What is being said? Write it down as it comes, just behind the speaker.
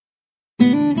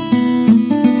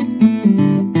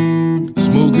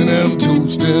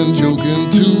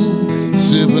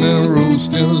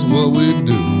is what we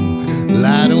do.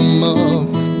 Light 'em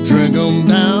up, drink 'em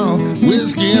down,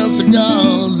 whiskey and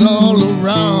cigars all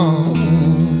around.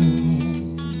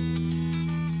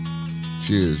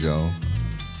 Cheers, y'all.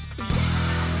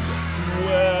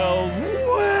 Well.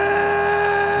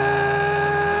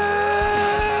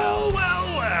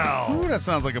 Ooh, that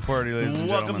sounds like a party, ladies and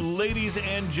Welcome, gentlemen. ladies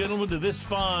and gentlemen, to this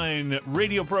fine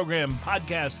radio program,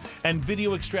 podcast, and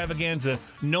video extravaganza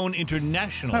known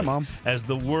internationally Hi, Mom. as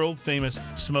the world-famous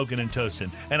Smokin' and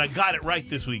Toastin'. And I got it right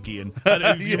this week, Ian.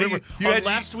 If you remember, you on had-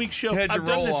 last week's show, you had your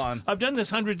roll on. I've done this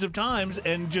hundreds of times,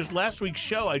 and just last week's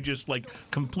show, I just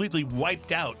completely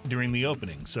wiped out during the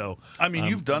opening. So I mean,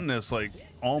 you've done this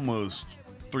almost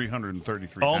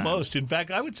 333 almost. In fact,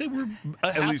 I would say we're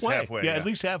At least halfway, Yeah, yeah. at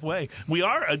least halfway. We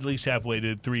are at least halfway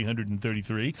to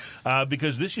 333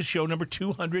 because this is show number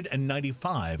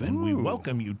 295, and we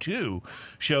welcome you to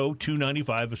show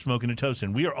 295 of Smokin' and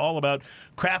Toastin'. We are all about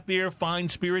craft beer, fine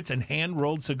spirits, and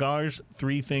hand-rolled cigars.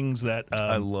 Three things that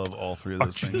I love all three of are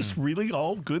those things. just really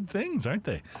all good things, aren't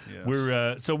they?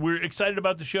 Yes. We're excited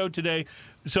about the show today.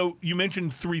 So you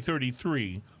mentioned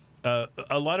 333.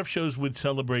 A lot of shows would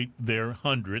celebrate their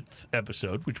 100th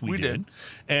episode, which we did.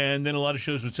 And then a lot of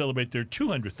shows would celebrate their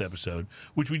 200th episode,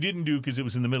 which we didn't do because it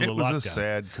was in the middle of lockdown. It was a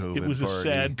sad COVID It was party. a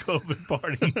sad COVID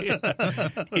party.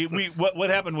 What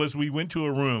happened was we went to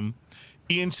a room.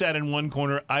 Ian sat in one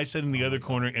corner, I sat in the other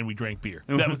corner, and we drank beer.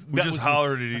 We just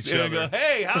hollered at each and I other. go,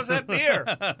 hey, how's that beer?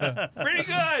 Pretty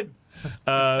good.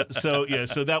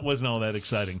 So that wasn't all that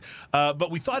exciting. But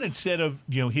we thought instead of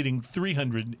hitting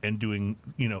 300 and doing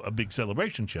a big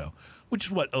celebration show, which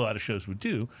is what a lot of shows would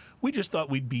do, we just thought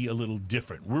we'd be a little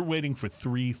different. We're waiting for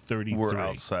 333. We're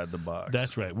outside the box.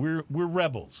 That's right. We're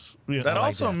rebels. That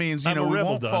also means I'm a we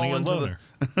rebel, won't Donnie, fall a into loner.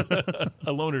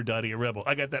 A loner, Donnie, a rebel.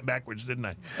 I got that backwards, didn't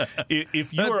I?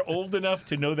 If you are old enough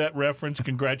to know that reference,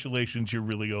 congratulations, you're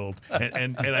really old,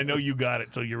 and I know you got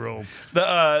it, so you're old.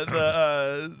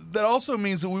 That also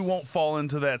means that we won't fall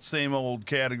into that same old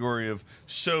category of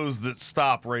shows that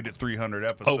stop right at 300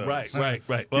 episodes. Oh, right.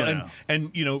 Well,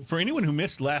 You know. and for anyone who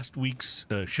missed last week's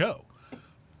show,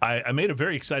 I made a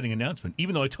very exciting announcement.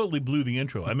 Even though I totally blew the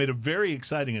intro, I made a very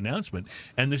exciting announcement,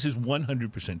 and this is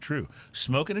 100% true.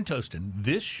 Smokin' and Toastin',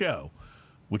 this show,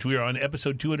 which we are on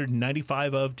episode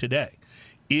 295 of today,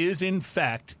 is in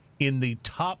fact in the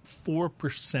top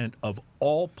 4% of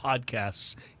all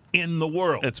podcasts in the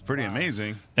world. It's pretty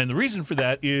amazing. And the reason for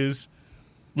that is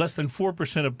less than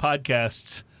 4% of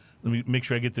podcasts, let me make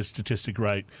sure I get this statistic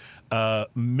right,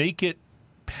 make it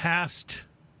past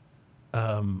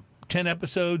 10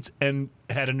 episodes and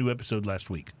had a new episode last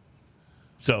week.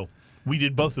 So we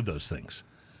did both of those things.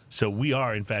 So we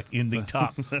are, in fact, in the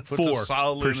top 4%. us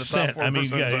solidly in the top 4 I mean,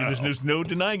 yeah, percentile. there's no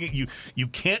denying it. You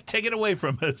can't take it away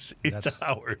from us. It's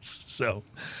ours. So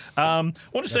I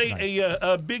want to say nice.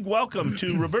 a big welcome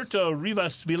to Roberto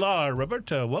Rivas Villar.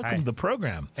 Roberto, welcome Hi. to the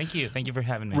program. Thank you for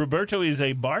having me. Roberto is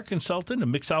a bar consultant, a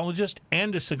mixologist,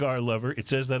 and a cigar lover. It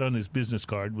says that on his business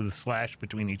card with a slash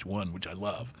between each one, which I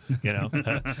love.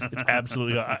 It's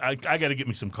absolutely. I got to get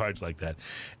me some cards like that.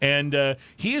 And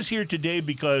he is here today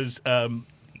because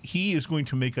he is going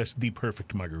to make us the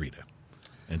perfect margarita,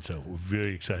 and so we're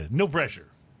very excited. No pressure.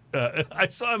 I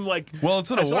saw him Well,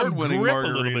 it's an I saw him award-winning grip a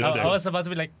little margarita. bit I there. was about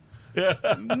to be like,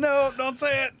 No, don't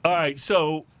say it. All right,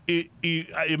 so it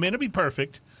may not be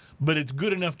perfect, but it's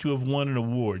good enough to have won an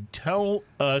award. Tell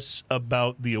us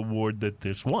about the award that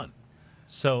this won.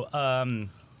 so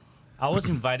I was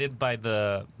invited by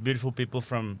the beautiful people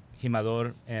from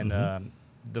Jimador, and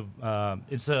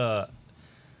it's a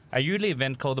yearly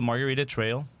event called the Margarita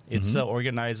Trail. It's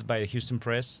organized by the Houston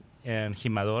Press and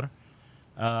Jimador.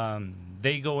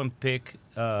 They go and pick.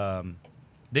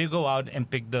 They go out and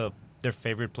pick their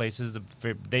favorite places.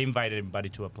 They invited everybody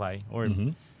to apply. Or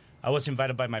I was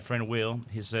invited by my friend Will.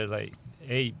 He said, like,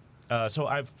 hey. So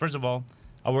first of all,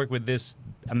 I work with this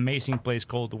amazing place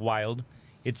called Wild.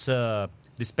 It's a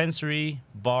dispensary,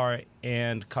 bar,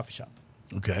 and coffee shop.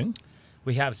 Okay.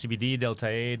 We have CBD, Delta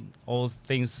 8, all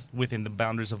things within the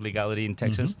boundaries of legality in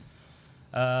Texas.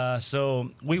 So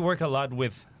we work a lot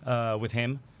with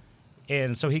him,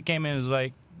 and so he came in and was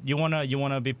like, "You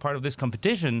wanna be part of this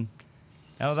competition?"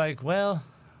 And I was like, "Well,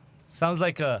 sounds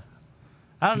like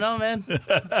I don't know, man."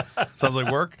 Sounds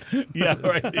like work. Yeah,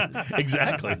 right.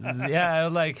 Exactly. Yeah, I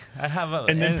was like, I have a,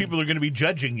 And then people are going to be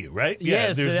judging you, right?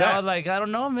 Yes, there's I that. was like, I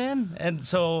don't know, man. And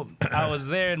so I was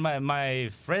there, and my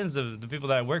friends, the people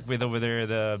that I work with over there,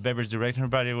 the beverage director,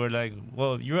 everybody were like,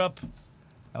 "Well, you're up."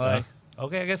 I'm like,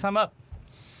 "Okay, I guess I'm up."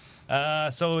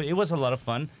 So it was a lot of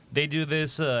fun. They do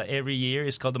this every year.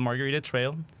 It's called the Margarita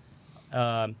Trail.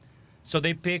 So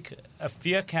they pick a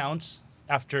few accounts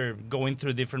after going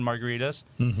through different margaritas.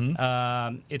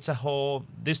 It's a whole.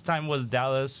 This time was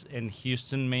Dallas and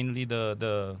Houston mainly.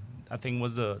 The I think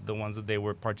was the ones that they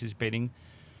were participating.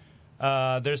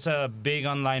 There's a big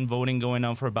online voting going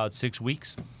on for about 6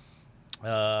 weeks.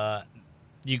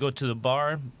 You go to the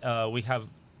bar. We have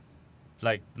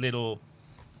like little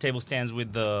table stands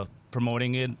with the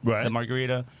promoting it, Right. the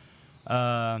margarita.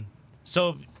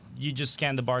 So you just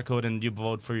scan the barcode and you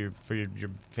vote for your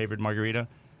favorite margarita.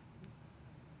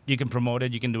 You can promote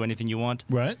it. You can do anything you want.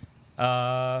 Right.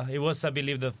 It was, I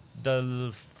believe, the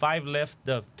 5 left,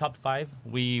 the top 5.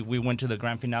 We went to the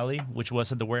grand finale, which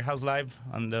was at the Warehouse Live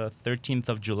on the 13th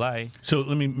of July. So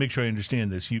let me make sure I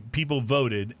understand this. People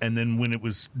voted, and then when it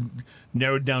was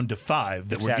narrowed down to 5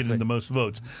 that were Exactly. getting the most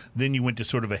votes, then you went to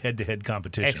sort of a head-to-head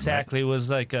competition. Exactly. It was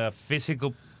like a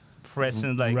physical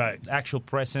present, like Right. actual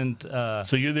present. Right?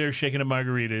 So you're there shaking up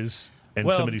margaritas, and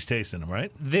Well, somebody's tasting them,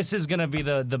 right? This is gonna be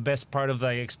the best part of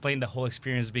explain the whole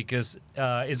experience because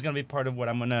it's gonna be part of what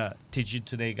I'm gonna teach you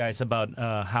today, guys, about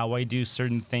how I do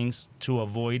certain things to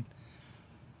avoid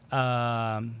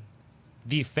the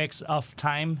effects of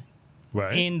time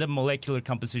Right. in the molecular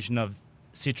composition of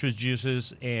citrus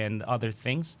juices and other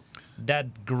things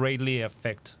that greatly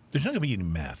affect. There's not going to be any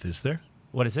math, is there?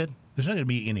 What is it? There's not going to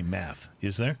be any math,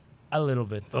 is there? A little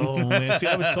bit. Oh man! See,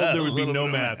 I was told there would be no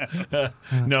math.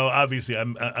 No, obviously,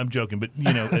 I'm joking, but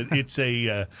it's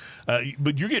a.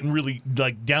 But you're getting really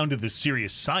like down to the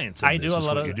serious science. Of I this, do a is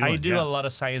lot what of you're doing. I do Yeah. a lot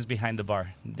of science behind the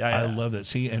bar. I love that.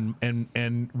 See,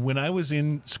 and when I was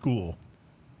in school,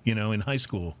 in high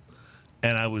school,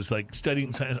 and I was like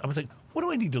studying science, I was like, what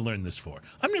do I need to learn this for?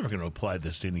 I'm never going to apply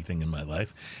this to anything in my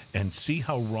life. And see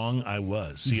how wrong I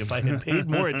was. See, if I had paid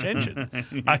more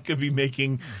attention, I could be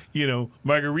making,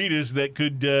 margaritas that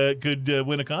could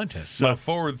win a contest. So My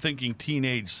forward-thinking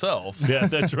teenage self. yeah,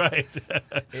 that's right.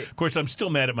 Of course, I'm still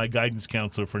mad at my guidance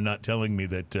counselor for not telling me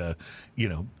that,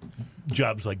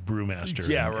 jobs like brewmaster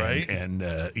Yeah, right. and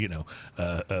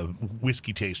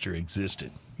whiskey taster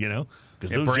existed,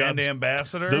 Because A brand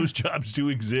ambassador. those jobs do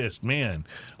exist. Man,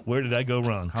 where did I go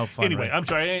wrong? How fun, Anyway, right? I'm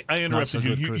sorry, I interrupted so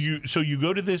you. good, Chris. So you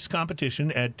go to this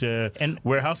competition at And-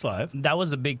 Warehouse Live. That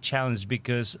was a big challenge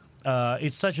because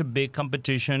it's such a big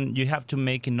competition. You have to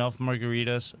make enough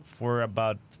margaritas for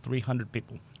about 300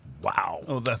 people. Wow.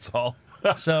 Oh, that's all.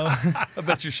 So, I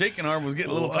bet your shaking arm was getting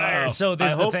a little tired. so this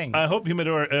I is the hope, thing. I hope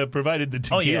Humidor provided the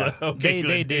Oh tequila. yeah, Okay,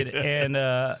 they good. did,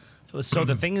 and so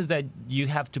the thing is that you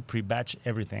have to pre-batch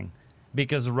everything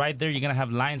because right there you're gonna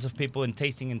have lines of people and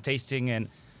tasting and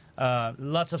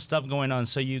lots of stuff going on.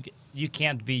 So you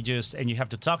can't be just and you have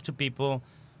to talk to people.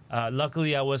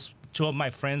 Luckily, I was 2 of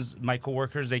my friends, my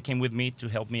coworkers. They came with me to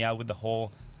help me out with the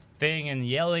whole thing and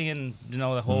yelling and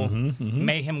the whole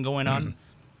mayhem going on.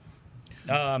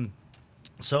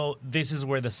 So this is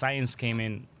where the science came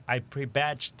in. I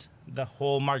pre-batched the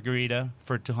whole margarita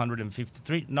for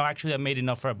 253. No, actually, I made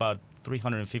enough for about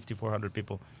 350, 400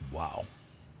 people. Wow.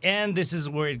 And this is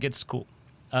where it gets cool.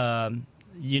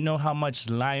 You know how much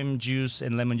lime juice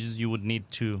and lemon juice you would need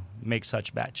to make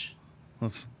such batch?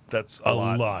 That's A a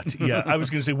lot. lot. Yeah, I was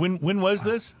going to say, when was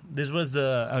this? This was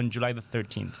on July the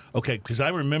 13th. Okay, because I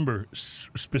remember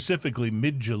specifically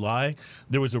mid-July,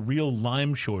 there was a real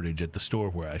lime shortage at the store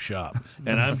where I shop.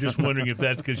 And I'm just wondering if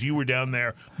that's because you were down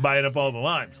there buying up all the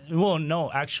limes. Well,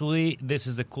 no, actually, this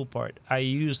is the cool part. I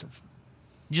used...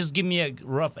 Just give me a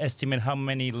rough estimate. How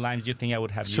many limes do you think I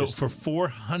would have So used? for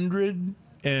 400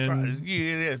 and...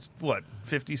 Yeah, it's what,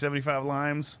 50, 75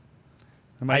 limes?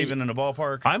 Am I even in the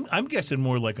ballpark? I'm guessing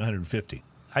more like 150.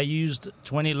 I used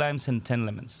 20 limes and 10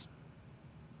 lemons.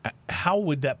 How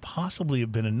would that possibly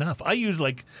have been enough? I use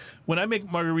when I make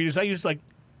margaritas, I use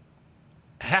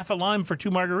half a lime for 2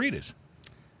 margaritas.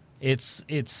 It's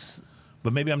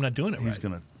But maybe I'm not doing it right. He's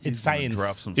gonna science.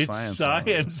 drop some It's science. on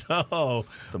it. science. Oh,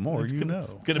 The more it's you gonna,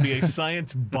 know. Going to be a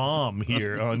science bomb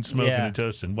here on Smoking Yeah. and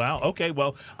Toasting. Wow. Okay.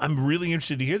 Well, I'm really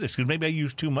interested to hear this because maybe I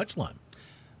used too much lime.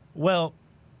 Well,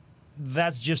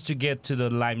 that's just to get to the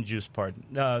lime juice part.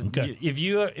 Okay. If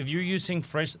you're using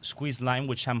fresh squeezed lime,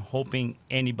 which I'm hoping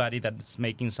anybody that's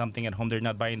making something at home, they're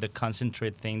not buying the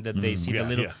concentrate thing that they see yeah, the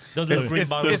little yeah. those little fruit If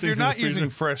bottles. those you're things in not the freezer. using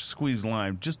fresh squeezed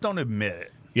lime, just don't admit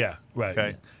it. Yeah. Right.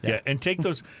 Okay. Yeah. And take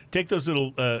those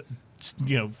little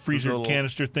freezer little-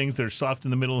 canister things that are soft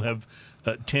in the middle, have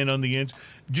tin on the ends.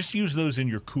 Just use those in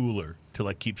your cooler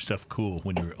to keep stuff cool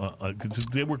when you're. 'Cause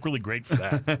they work really great for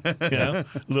that.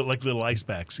 Like little ice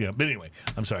packs. Yeah. But anyway,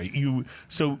 I'm sorry. You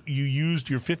used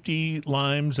your 50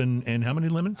 limes and how many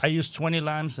lemons? I used 20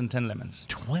 limes and 10 lemons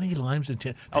 20 limes and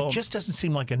 10. That Oh. just doesn't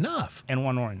seem like enough. and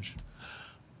 1 orange.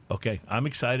 Okay, I'm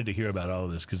excited to hear about all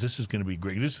of this because this is going to be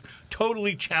great. This is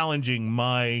totally challenging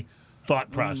my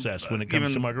thought process when it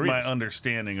comes Even to margaritas. my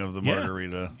understanding of the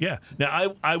margarita. Yeah.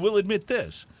 Now, I will admit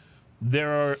this.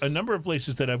 There are a number of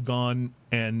places that I've gone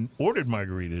and ordered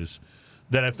margaritas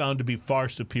that I found to be far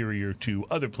superior to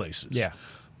other places. Yeah.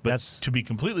 But to be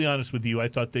completely honest with you, I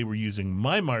thought they were using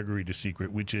my margarita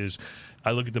secret, which is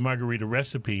I look at the margarita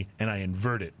recipe and I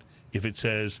invert it. If it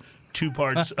says 2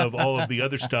 parts of all of the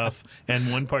other stuff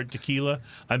and 1 part tequila,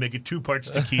 I make it 2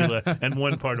 parts tequila and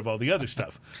 1 part of all the other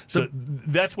stuff. So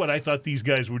that's what I thought these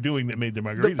guys were doing that made their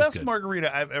margaritas The best good.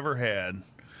 margarita I've ever had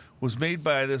was made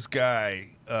by this guy.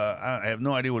 I have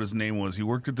no idea what his name was. He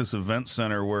worked at this event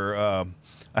center where I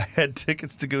had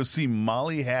tickets to go see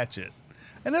Molly Hatchet.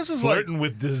 And this was Flirting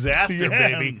with disaster,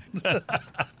 baby.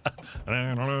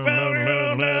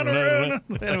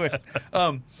 Anyway,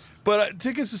 but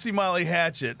tickets to see Molly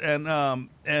Hatchet, and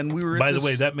we were. By the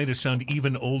way, that made us sound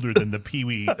even older than the Pee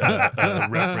Wee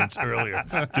reference earlier.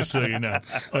 Just so you know,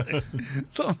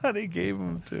 somebody gave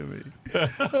them to me.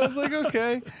 I was like,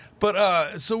 okay,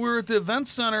 but so we were at the event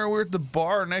center. We were at the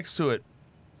bar next to it.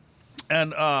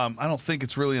 And I don't think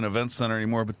it's really an event center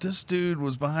anymore, but this dude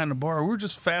was behind the bar. We were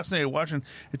just fascinated watching.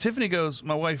 And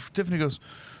my wife Tiffany goes,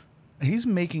 he's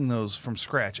making those from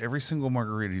scratch. Every single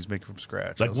margarita he's making from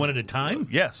scratch. like one at a time.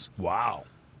 Yes. Wow.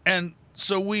 And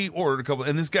so we ordered a couple,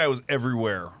 and this guy was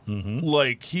everywhere.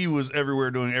 Like, he was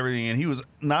everywhere doing everything, and he was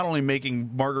not only making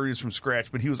margaritas from scratch,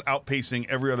 but he was outpacing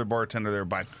every other bartender there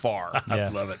by far. Yeah. I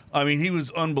love it. I mean, he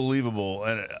was unbelievable,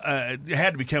 and it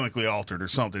had to be chemically altered or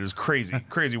something. It was crazy,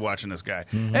 crazy watching this guy.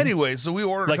 Anyway, so we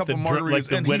ordered a couple margaritas. Like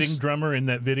the and wedding drummer in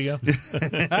that video.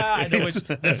 I know which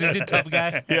this is the tough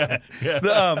guy.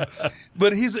 Yeah.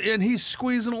 But he's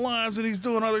squeezing the limes, and he's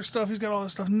doing other stuff. He's got all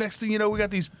this stuff. Next thing you know, we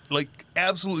got these like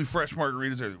absolutely fresh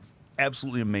margaritas. They're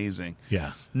absolutely amazing.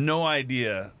 Yeah. No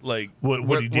idea, like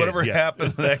What he did, whatever yeah.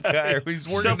 happened to that guy. He's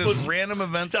working at this random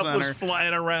event stuff center was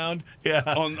flying around. Yeah.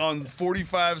 on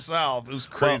 45 South. It was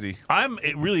crazy. Well, I'm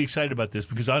really excited about this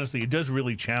because honestly, it does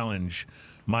really challenge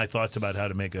my thoughts about how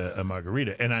to make a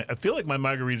margarita. And I feel like my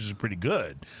margaritas are pretty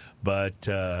good, but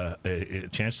a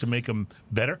chance to make them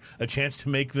better, a chance to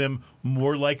make them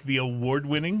more like the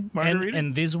award-winning margarita.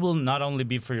 And this will not only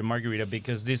be for your margarita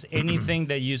because this anything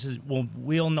that uses. Well,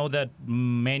 we all know that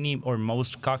many or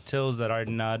most cocktails that are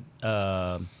not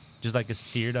just like a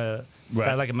steered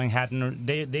style like a Manhattan,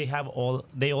 they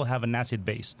all have an acid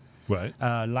base. Right.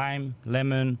 Lime,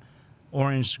 lemon,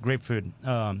 orange, grapefruit.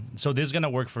 So this is gonna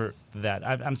work for that.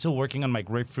 I'm still working on my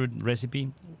grapefruit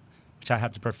recipe, which I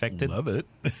have to perfect it. Love it.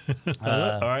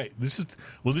 All right. This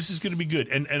is going to be good.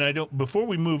 And I don't. Before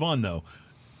we move on, though,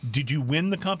 did you win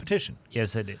the competition?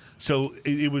 Yes, I did. So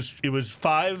it was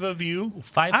 5 of you.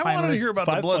 5 I wanted to finalists. hear about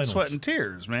the 5 blood, finalists. sweat, and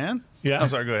tears, man. Yeah. I'm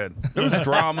sorry. Go ahead. There was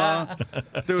drama.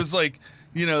 There was like,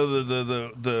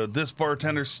 the this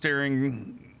bartender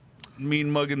staring,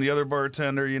 mean mugging the other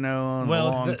bartender, and the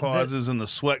long pauses and the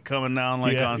sweat coming down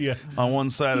on one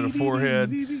side of the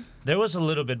forehead. There was a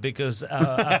little bit because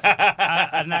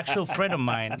an actual friend of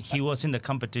mine, he was in the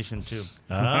competition too.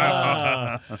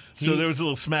 So there was a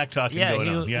little smack talking going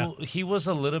on. Yeah. He was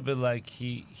a little bit like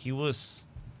he was.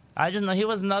 I just know he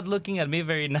was not looking at me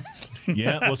very nicely.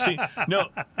 Yeah, well, see, no,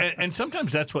 and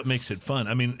sometimes that's what makes it fun.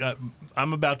 I mean,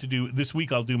 I'm about to do this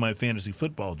week. I'll do my fantasy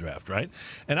football draft, right?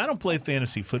 And I don't play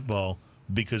fantasy football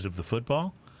because of the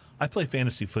football. I play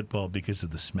fantasy football because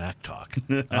of the smack talk.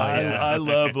 I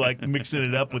love like mixing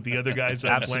it up with the other guys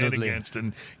I'm playing Absolutely. against,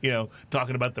 and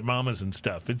talking about their mamas and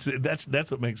stuff.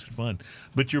 That's what makes it fun.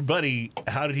 But your buddy,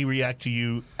 how did he react to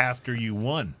you after you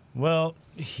won? Well,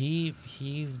 he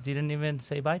didn't even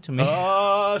say bye to me.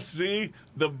 Oh, see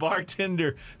the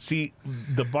bartender. See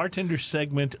the bartender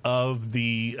segment of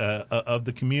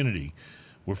the community.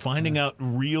 We're finding out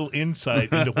real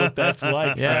insight into what that's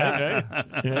like. Yeah. Right?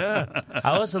 Yeah.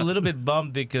 I was a little bit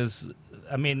bummed because,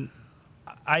 I mean,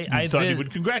 I thought did. he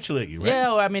would congratulate you, right? Yeah,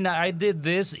 well, I mean, I did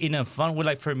this in a fun way.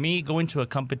 Like for me, going to a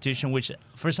competition, which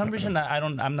for some reason I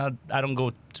don't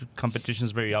go to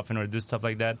competitions very often or do stuff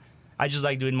like that. I just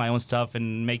like doing my own stuff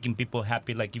and making people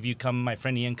happy. Like if you come, my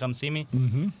friend Ian, come see me,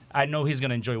 I know he's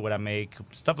gonna enjoy what I make,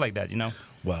 stuff like that,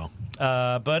 Wow.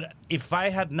 But if I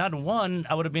had not won,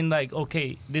 I would have been like,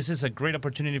 okay, this is a great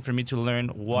opportunity for me to learn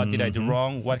what did I do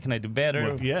wrong, what can I do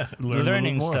better. Well, yeah, learn a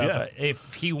learning little more, stuff. yeah.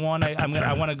 If he won,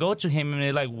 I want to go to him and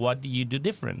be like, what do you do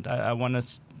different? I want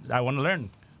to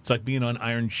learn. It's like being on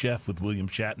Iron Chef with William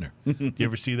Shatner. You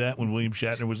ever see that when William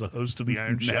Shatner was the host of the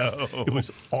Iron Chef? It was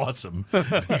awesome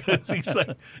because he's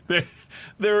like,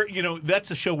 they're that's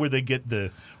a show where they get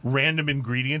the random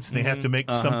ingredients and they have to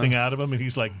make something out of them, and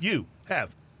he's like, you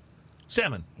have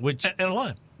salmon Which and a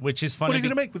lime. which is What funny. are you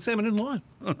going to make with salmon and lime?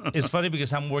 It's funny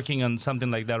because I'm working on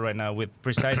something like that right now with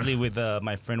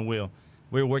my friend Will.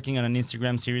 We're working on an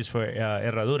Instagram series for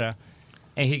Herradura,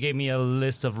 and he gave me a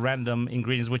list of random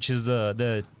ingredients, which is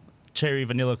the cherry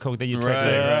vanilla Coke that you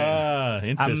tried. Right.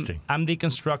 Interesting. I'm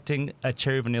deconstructing a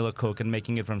cherry vanilla Coke and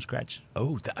making it from scratch.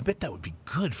 I bet that would be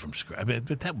good from scratch. I bet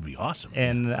that would be awesome.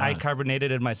 And I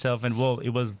carbonated it myself, and well, it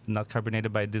was not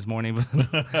carbonated by this morning.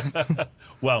 But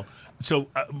Well, so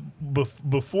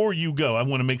before you go, I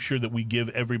want to make sure that we give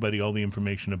everybody all the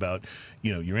information about,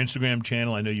 your Instagram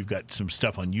channel. I know you've got some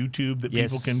stuff on YouTube that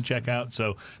Yes. people can check out.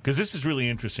 So, because this is really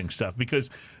interesting stuff, because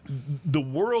the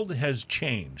world has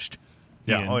changed.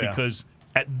 Yeah, Ian, oh, yeah. Because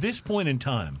at this point in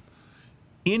time,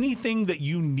 anything that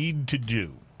you need to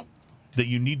do, that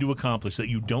you need to accomplish, that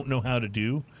you don't know how to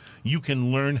do, you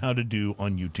can learn how to do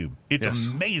on YouTube. It's Yes.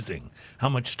 amazing how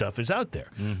much stuff is out there.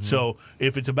 So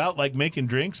if it's about like making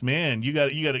drinks, man, you got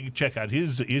to check out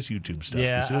his YouTube stuff.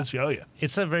 Yeah, 'cause he'll show you.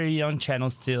 it's a very young channel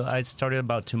still. I started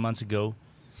about 2 months ago.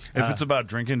 If it's about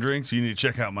drinking drinks, you need to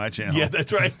check out my channel. Yeah,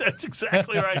 that's right. That's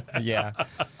exactly right. Yeah.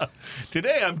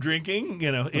 Today I'm drinking,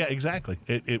 Yeah, exactly.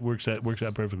 It works out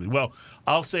perfectly. Well,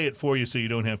 I'll say it for you so you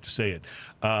don't have to say it.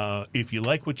 If you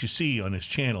like what you see on his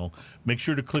channel, make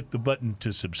sure to click the button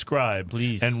to subscribe.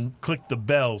 Please. And click the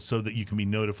bell so that you can be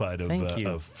notified of Thank you.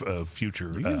 of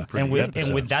future And with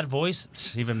episodes. that voice,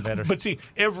 it's even better. But see,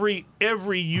 every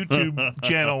YouTube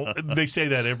channel, they say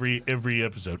that every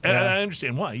episode. And Yeah. I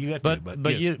understand why. You got to,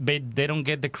 but yes. they don't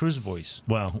get the cruise voice.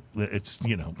 Well, it's,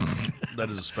 That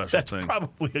is a special that's thing.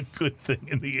 probably a good thing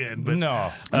in the end. But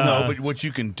No. No, but what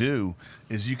you can do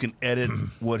is you can edit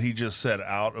what he just said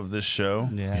out of this show.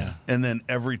 Yeah. And then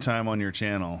every time on your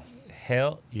channel.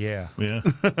 Hell yeah. Yeah,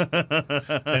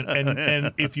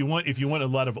 and if you want a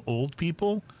lot of old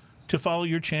people to follow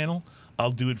your channel,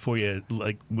 I'll do it for you,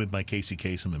 like with my Casey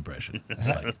Kasem impression. It's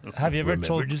like, Have you ever remember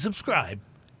told to subscribe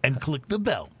and click the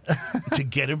bell to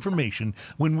get information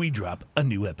when we drop a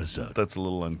new episode. That's a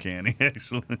little uncanny,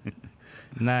 actually.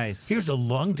 Nice. Here's a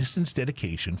long distance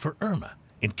dedication for Irma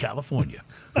in California,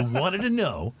 who wanted to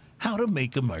know how to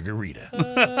make a margarita.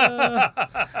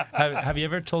 Have you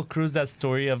ever told Cruz that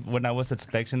story of when I was at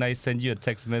Specs and I sent you a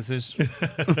text message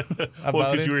about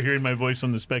Well, because it? you were hearing my voice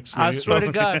on the Specs I radio. swear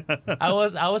to God, I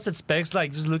was at Specs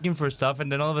like just looking for stuff,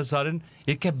 and then all of a sudden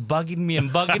it kept bugging me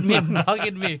and bugging me and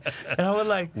bugging me, and I was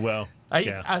like, Well, I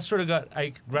yeah. I swear to God,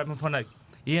 I grabbed my phone like,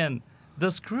 Ian,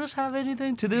 does Cruz have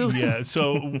anything to do? Yeah,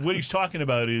 so what he's talking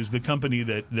about is the company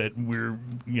that we're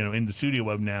in the studio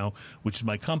of now, which is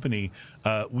my company.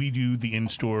 We do the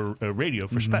in-store radio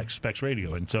for Specs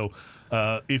Radio, and so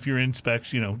if you're in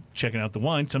Specs, checking out the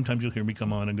wine, sometimes you'll hear me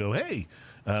come on and go, "Hey,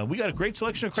 we got a great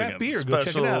selection of craft out beer. the Go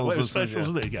check it out." specials, What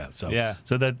specials? yeah.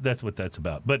 So that's what that's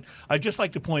about. But I'd just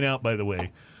like to point out, by the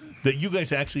way, that you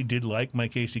guys actually did like my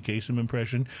Casey Kasem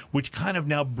impression, which kind of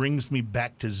now brings me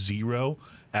back to zero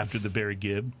after the Barry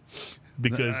Gibb,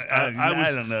 because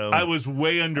I don't know. I was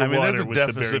way I underwater. mean, that's a with the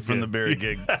deficit Barry from the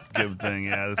Gibb. Barry Gibb thing.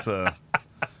 Yeah,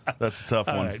 that's a tough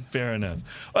All one. right, fair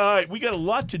enough. All right, we got a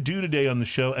lot to do today on the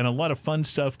show and a lot of fun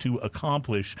stuff to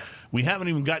accomplish. We haven't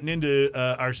even gotten into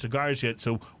our cigars yet,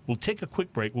 so we'll take a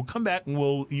quick break. We'll come back and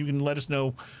you can let us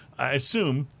know. I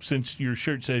assume, since your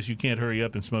shirt says you can't hurry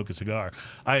up and smoke a cigar,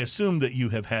 I assume that you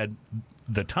have had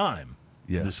the time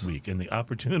Yes. this week and the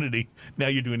opportunity. Now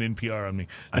you're doing NPR on me.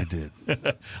 I did. All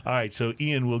right, so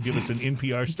Ian will give us an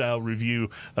NPR-style review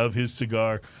of his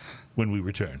cigar when we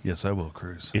return. Yes, I will,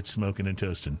 Cruz. It's Smoking and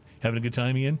Toasting. Having a good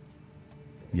time, Ian?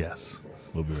 Yes.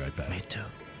 We'll be right back. Me too.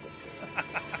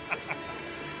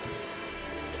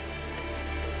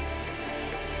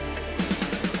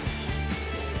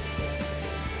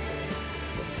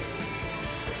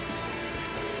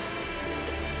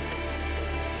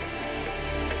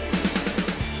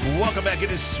 Welcome back.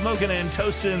 It is Smoking and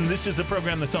Toasting. This is the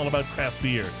program that's all about craft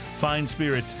beer, fine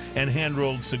spirits, and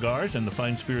hand-rolled cigars. And the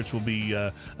fine spirits will be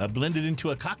blended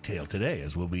into a cocktail today,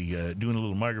 as we'll be doing a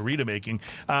little margarita making.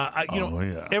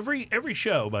 Yeah. Every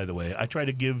show, by the way, I try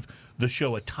to give the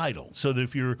show a title, so that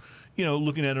if you're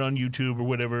looking at it on YouTube or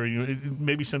whatever,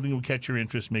 maybe something will catch your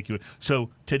interest, make you. So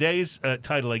today's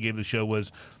title I gave the show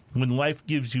was "When Life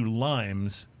Gives You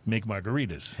Limes, Make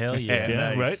Margaritas." Hell yeah. Yeah,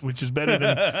 Nice. right. Which is better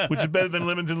than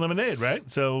lemons and lemonade, right?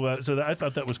 So I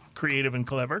thought that was creative and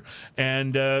clever.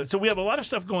 And so we have a lot of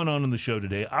stuff going on the show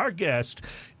today. Our guest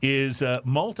is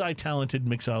multi-talented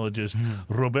mixologist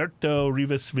Roberto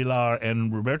Rivas Villar,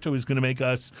 and Roberto is going to make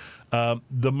us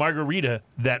the margarita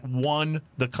that won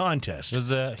the contest. It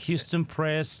was a Houston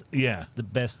Press, Yeah. the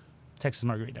best Texas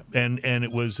Margarita. And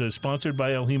it was sponsored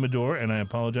by El Jimador, and I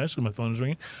apologize because my phone is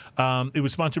ringing. It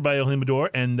was sponsored by El Jimador,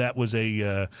 and that was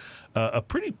a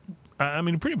pretty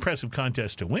impressive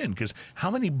contest to win, because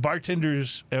how many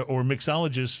bartenders or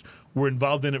mixologists were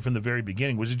involved in it from the very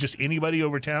beginning? Was it just anybody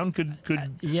over town could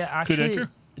Actually,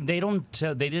 enter? they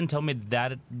didn't tell me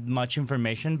that much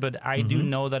information, but I do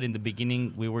know that in the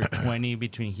beginning we were 20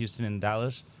 between Houston and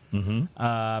Dallas.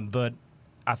 But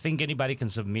I think anybody can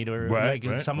submit,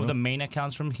 or some of the main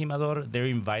accounts from Jimador, they're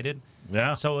invited.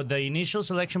 Yeah. So the initial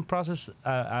selection process,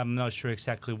 I'm not sure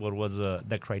exactly what was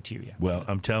the criteria. Well,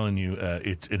 I'm telling you,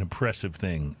 it's an impressive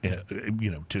thing,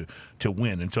 to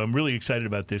win, and so I'm really excited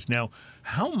about this. Now,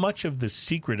 how much of the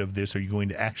secret of this are you going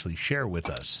to actually share with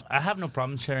us? I have no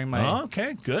problem sharing my. Oh,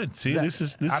 okay, good. See, this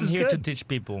is I'm here good. to teach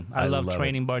people. I love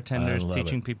training bartenders,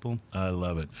 teaching people. I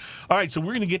love it. All right, so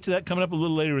we're going to get to that coming up a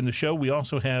little later in the show. We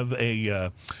also have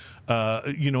the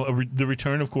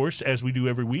return, of course, as we do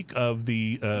every week, of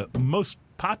the most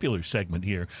popular segment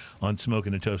here on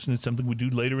Smoking and Toasting. It's something we do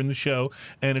later in the show,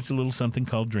 and it's a little something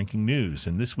called Drinking News.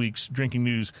 And this week's Drinking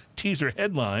News teaser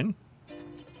headline: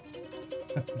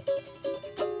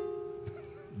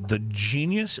 The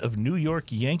genius of New York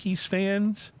Yankees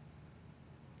fans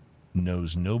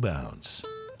knows no bounds.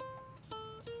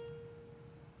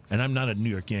 And I'm not a New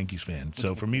York Yankees fan,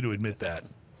 so for me to admit that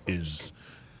is,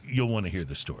 you'll want to hear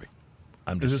the story.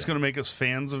 Is this going to make us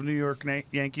fans of New York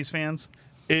Yankees fans?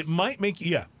 It might make,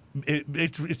 yeah.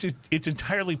 It's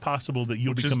entirely possible that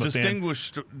you'll become a fan.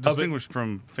 Distinguished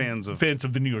from fans of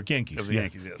the New York Yankees. Of the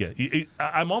Yankees, yes. Yeah.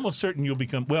 I'm almost certain you'll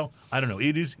become, well, I don't know.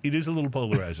 It is a little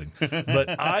polarizing.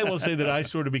 But I will say that I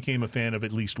sort of became a fan of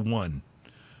at least one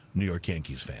New York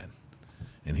Yankees fan.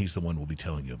 And he's the one we'll be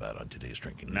telling you about on today's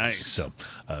Drinking News. Nice.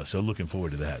 So looking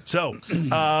forward to that. So,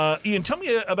 Ian, tell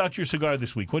me about your cigar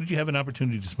this week. What did you have an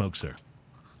opportunity to smoke, sir?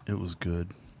 It was good.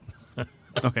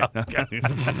 Okay.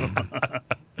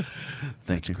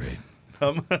 Thank you. Great.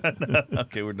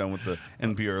 Okay, we're done with the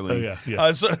NPR link. Oh,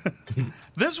 yeah. So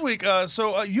this week,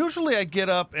 usually I get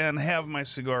up and have my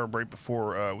cigar right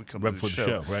before we come to the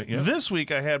show. Right? Yeah. This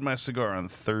week I had my cigar on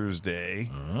Thursday,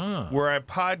 where I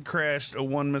pod crashed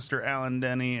one Mr. Alan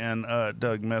Denny and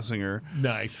Doug Messinger.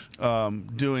 Nice.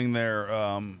 Doing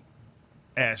their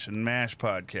Ash and Mash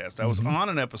podcast. I was on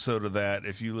an episode of that.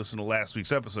 If you listen to last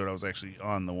week's episode, I was actually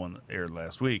on the one that aired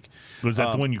last week. Was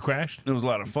that the one you crashed? It was a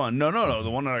lot of fun. No. The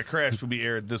one that I crashed will be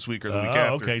aired this week or the week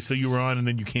after. Okay, so you were on and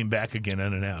then you came back again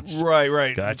unannounced.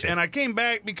 Right. Gotcha. And I came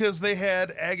back because they had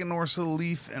Aganorsa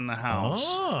Leaf in the house.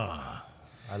 Ah.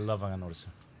 I love Aganorsa.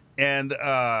 And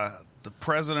the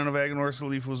president of Aganorsa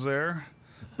Leaf was there,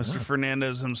 Mr.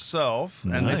 Fernandez himself.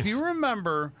 Nice. And if you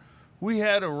remember, we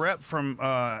had a rep from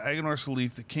Aganorsa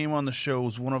Leaf that came on the show.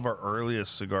 Was one of our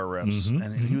earliest cigar reps,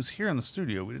 and he was here in the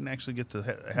studio. We didn't actually get to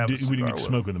have a cigar we didn't get to with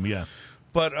smoke him. with him, yeah.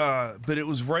 But it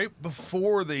was right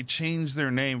before they changed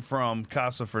their name from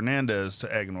Casa Fernandez to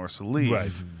Aganorsa Leaf.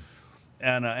 Right.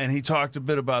 And he talked a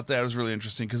bit about that. It was really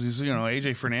interesting because he's,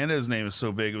 AJ Fernandez's name is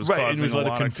so big, it was causing a lot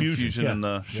of confusion in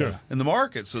the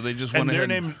market. So they just went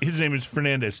ahead. His name is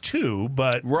Fernandez too,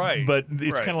 but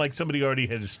it's kind of like somebody already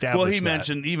had established. Well, he that.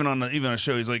 mentioned even on a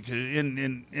show, he's like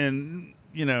in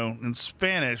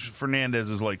Spanish, Fernandez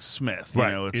is like Smith.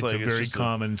 Right. It's a very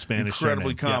common Spanish surname.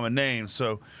 incredibly common name.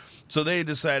 So they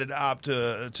decided to opt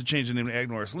to change the name to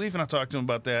Aganorsa Leaf, and I talked to him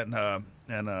about that,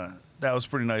 and that was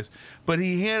pretty nice. But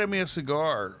he handed me a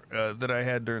cigar that I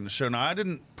had during the show. Now, I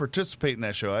didn't participate in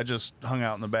that show. I just hung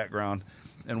out in the background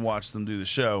and watched them do the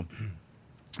show.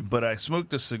 But I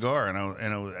smoked this cigar,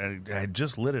 and I had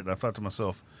just lit it, and I thought to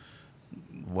myself,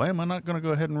 why am I not going to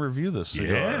go ahead and review this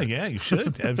cigar? Yeah, you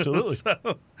should. Absolutely.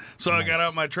 So I got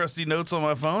out my trusty notes on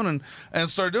my phone and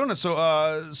started doing it. So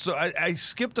I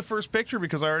skipped the first picture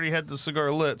because I already had the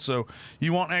cigar lit. So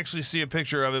you won't actually see a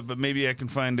picture of it, but maybe I can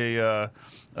find a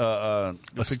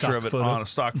picture of it on a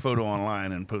stock photo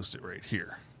online and post it right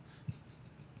here.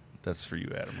 That's for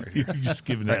you, Adam, right here. You're just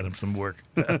giving Adam some work.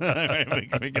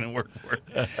 Making it work for it.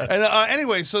 And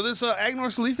anyway, so this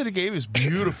Aganorsa Leaf that he gave is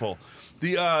beautiful.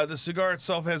 The cigar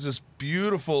itself has this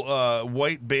beautiful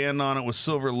white band on it with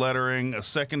silver lettering, a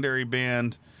secondary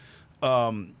band.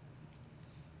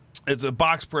 It's a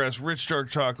box press, rich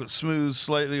dark chocolate, smooth,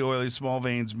 slightly oily, small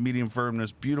veins, medium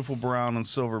firmness, beautiful brown and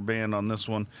silver band on this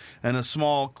one, and a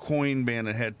small coin band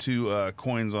that had two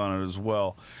coins on it as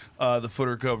well. The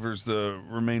footer covers the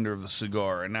remainder of the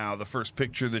cigar. And now the first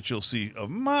picture that you'll see of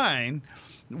mine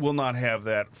will not have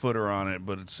that footer on it,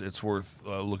 but it's worth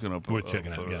looking up. Worth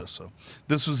checking out, photo. yeah. So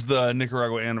this was the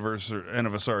Nicaragua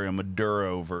Anniversario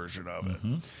Maduro version of it.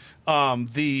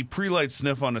 The pre-light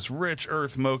sniff on this: rich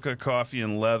earth, mocha, coffee,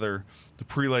 and leather. The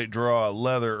pre-light draw: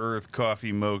 leather, earth,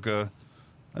 coffee, mocha.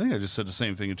 I think I just said the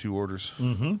same thing in 2 orders.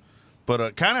 Mm-hmm.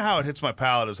 But kind of how it hits my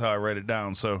palate is how I write it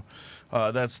down. So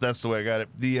that's the way I got it.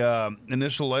 The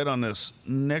initial light on this: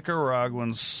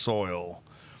 Nicaraguan soil.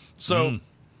 So.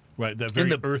 Right, that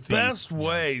very in the earthy. best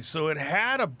way. So it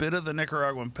had a bit of the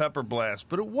Nicaraguan pepper blast,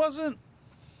 but it wasn't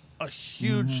a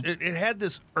huge. It had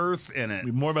this earth in it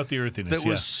More about the earthiness. that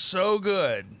was so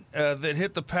good that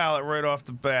hit the palate right off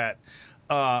the bat.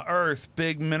 Earth,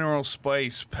 big mineral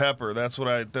spice, pepper. That's what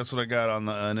I got on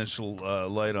the initial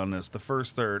light on this. The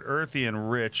first third, earthy and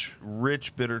rich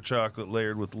bitter chocolate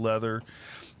layered with leather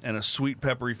and a sweet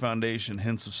peppery foundation.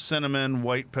 Hints of cinnamon,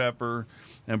 white pepper,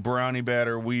 and brownie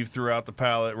batter weave throughout the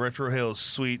palate. Retrohale is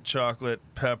sweet chocolate,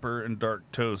 pepper, and dark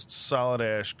toast. Solid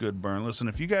ash, good burn. Listen,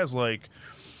 if you guys like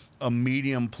a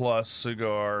medium plus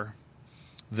cigar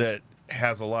that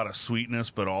has a lot of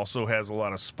sweetness but also has a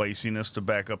lot of spiciness to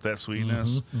back up that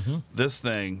sweetness, this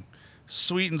thing,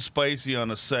 sweet and spicy on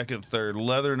the second third.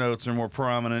 Leather notes are more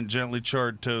prominent. Gently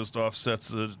charred toast offsets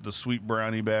the sweet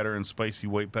brownie batter and spicy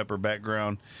white pepper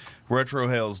background.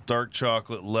 Retrohale's dark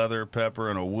chocolate, leather, pepper,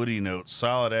 and a woody note.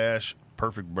 Solid ash,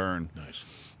 perfect burn. Nice.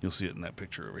 You'll see it in that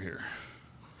picture over here.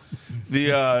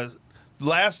 The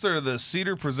last third of the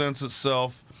cedar presents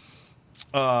itself,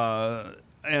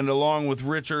 and along with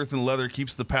rich earth and leather,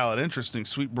 keeps the palate interesting.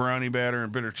 Sweet brownie batter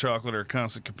and bitter chocolate are a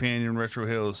constant companion.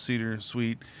 Retrohale is cedar,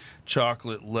 sweet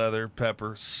chocolate, leather,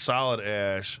 pepper, solid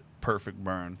ash, perfect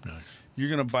burn. Nice. You're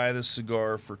going to buy this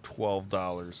cigar for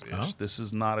 $12-ish. Oh. This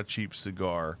is not a cheap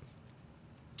cigar,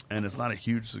 and it's not a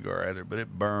huge cigar either, but it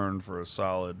burned for a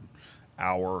solid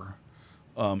hour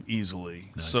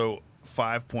easily. Nice. So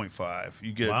 5.5.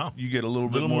 You get Wow. you get a little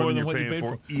bit more than what you're you paying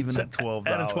paid for, even So at $12.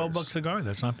 At a $12 cigar,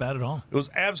 that's not bad at all. It was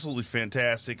absolutely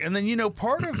fantastic. And then,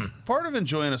 part of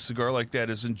enjoying a cigar like that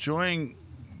is enjoying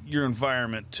your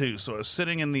environment too. So I was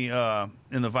sitting in the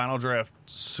Vinyl Draft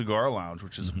Cigar Lounge,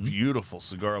 which is a beautiful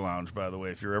cigar lounge, by the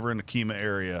way. If you're ever in the Kemah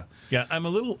area, Yeah, I'm a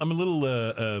little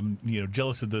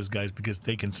jealous of those guys because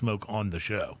they can smoke on the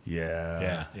show.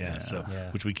 yeah. So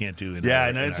Yeah. which we can't do. In Yeah, our,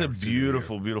 and in it's our a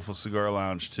beautiful cigar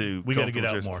lounge too. We got to get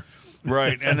Comfortable out chairs. more.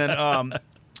 Right, and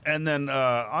then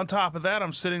on top of that,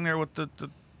 I'm sitting there with the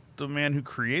man who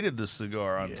created this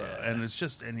cigar on top, and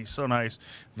he's so nice.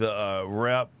 The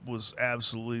rep was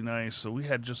absolutely nice, so we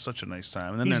had just such a nice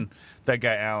time. And then that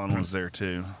guy Alan was there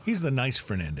too. He's the nice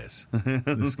Fernandez.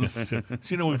 This guy.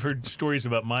 So, we've heard stories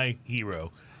about my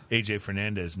hero, AJ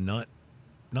Fernandez, not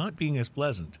being as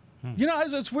pleasant.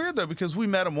 It's weird though because we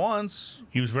met him once.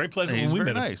 He was very And pleasant he's when we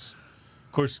very met him. nice.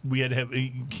 Of course, we had to have.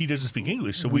 He doesn't speak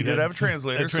English, so We did had have a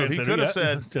translator, so he could have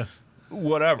said yeah.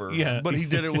 whatever. Yeah. But he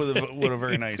did it with a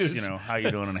very nice, how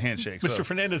you doing, and a handshake. Mr. So.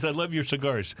 Fernandez, I love your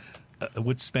cigars.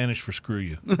 What's Spanish for screw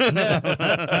you?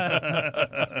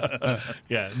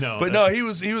 Yeah, no. But no, he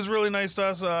was really nice to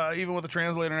us, even with the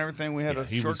translator and everything. We had a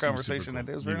he short was super conversation cool. that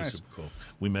day. It was He very nice. super cool.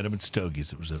 We met him at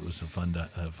Stogie's. It was a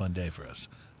fun day for us.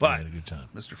 But we had a good time.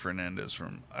 Mr. Fernandez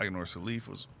from Aganor Salif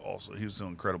was so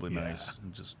incredibly nice.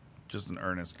 And just an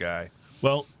earnest guy.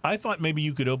 Well, I thought maybe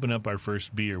you could open up our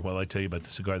first beer while I tell you about the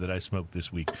cigar that I smoked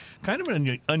this week. Kind of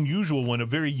an unusual one, a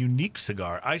very unique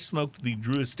cigar. I smoked the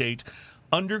Drew Estate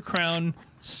Undercrown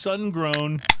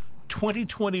Sun-Grown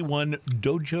 2021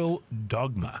 Dojo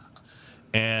Dogma.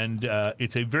 And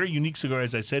it's a very unique cigar.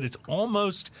 As I said, it's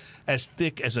almost as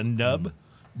thick as a nub,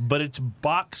 but it's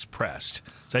box pressed.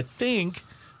 So I think,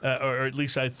 or at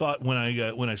least I thought when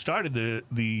I started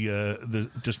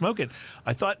to smoke it,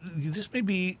 I thought this may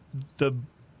be the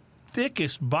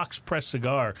thickest box press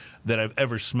cigar that I've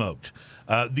ever smoked.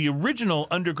 The original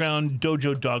Underground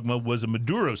Dojo Dogma was a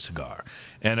Maduro cigar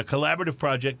and a collaborative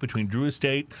project between Drew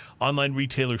Estate, online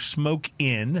retailer Smoke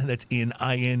Inn, that's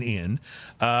INN,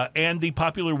 and the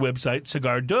popular website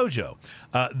Cigar Dojo.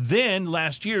 Then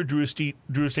last year, Drew Estate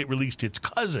released its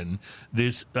cousin,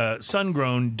 this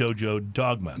sun-grown Dojo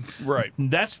Dogma. Right.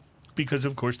 That's because,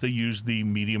 of course, they use the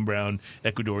medium brown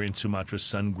Ecuadorian Sumatra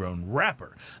sun-grown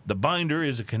wrapper. The binder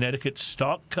is a Connecticut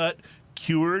stalk-cut,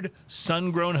 cured,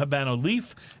 sun-grown Habano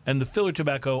leaf, and the filler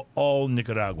tobacco, all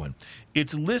Nicaraguan.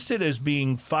 It's listed as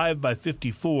being 5 by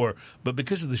 54, but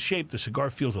because of the shape, the cigar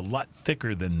feels a lot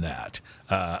thicker than that,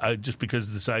 just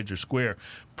because the sides are square.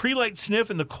 Pre-light sniff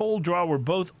and the cold draw were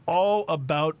both all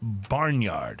about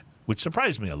Barnyard, which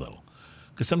surprised me a little.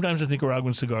 because sometimes with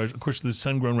Nicaraguan cigars, of course, the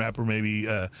sun-grown wrapper maybe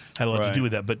had a lot to Right. do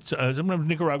with that. But sometimes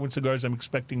Nicaraguan cigars, I'm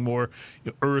expecting more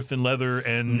earth and leather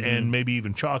and maybe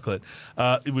even chocolate.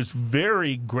 It was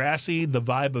very grassy, the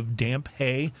vibe of damp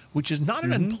hay, which is not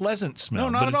an unpleasant smell, No,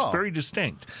 not but at it's all. very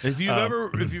distinct. If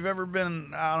you've ever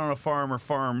been out on a farm or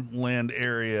farmland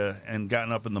area and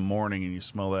gotten up in the morning and you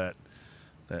smell that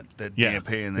Yeah. damp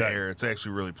hay in the Right. air, it's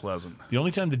actually really pleasant. The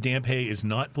only time the damp hay is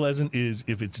not pleasant is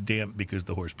if it's damp because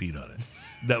the horse peed on it.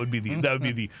 That would be the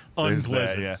There's unpleasant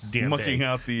that, yeah. damp Mucking hay.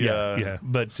 out the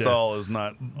but stall is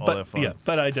not all that fun. Yeah,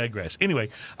 but I digress. Anyway,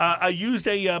 I used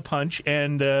a punch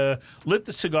and lit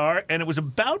the cigar, and it was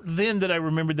about then that I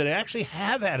remembered that I actually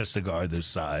have had a cigar this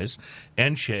size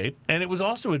and shape, and it was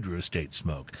also a Drew Estate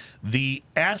smoke. The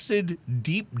Acid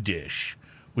Deep Dish,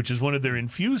 which is one of their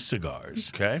infused cigars,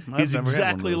 Okay. I've is never had one of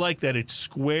exactly those. like that. It's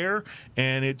square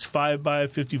and it's 5 by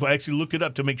 54. I actually looked it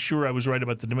up to make sure I was right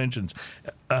about the dimensions,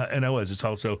 and I was. It's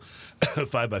also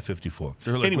 5 by 54.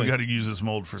 They're like, anyway, we got to use this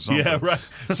mold for something. yeah, right.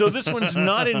 So this one's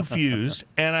not infused,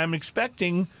 and I'm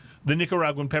expecting the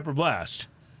Nicaraguan Pepper Blast,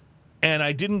 and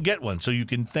I didn't get one. So you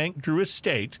can thank Drew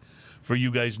Estate for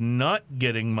you guys not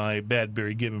getting my bad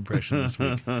Barry Gibb impression this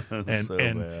week. And So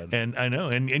and, bad. and I know,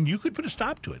 and you could put a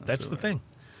stop to it. That's the thing.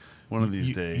 One of these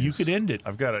You- days, you could end it.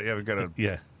 I've got to.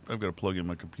 Yeah. I've got to plug in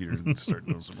my computer and start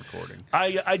doing some recording.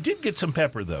 I did get some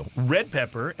pepper, though. Red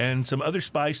pepper and some other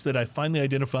spice that I finally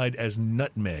identified as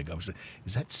nutmeg. I was like,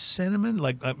 is that cinnamon?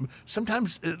 Like,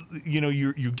 sometimes,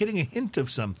 you're getting a hint of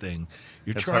something.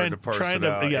 You're It's trying hard to parse trying it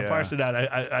to out, yeah. parse it out.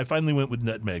 I finally went with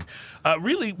nutmeg.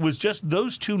 Really was just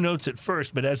those two notes at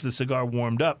first, but as the cigar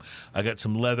warmed up, I got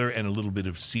some leather and a little bit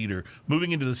of cedar.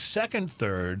 Moving into the second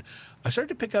third, I started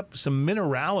to pick up some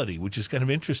minerality, which is kind of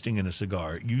interesting in a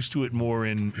cigar. Used to it more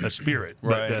in a spirit,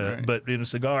 Right. but in a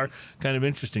cigar, kind of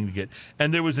interesting to get.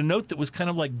 And there was a note that was kind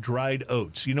of like dried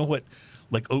oats. You know what,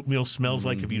 like oatmeal smells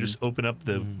like if you just open up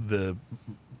the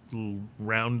little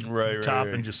round Right, top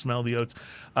right. and just smell the oats.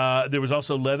 There was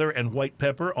also leather and white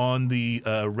pepper on the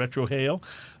retrohale.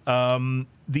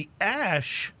 The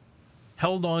ash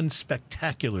held on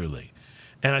spectacularly.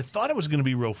 And I thought it was going to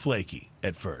be real flaky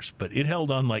at first, but it held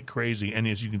on like crazy. And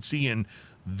as you can see in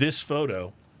this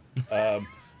photo,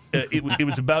 it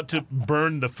was about to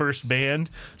burn the first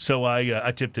band, so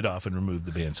I tipped it off and removed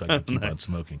the band so I could keep on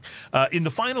smoking. In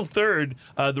the final third,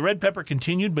 the red pepper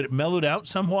continued, but it mellowed out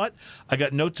somewhat. I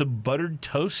got notes of buttered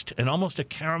toast and almost a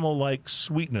caramel-like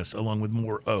sweetness along with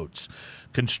more oats.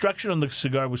 Construction on the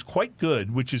cigar was quite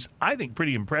good, which is, I think,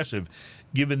 pretty impressive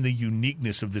given the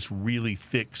uniqueness of this really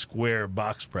thick square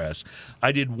box press.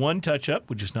 I did one touch-up,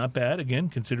 which is not bad, again,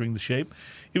 considering the shape.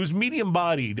 It was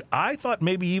medium-bodied. I thought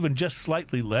maybe even just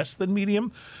slightly less than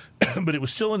medium, but it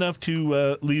was still enough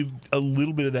to leave a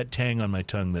little bit of that tang on my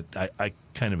tongue that I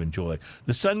kind of enjoy.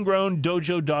 The sun-grown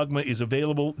Dojo Dogma is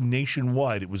available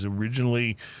nationwide. It was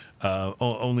originally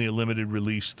only a limited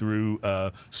release through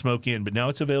Smoke Inn, but now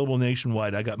it's available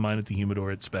nationwide. I got mine at the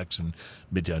Humidor at Specs in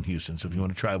Midtown Houston, so if you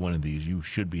want to try one of these, you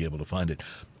should be able to find it.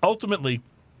 Ultimately,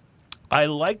 I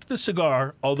liked the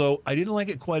cigar, although I didn't like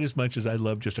it quite as much as I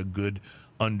love just a good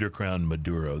undercrown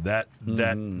Maduro. That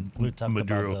We talked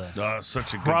Maduro. about the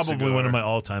Such a good Probably cigar. one of my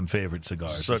all-time favorite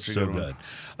cigars. Such It's a so good one.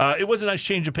 good. It was a nice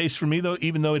change of pace for me, though,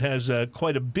 even though it has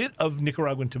quite a bit of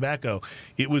Nicaraguan tobacco.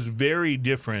 It was very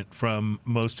different from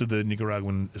most of the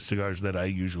Nicaraguan cigars that I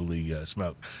usually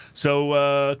smoke.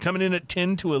 So coming in at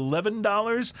 $10 to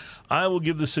 $11, I will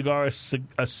give the cigar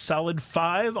a solid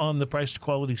 5 on the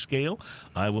price-to-quality scale.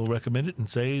 I will recommend it and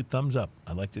say thumbs up.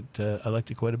 I liked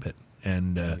it quite a bit.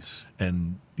 And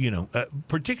and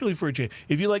particularly for a change,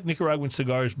 if you like Nicaraguan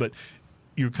cigars, but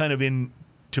you're kind of in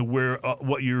to where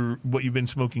what you've been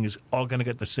smoking is all kind of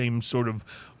got the same sort of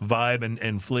vibe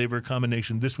and flavor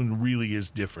combination. This one really is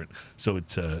different, so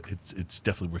it's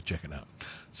definitely worth checking out.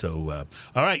 So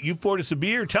all right, you poured us a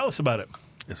beer. Tell us about it.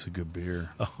 It's a good beer.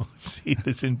 Oh, see,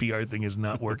 this NPR thing is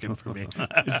not working for me.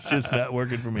 It's just not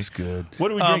working for me. It's good. What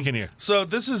are we drinking here? So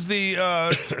this is the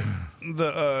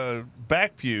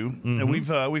Back Pew, and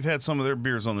we've had some of their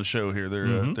beers on the show here.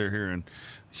 They're here in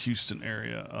Houston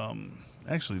area.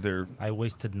 Actually, they're I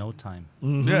wasted no time.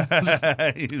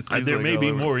 he's There like may all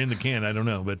be over. more in the can. I don't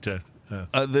know, but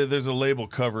There's a label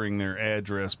covering their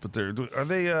address, but are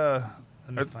they?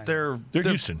 me find They're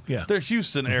Houston, yeah. They're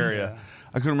Houston area.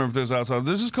 I couldn't remember if there's outside.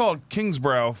 This is called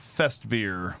Kingsbrow Fest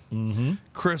Beer. Mm-hmm.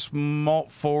 Crisp malt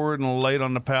forward and light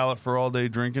on the palate for all day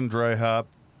drinking. Dry hop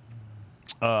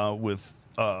with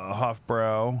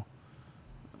Hofbrau.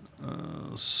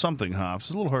 Something hops.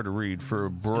 It's a little hard to read for a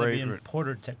It's gonna be bright. in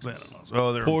Porter, Texas.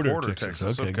 Oh, they're Porter, in Porter, Texas.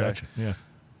 Texas. Okay, gotcha. Yeah.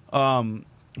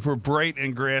 For a bright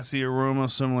and grassy aroma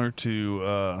similar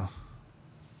to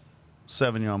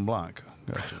Sauvignon Blanc.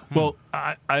 Gotcha. Well,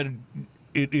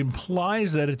 it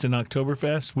implies that it's an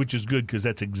Oktoberfest, which is good because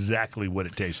that's exactly what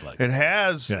it tastes like. It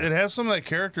has Yeah. it has some of that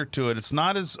character to it. It's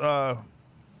not as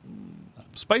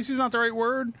spicy is not the right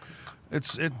word.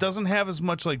 It doesn't have as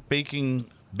much like baking.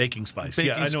 Baking spice. Baking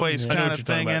yeah, I know, spice I know kinda what you're talking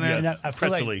thing about. in it. Yeah. And I feel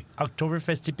Pretzely. like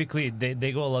Oktoberfest typically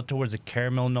they go a lot towards the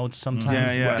caramel notes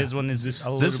sometimes. Yeah, yeah. This one is a This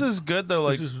little, is good though.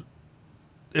 Like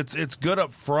it's good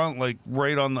up front, like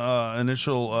right on the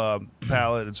initial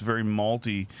palate. It's very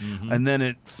malty, and then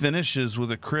it finishes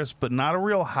with a crisp, but not a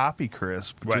real hoppy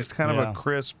crisp. Right. Just kind of Yeah. a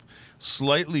crisp,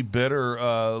 slightly bitter,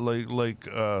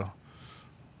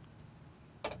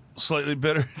 slightly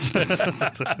bitter.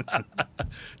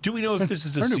 Do we know if this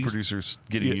is a Our new season? producer's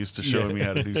getting Yeah. used to showing me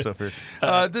how to do stuff here,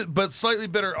 but slightly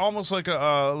bitter, almost like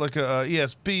a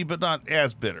ESB, but not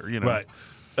as bitter. You know, Right.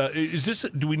 Is this?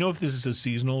 Do we know if this is a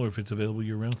seasonal or if it's available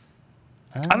year round?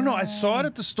 I don't know. I saw it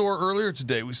at the store earlier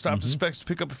today. We stopped at Specs to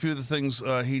pick up a few of the things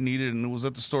he needed, and it was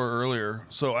at the store earlier.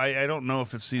 So I don't know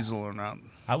if it's seasonal or not.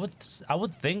 I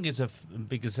would think it's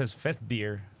because it says fest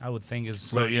beer. I would think it's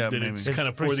So, yeah, that maybe. it's It's kind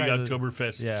of for the precisely-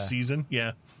 Oktoberfest yeah. season.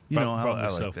 Yeah. You know, I Probably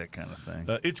like so. that kind of thing.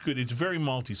 It's good. It's very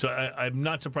malty. So I'm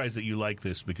not surprised that you like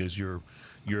this because you're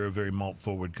a very malt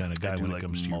forward kind of guy do when like it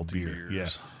comes to your malty beer.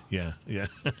 beers. Yeah.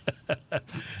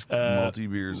 Multi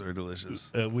beers are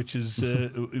delicious.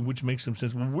 Which makes some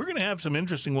sense. Well, we're going to have some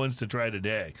interesting ones to try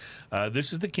today.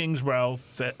 This is the Kingsbrow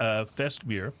Fest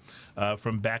beer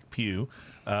from Back Pew.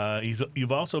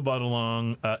 You've also brought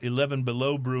along 11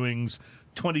 Below Brewing's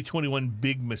 2021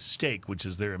 Big Mistake, which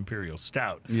is their Imperial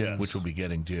Stout, Yes. which we'll be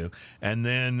getting to. And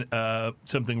then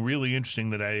something really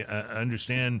interesting that I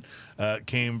understand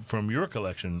came from your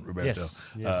collection, Roberto.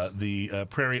 Yes. The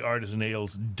Prairie Artisan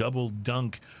Ales Double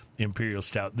Dunk Imperial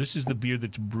Stout. This is the beer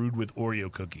that's brewed with Oreo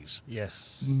cookies.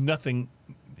 yes. Nothing.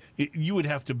 You would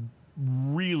have to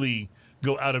really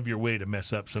go out of your way to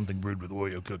mess up something brewed with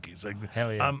Oreo cookies. Like,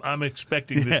 Hell yeah. I'm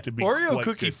expecting this to be Oreo quite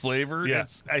cookie good. flavor. Yeah.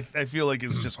 I feel like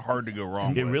it's just hard to go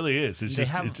wrong It with. really is. It's They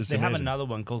just, have it's just they have amazing. another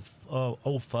one called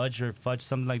Fudge or Fudge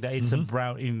something like that. It's a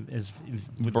brown is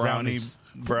with brownie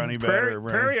brownies. batter.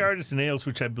 Prairie Artisan Ales,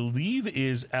 which I believe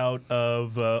is out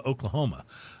of Oklahoma.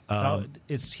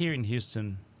 It's here in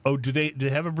Houston. Oh, do they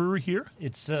have a brewery here?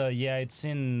 It's it's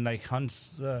in like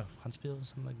Huntsville or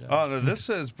something like that. Oh no, this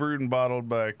says brewed and bottled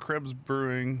by Krebs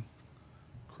Brewing,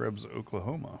 Krebs,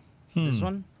 Oklahoma. This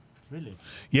one, really?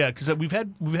 Yeah, because we've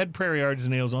had Prairie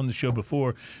Artisan Ales on the show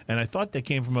before, and I thought they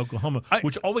came from Oklahoma,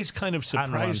 which always kind of I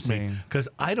know what I'm surprised me saying. because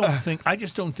I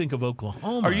just don't think of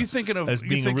Oklahoma. Are you thinking of? as You're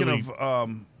being thinking really,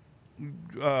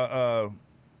 of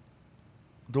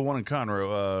the one in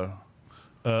Conroe.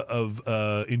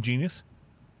 Ingenious?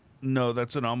 No,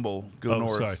 that's in Humble. Go Oh,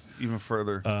 north, sorry. even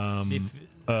further.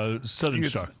 Southern If-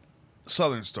 Star.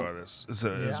 Southern Star. This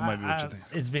might be what you think.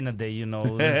 It's been a day, you know.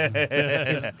 had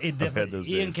those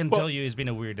Ian days. can tell you it's been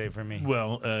a weird day for me.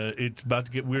 Well, it's about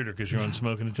to get weirder because you're on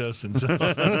Smoking and Toasting. So.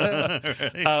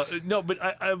 No, but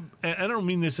I don't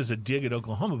mean this as a dig at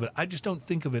Oklahoma, but I just don't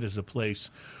think of it as a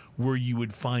place where you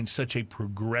would find such a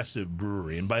progressive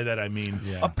brewery. And by that I mean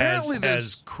Apparently as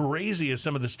there's- crazy as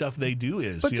some of the stuff they do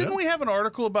is. But you didn't know? we have an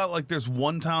article about like there's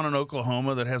one town in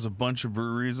Oklahoma that has a bunch of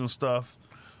breweries and stuff?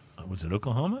 Was it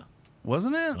Oklahoma?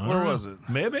 Wasn't it? I Where don't know. was it?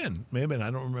 May have been.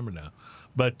 I don't remember now.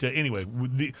 But anyway,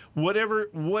 with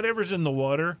whatever's in the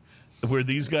water where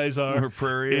these guys are, Where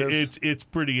Prairie is. it's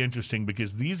pretty interesting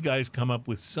because these guys come up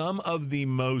with some of the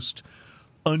most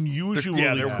unusually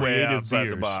they're way creative outside the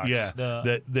beers. box. Yeah, The-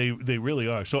 that they really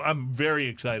are. So I'm very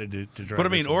excited to try. But I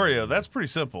mean, this one. Oreo, that's pretty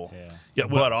simple. Yeah. Yeah,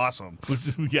 well- but awesome.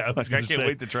 Yeah, I was Like, I gonna can't say,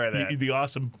 wait to try that. The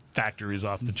awesome factor is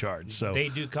off the charts. So They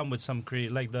do come with some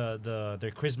like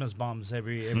their Christmas bombs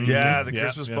every Yeah, Mm-hmm. the Yeah,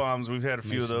 Christmas yeah. bombs. We've had a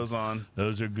few of those on.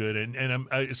 those are good, and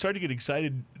I started to get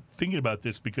excited thinking about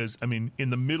this because I mean, in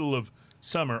the middle of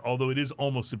summer, although it is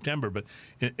almost September, but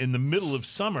in the middle of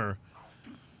summer,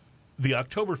 the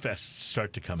Oktoberfests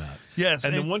start to come out. Yes,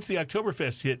 and then and- once the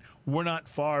Oktoberfest hit, we're not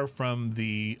far from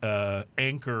the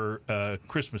Anchor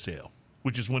Christmas Ale,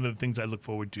 which is one of the things I look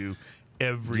forward to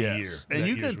every year. And That you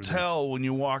year's can release. tell when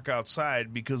you walk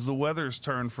outside because the weather's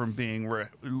turned from being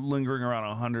lingering around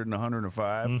 100 and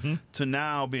 105 Mm-hmm. to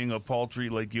now being a paltry,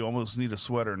 like you almost need a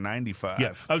sweater 95.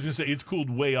 Yeah, I was going to say it's cooled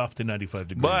way off to 95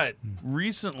 degrees. But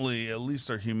recently, at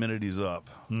least our humidity's up.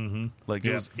 Mm-hmm. Like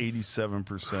Yeah. it was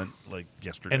 87% like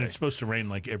yesterday. And it's supposed to rain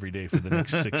like every day for the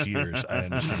next 6 years, I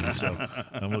understand. So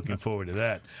I'm looking forward to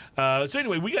that. So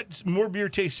anyway, we got more beer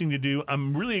tasting to do.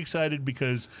 I'm really excited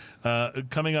because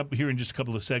coming up here in just a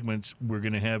couple of segments, we're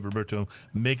going to have Roberto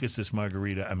make us this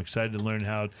margarita. I'm excited to learn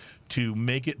how to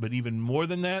make it, but even more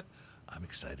than that, I'm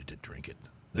excited to drink it.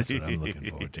 That's what I'm looking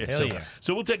forward to. Hell So, yeah.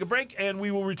 so we'll take a break, and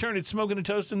we will return. It's Smoking and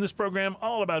Toast in this program,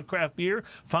 all about craft beer,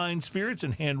 fine spirits,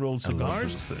 and hand-rolled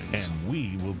cigars. those things. And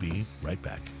we will be right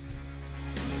back.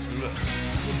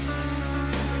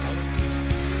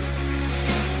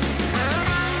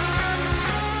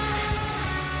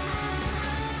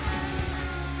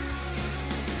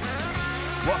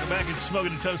 Welcome back. It's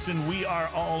Smoking and Toastin'. We are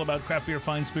all about craft beer,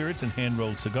 fine spirits, and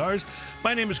hand-rolled cigars.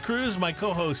 My name is Cruz. My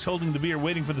co-host holding the beer,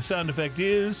 waiting for the sound effect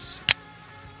is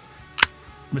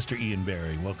Mr. Ian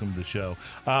Barry. Welcome to the show.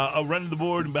 Running the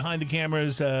board and behind the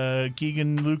cameras,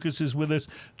 Keegan Lucas is with us.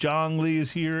 John Lee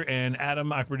is here, and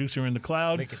Adam, our producer in the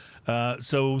cloud.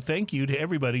 So thank you to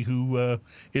everybody who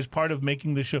is part of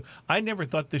making this show. I never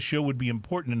thought this show would be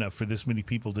important enough for this many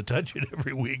people to touch it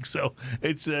every week. So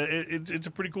it's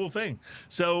a pretty cool thing.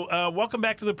 So welcome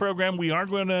back to the program. We are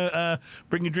going to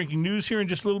bring you drinking news here in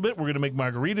just a little bit. We're going to make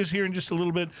margaritas here in just a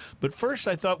little bit. But first,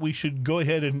 I thought we should go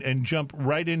ahead and jump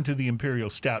right into the Imperial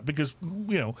Stout because,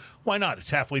 why not? It's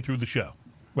halfway through the show,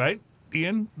 right?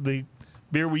 Ian, the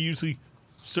beer we usually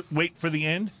wait for the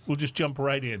end, we'll just jump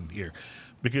right in here.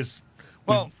 Because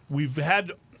we've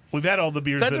had all the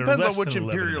beers that are less depends on which than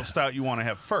 11 Imperial Stout you want to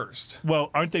have first. Well,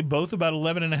 aren't they both about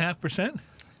 11.5%?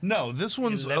 No, this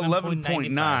one's 11.95.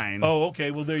 11.9. Oh, okay.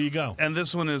 Well, there you go. And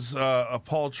this one is a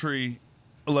paltry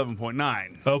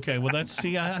 11.9. Okay. Well, I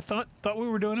thought we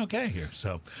were doing okay here.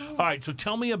 So, all right. So,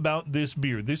 tell me about this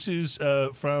beer. This is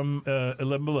from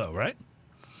 11 Below, right?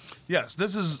 Yes,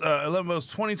 this is 11 Below's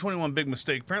 2021 Big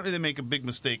Mistake. Apparently, they make a big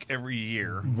mistake every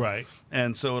year. Right.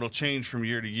 And so it'll change from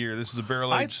year to year. This is a I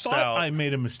barrel-aged thought stout. I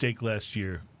made a mistake last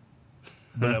year,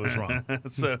 but I was wrong.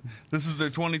 So this is their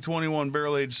 2021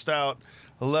 barrel-aged stout,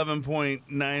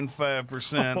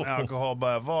 11.95% alcohol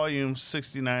by volume,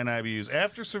 69 IBUs.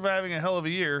 After surviving a hell of a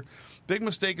year, Big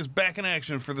Mistake is back in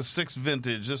action for the sixth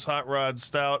vintage. This hot rod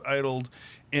stout idled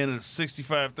in a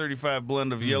 65-35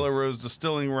 blend of Yellow Rose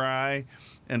distilling rye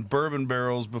and bourbon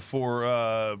barrels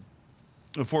before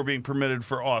being permitted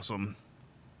for awesome.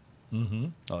 Mm-hmm.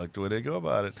 I like the way they go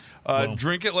about it.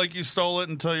 Drink it like you stole it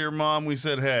and tell your mom we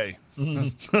said hey.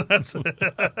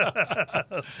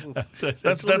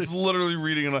 That's literally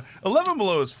reading it. 11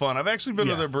 Below is fun. I've actually been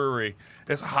to their brewery.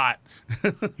 It's hot.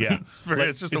 Yeah.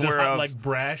 It's just is a it warehouse. hot like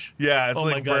Brash? Yeah, it's oh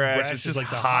like my God, Brash. It's is just like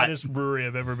the hot. hottest brewery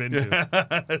I've ever been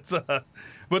to.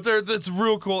 But it's a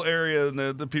real cool area, and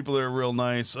the people there are real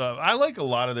nice. I like a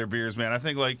lot of their beers, man. I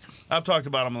think, like, I've talked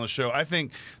about them on the show. I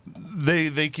think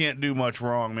they can't do much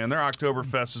wrong, man. Their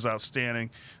Oktoberfest is outstanding.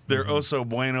 Their Oso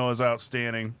Bueno is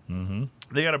outstanding. Mm-hmm.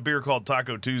 They got a beer called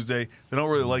Taco Tuesday. They don't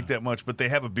really like that much, but they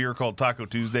have a beer called Taco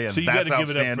Tuesday, and So you that's got to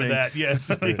give it up outstanding. for that. Yes.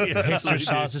 Hipster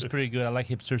sauce is pretty good. I like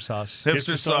hipster sauce.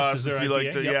 Hipster sauce, is their if you like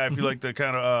IPA? the Yep. if you like the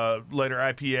kind of lighter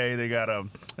IPA, they got a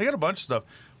bunch of stuff.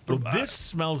 Well, this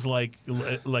smells like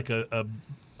a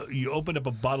you opened up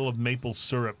a bottle of maple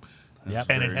syrup, Yep.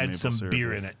 and it Very had maple some syrup,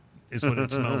 beer yeah. in it. Is what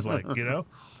it smells like.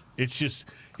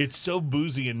 It's so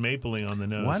boozy and mapley on the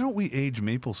nose. Why don't we age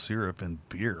maple syrup in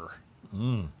beer?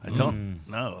 I don't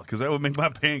know, because that would make my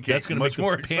pancakes That's going to much make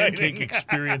more the pancake exciting.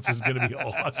 experience is going to be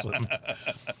awesome.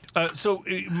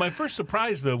 My first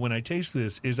surprise, though, when I taste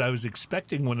this, is I was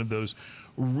expecting one of those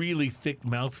really thick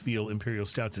mouthfeel Imperial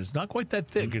Stouts. It's not quite that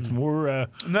thick. It's more. And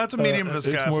that's a medium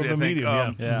viscosity. It's more of I a think.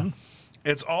 medium. Yeah.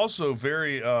 It's also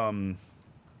very,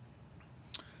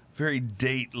 very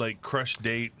date, like crushed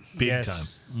date, Big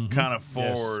Yes. time. kind of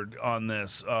forward on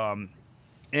this, and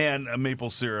a maple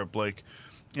syrup, like,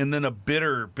 and then a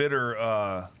bitter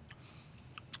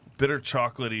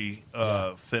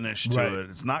chocolatey finish to Right. it.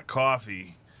 It's not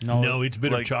coffee. No, it's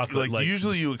bitter like, chocolate. Like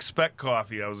usually you expect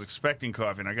coffee. I was expecting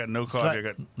coffee, and I got no coffee. like- I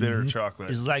got bitter chocolate.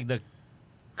 It's like the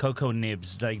cocoa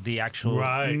nibs, like the actual.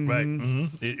 Right.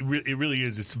 It really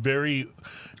is. It's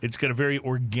got a very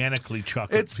organically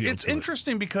chocolate feel It's to it.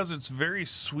 interesting because it's very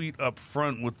sweet up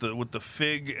front with the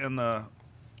fig and the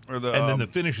And then the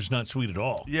finish is not sweet at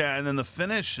all. yeah, and then the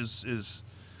finish is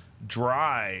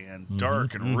dry and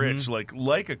dark and rich,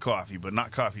 like a coffee, but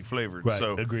not coffee flavored. Right,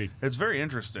 So agreed. It's very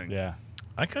interesting. Yeah.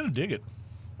 I kind of dig it.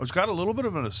 It's got a little bit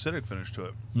of an acidic finish to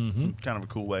it, kind of a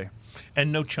cool way.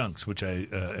 And no chunks, which I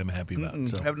am happy about.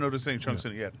 So. Haven't noticed any chunks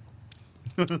in it yet.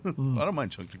 I don't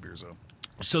mind chunky beers though.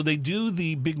 So they do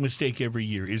the Big Mistake every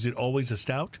year. Is it always a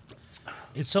stout?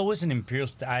 It's always an imperial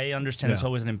stout. I understand it's Yeah.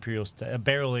 always an imperial stout, a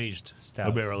barrel-aged stout.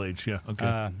 A barrel aged, yeah.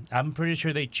 Okay. I'm pretty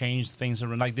sure they changed things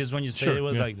around. Like this one you said, Sure, it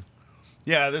was yeah. like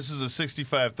Yeah, this is a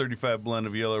 65-35 blend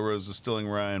of Yellow Rose distilling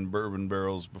rye and bourbon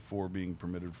barrels before being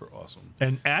permitted for awesome.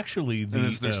 and actually, And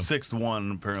it's their sixth one,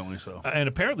 apparently. So and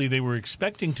apparently they were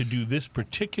expecting to do this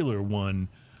particular one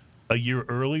a year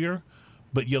earlier,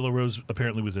 But Yellow Rose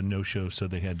apparently was a no-show, so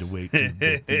they had to wait to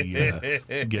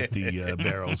get the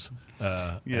barrels.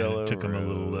 And Yellow it took them a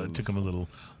Rose. little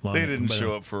longer. They didn't But,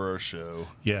 show up for our show.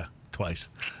 Yeah, twice.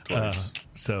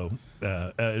 So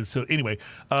anyway,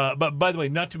 but by the way,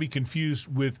 not to be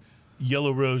confused with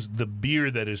Yellow Rose, the beer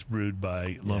that is brewed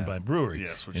by Lone Pine Brewery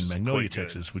Yes, which in is Magnolia, quite good.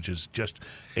 Texas, which is just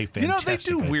a fantastic You know, they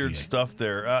do weird IPA. stuff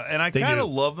there, and I They kind do. of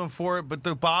love them for it. But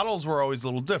the bottles were always a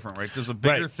little different, right? There's a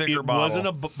bigger, Right. thicker It bottle. wasn't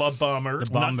a bomber, bomber.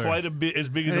 not quite a bit as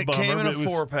big as and a it bomber. came in but a it was,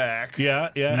 4-pack. Yeah,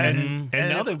 yeah, and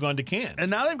now it- they've gone to cans.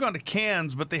 And now they've gone to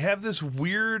cans, but they have this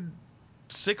weird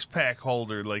 6-pack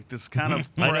holder, like this kind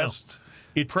of I know. pressed.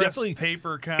 It's pressed definitely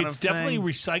paper kind it's of definitely thing.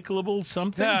 recyclable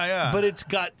something. Yeah, yeah. But it's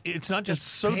not just It's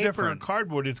so paper different. or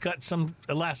cardboard. It's got some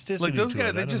elasticity. Like those to guys,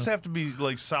 it. they I just don't know. have to be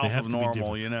like They south have of to be normal,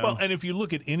 different. you know. Well, and if you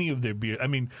look at any of their beer, I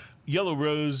mean, Yellow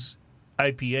Rose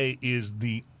IPA is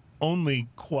the only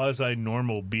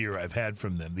quasi-normal beer I've had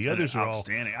from them. The others are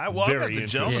outstanding. all I got very the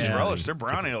Gentleman's interesting. Relish. Their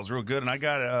brown ale is real good, and I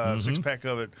got a 6-pack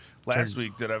of it last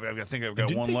week. That I think I've got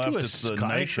Didn't one they left. do a It's the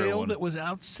Sky nitro Ale one. that was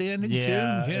outstanding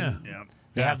Yeah. too. Yeah. Yeah.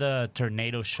 They have the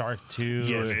Tornado Shark too.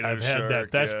 Yes, Tornado I've had Shark,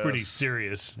 that. That's yes. pretty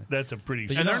serious. That's a pretty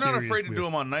And they're not serious afraid to beer. do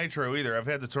them on nitro either. I've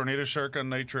had the Tornado Shark on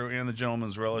nitro and the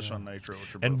Gentleman's Relish on nitro,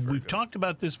 which are both And very we've good. talked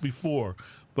about this before,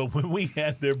 but when we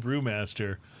had their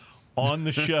brewmaster on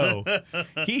the show,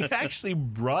 he actually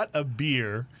brought a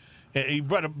beer. He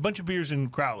brought a bunch of beers in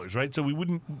crowlers, right? So we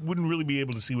wouldn't really be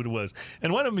able to see what it was.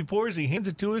 And one of them he pours, he hands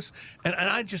it to us, and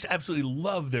I just absolutely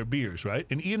love their beers, right?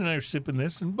 And Ian and I are sipping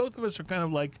this, and both of us are kind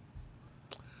of like,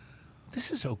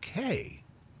 this is okay,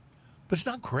 but it's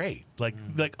not great. Like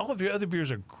all of your other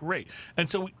beers are great, and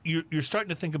so you're starting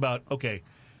to think about, okay,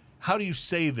 how do you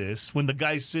say this when the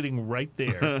guy's sitting right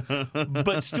there,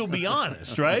 but still be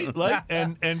honest, right? Like,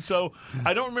 and so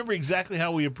I don't remember exactly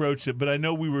how we approached it, but I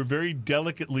know we were very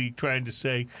delicately trying to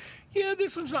say, yeah,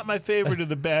 this one's not my favorite of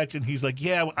the batch, and he's like,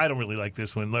 yeah, I don't really like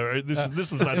this one. Or,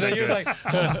 this one's not that You're good. like,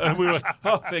 And we were like,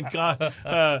 oh, thank God.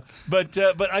 But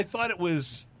I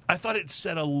thought it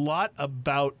said a lot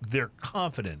about their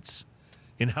confidence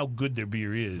in how good their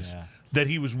beer is, Yeah. that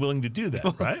he was willing to do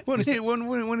that, right? when he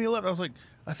left, I was like,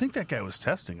 I think that guy was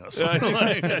testing us. I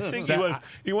think he was.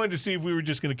 He wanted to see if we were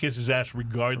just going to kiss his ass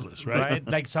regardless, right? right?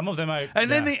 Like some of them are. And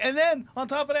then on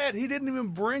top of that, he didn't even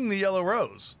bring the Yellow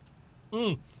Rose.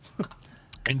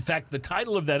 In fact, the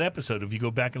title of that episode, if you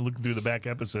go back and look through the back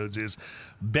episodes, is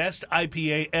 "Best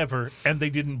IPA Ever," and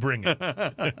they didn't bring it. But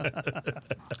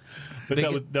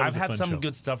that was I've a had fun some show.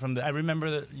 good stuff from the. I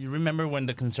remember you remember when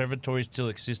the conservatory still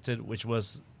existed, which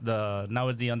was now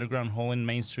is the underground hole in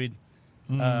Main Street.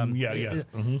 Yeah.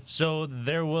 So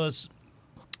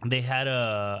they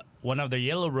had one of their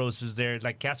Yellow Roses there,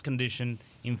 like cask condition,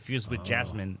 infused with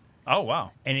jasmine, Oh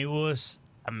wow! and it was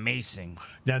amazing.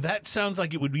 Now that sounds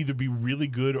like it would either be really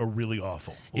good or really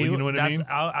awful. Well, you know what I mean?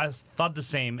 I thought the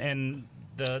same, and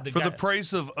the For guy, the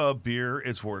price of a beer,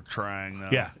 it's worth trying. Though.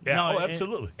 Yeah. No, Oh,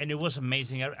 absolutely. and it was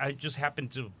amazing. I just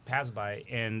happened to pass by,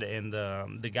 and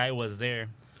the guy was there.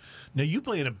 Now you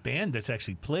play in a band that's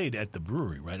actually played at the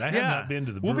brewery, right? I have not been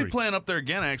to the brewery. We'll be playing up there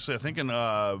again. Actually, I think in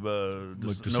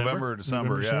November,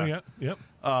 December. Yeah. Yep.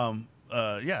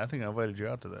 Yeah, I think I invited you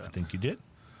out to that. I think you did.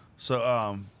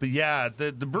 So, but yeah,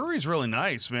 the brewery's really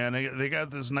nice, man. They got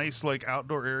this nice like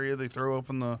outdoor area. They throw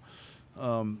open the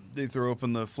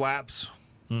flaps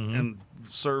and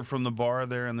serve from the bar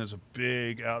there. And there's a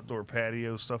big outdoor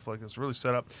patio, stuff like this. Really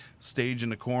set up. Stage in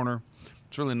the corner.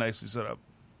 It's really nicely set up.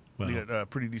 Wow. They got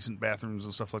pretty decent bathrooms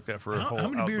and stuff like that for a whole. How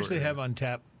many beers outdoor they area. have on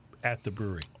tap at the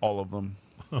brewery? All of them.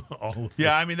 All of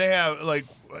Yeah, I mean they have like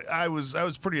I was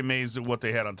pretty amazed at what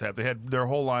they had on tap. They had their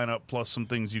whole lineup plus some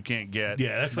things you can't get.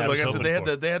 Yeah, that's what I like was I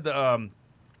said. They hoping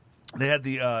had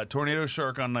the Tornado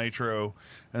Shark on nitro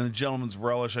and the Gentleman's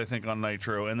Relish I think on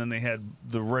nitro, and then they had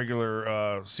the regular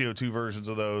CO2 versions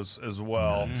of those as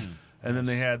well. And then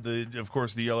they had of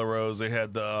course the Yellow Rose. They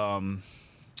had the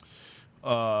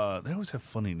they always have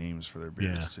funny names for their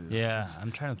beers Yeah. too. Yeah,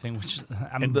 I'm trying to think which.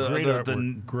 I'm And The- great the-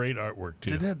 artwork. Great artwork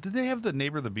too. Did they have the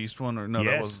Neighbor the Beast one or no?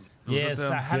 That Yes. was yes, it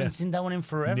them? I haven't Yeah. seen that one in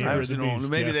forever. Neighbor I of haven't the seen one.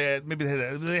 Beast, Maybe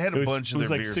yeah. they had a bunch it of was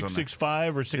their like beers on there.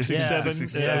 665 or 667.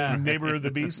 667. Yeah. Neighbor of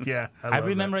the Beast. Yeah, I love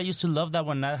remember I used to love that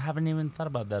one. I haven't even thought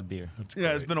about that beer.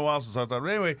 Yeah, it's been a while since I thought. But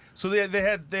anyway, so they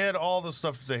had all the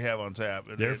stuff that they have on tap.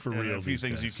 And, They're for and real, A few these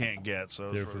things guys. you can't get.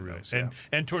 So They're it's for really real. nice, yeah.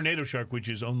 And Tornado Shark, which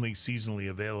is only seasonally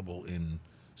available in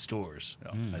stores.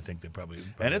 I think they probably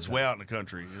And it's way out in the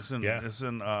country. It's in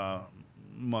Yeah.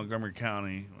 Montgomery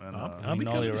County. And, I'll be Magnolia,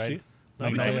 coming to right? see it.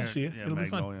 I'll be Magnolia. glad to see you. Yeah, It'll be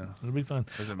fun. Magnolia. It'll be fun.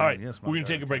 Is it All right, Yes, we're going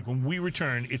to Margarita. take a break. When we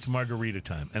return, it's margarita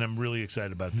time, and I'm really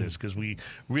excited about this because we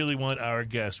really want our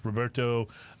guest Roberto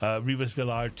Rivas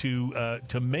Villar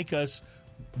to make us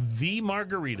the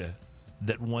margarita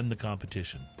that won the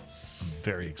competition. I'm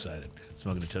very excited.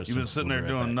 Smoking a toast. You've been sitting We'll there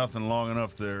be right doing back. nothing long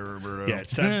enough there, Roberto. Yeah,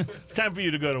 it's time. It's time for you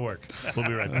to go to work. We'll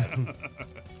be right back.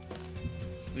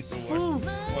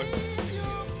 Watch this.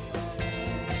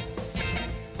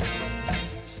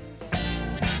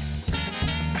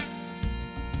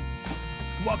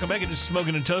 Welcome back into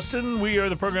Smoking and Toasting. We are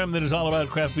the program that is all about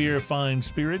craft beer, fine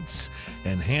spirits,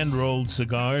 and hand-rolled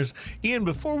cigars. Ian,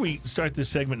 before we start this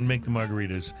segment and make the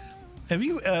margaritas, have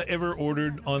you ever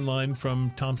ordered online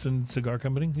from Thompson Cigar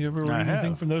Company? You ever ordered I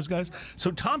anything have. from those guys?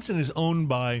 So Thompson is owned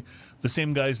by the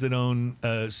same guys that own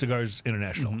Cigars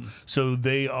International. Mm-hmm. So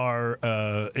they are,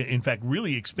 in fact,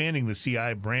 really expanding the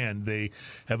CI brand. They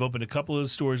have opened a couple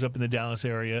of stores up in the Dallas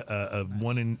area,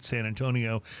 one in San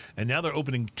Antonio, and now they're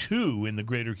opening two in the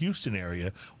greater Houston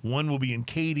area. One will be in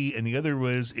Katy, and the other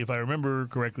was, if I remember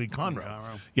correctly, Conroe.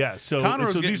 Conroe. Yeah, so,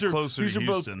 Conroe's so getting these are closer these to are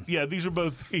Houston. both. Yeah, these are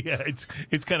both. Yeah,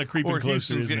 it's kind of creeping Or closer.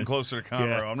 Houston's isn't getting it? closer to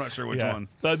Conroe. I'm not sure which one.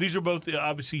 These are both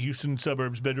obviously Houston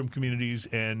suburbs, bedroom communities,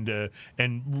 and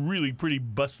really pretty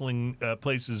bustling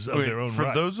places of Wait, their own for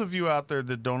right. those of you out there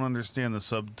that don't understand the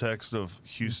subtext of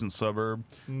Houston suburb,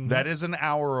 that is an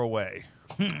hour away.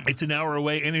 It's an hour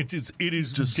away, and it is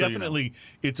Just so you know. definitely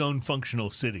its own functional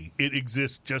city. It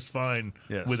exists just fine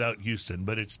Yes. without Houston,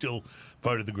 but it's still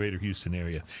part of the greater Houston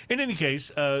area. In any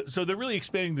case, so they're really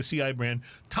expanding the CI brand.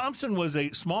 Thompson was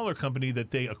a smaller company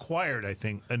that they acquired, I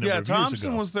think, a number Yeah, of years Thompson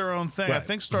ago. was their own thing. I Right.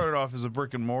 think started off as a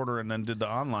brick and mortar and then did the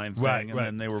online thing, Right, and right.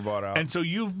 then they were bought out. And so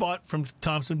you've bought from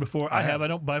Thompson before. I have. I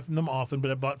don't buy from them often,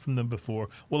 but I bought from them before.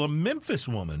 Well, a Memphis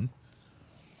woman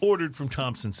ordered from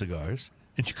Thompson Cigars,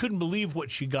 and she couldn't believe what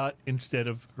she got instead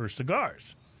of her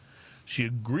cigars. She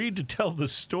agreed to tell the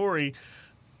story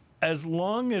as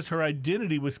long as her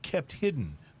identity was kept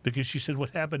hidden, because she said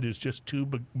what happened is just too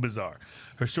bizarre.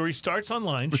 Her story starts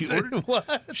online.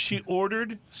 She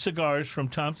ordered cigars from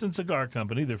Thompson Cigar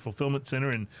Company, their fulfillment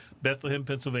center in Bethlehem,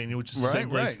 Pennsylvania, which is the same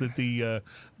Right, place right.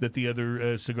 that the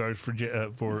other cigars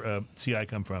for CI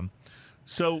come from.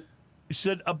 So she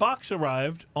said a box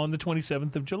arrived on the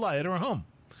 27th of July at her home.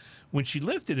 When she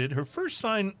lifted it, her first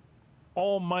sign,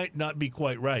 all might not be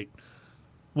quite right,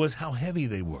 was how heavy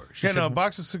they were. She yeah, said, no, a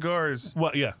box of cigars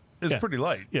well, yeah, is yeah. pretty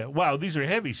light. Yeah, wow, these are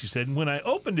heavy, she said. And when I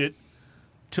opened it,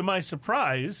 to my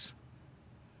surprise,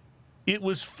 it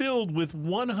was filled with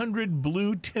 100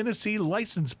 blue Tennessee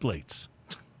license plates.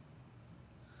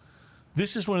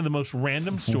 This is one of the most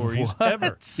random stories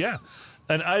ever. Yeah.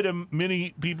 An item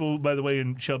many people, by the way,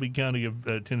 in Shelby County of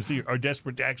Tennessee are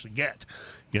desperate to actually get.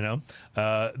 You know,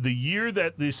 the year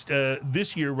that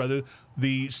this year, rather,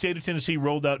 the state of Tennessee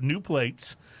rolled out new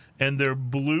plates, and they're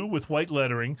blue with white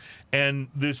lettering, and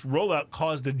this rollout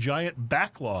caused a giant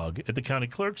backlog at the county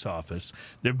clerk's office.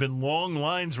 There have been long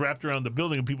lines wrapped around the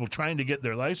building of people trying to get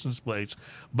their license plates,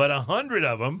 but 100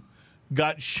 of them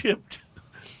got shipped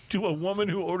to a woman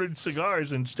who ordered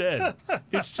cigars instead.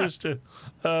 It's just you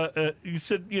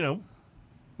said, you know,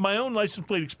 my own license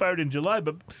plate expired in July,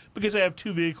 but because I have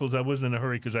two vehicles, I wasn't in a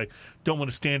hurry because I don't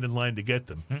want to stand in line to get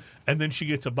them. And then she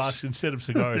gets a box instead of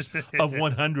cigars of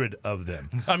 100 of them.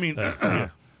 I mean,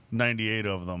 98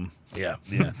 of them. Yeah,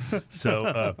 yeah.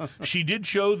 So she did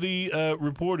show the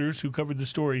reporters who covered the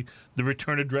story the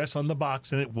return address on the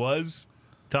box, and it was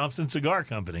Thompson Cigar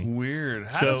Company. Weird.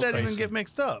 How So does that even crazy. get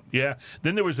mixed up? Yeah.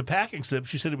 Then there was a packing slip.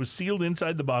 She said it was sealed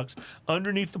inside the box,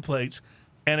 underneath the plates.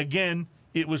 And again,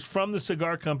 it was from the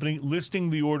cigar company listing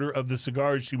the order of the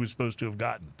cigars she was supposed to have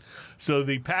gotten. So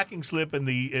the packing slip and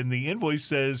the invoice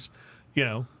says, you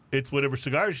know, it's whatever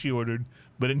cigars she ordered,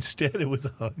 but instead it was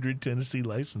 100 Tennessee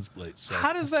license plates. So.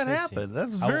 How does that happen?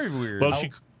 That's very weird. Well,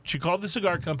 she called the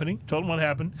cigar company, told them what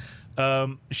happened.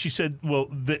 She said, well,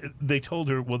 they told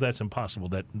her, well, that's impossible.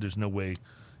 That there's no way,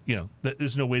 you know, that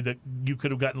there's no way that you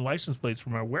could have gotten license plates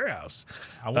from our warehouse.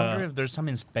 I wonder if there's some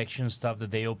inspection stuff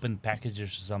that they open packages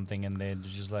or something and they're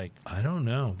just like, I don't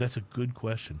know. That's a good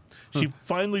question. She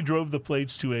finally drove the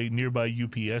plates to a nearby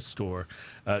UPS store,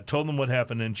 told them what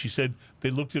happened, and she said they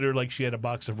looked at her like she had a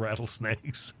box of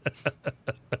rattlesnakes.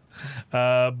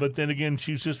 But then again,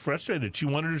 she was just frustrated. She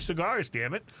wanted her cigars,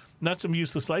 damn it, not some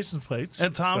useless license plates.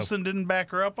 and Thompson didn't back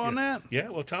her up on that? Yeah,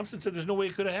 well, Thompson said there's no way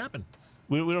it could have happened.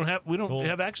 We don't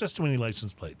have access to any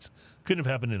license plates. Couldn't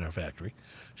have happened in our factory.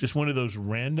 Just one of those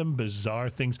random, bizarre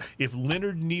things. If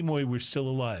Leonard Nimoy were still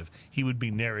alive, he would be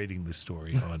narrating this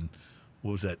story on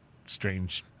what was that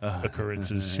strange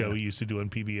occurrences show he used to do on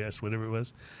PBS, whatever it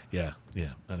was. Yeah,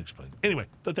 unexplained. Anyway,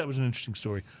 thought that was an interesting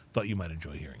story. Thought you might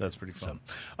enjoy hearing. That's pretty fun.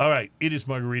 So, all right, it is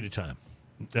margarita time.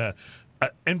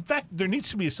 In fact, there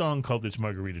needs to be a song called "It's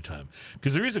Margarita Time"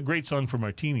 because there is a great song for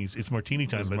martinis. It's "Martini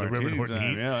Time" by the Reverend Horton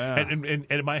Time, Heat. yeah. And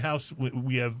at my house,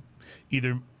 we have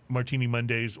either Martini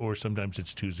Mondays or sometimes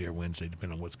it's Tuesday or Wednesday,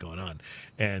 depending on what's going on.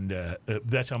 And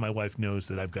that's how my wife knows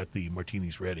that I've got the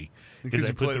martinis ready. Because I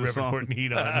you put play the the Reverend song. Horton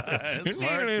Heat on. It's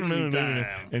Martini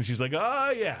Time. And she's like,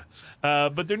 "Oh yeah,"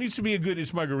 but there needs to be a good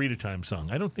 "It's Margarita Time" song.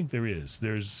 I don't think there is.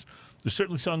 There's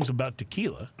certainly songs about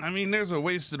tequila. I mean, there's a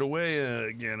Wasted Away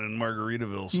again in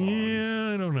Margaritaville song.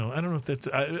 Yeah, I don't know. I don't know if that's.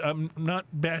 I'm not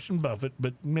bashing Buffett,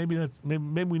 but maybe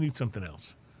maybe we need something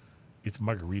else. It's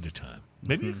Margarita Time.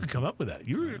 Maybe you could come up with that.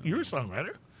 You're a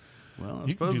songwriter. Well, I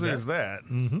You can do suppose there's that.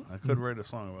 that. I could write a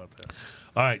song about that.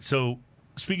 All right. So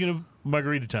speaking of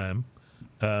Margarita Time,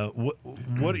 what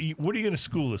are you going to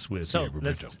school us with? So here,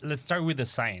 Roberto? let's start with the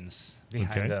science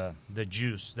behind Okay. the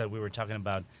juice that we were talking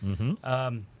about.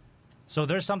 So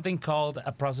there's something called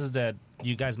a process that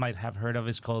you guys might have heard of.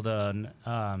 It's called an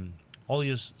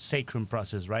oleus sacrum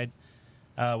process, right?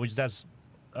 Which that's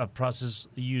a process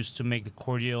used to make the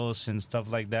cordials and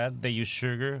stuff like that. They use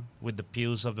sugar with the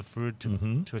peels of the fruit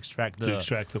to extract to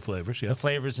extract the flavors. Yeah. the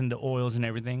flavors and the oils and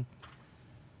everything.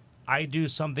 I do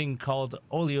something called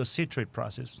oleocitrate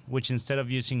process, which instead of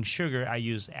using sugar, I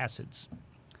use acids.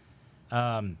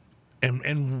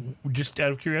 And just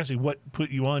out of curiosity, what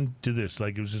put you on to this?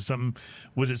 Like, was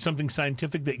it something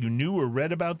scientific that you knew or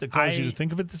read about that caused you to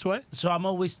think of it this way? So I'm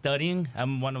always studying.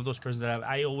 I'm one of those persons that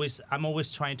I'm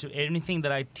always trying to, anything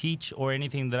that I teach or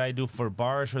anything that I do for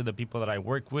bars or the people that I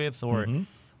work with or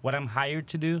what I'm hired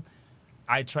to do,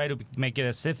 I try to make it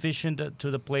as efficient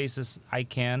to the places I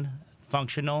can,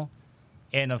 functional,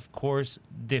 and of course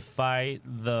defy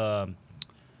the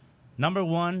number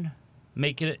one,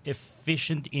 make it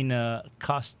efficient in a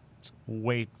cost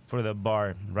weight for the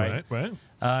bar, right? Right.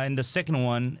 And the second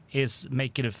one is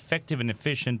make it effective and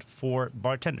efficient for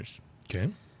bartenders. Okay.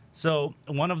 So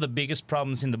one of the biggest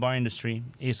problems in the bar industry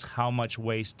is how much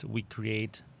waste we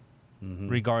create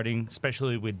regarding,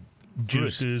 especially with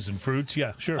Juices and fruits.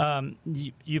 Yeah, sure.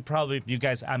 you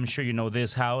guys, I'm sure you know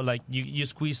this, how like you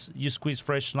squeeze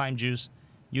fresh lime juice.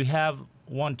 You have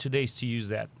 1-2 days to use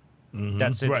that.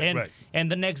 That's it. Right. And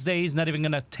the next day is not even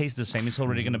going to taste the same. It's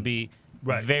already going to be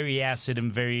very acid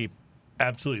and very...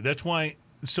 Absolutely. That's why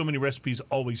so many recipes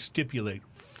always stipulate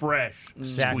fresh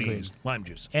squeezed lime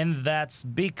juice. And that's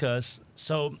because,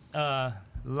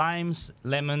 limes,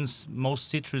 lemons, most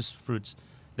citrus fruits,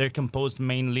 they're composed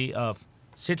mainly of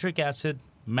citric acid,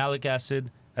 malic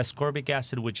acid, ascorbic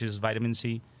acid, which is vitamin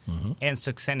C, and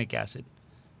succinic acid.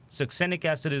 Succinic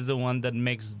acid is the one that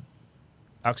makes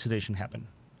oxidation happen.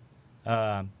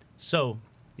 So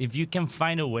if you can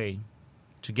find a way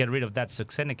to get rid of that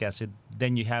succinic acid,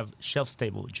 then you have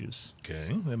shelf-stable juice.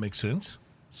 Okay, that makes sense.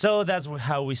 So that's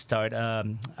how we start.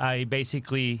 I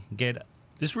basically get...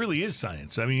 This really is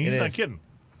science. I mean, he's not kidding.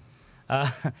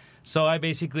 So I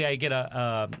get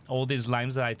all these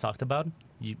limes that I talked about.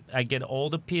 I get all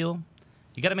the peel.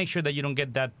 You got to make sure that you don't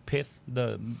get that pith,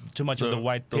 too much of the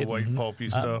white pith. The white pulpy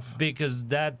stuff. Because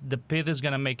the pith is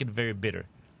going to make it very bitter.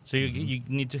 So you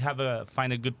need to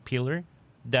find a good peeler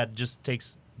that just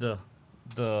takes the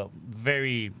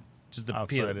very, just the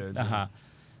outside peel. edge.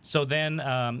 So then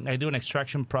I do an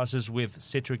extraction process with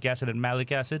citric acid and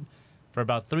malic acid for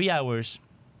about 3 hours.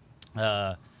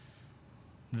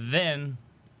 Then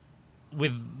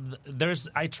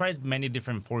I tried many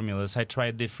different formulas. I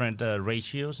tried different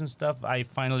ratios and stuff. I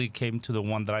finally came to the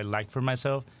one that I like for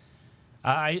myself.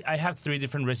 I have 3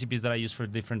 different recipes that I use for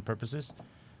different purposes.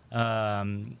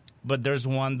 But there's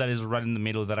one that is right in the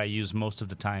middle that I use most of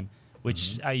the time,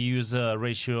 which I use a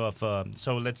ratio of,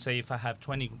 so let's say if I have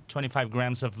 25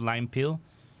 grams of lime peel,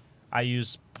 I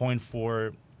use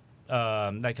 0.4,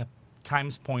 like a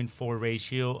times 0.4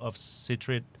 ratio of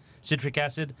citric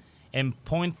acid and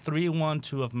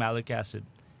 0.312 of malic acid.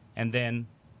 And then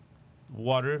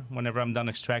water, whenever I'm done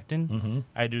extracting,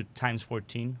 I do times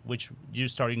 14, which you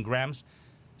start in grams.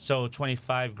 So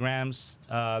 25 grams,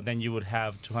 then you would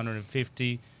have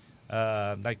 250,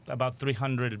 like about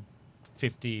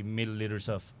 350 milliliters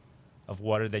of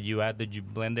water that you add, that you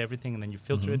blend everything, and then you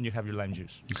filter it, and you have your lime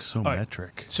juice. It's so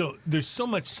metric. So there's so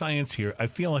much science here. I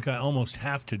feel like I almost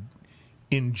have to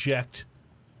inject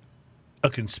a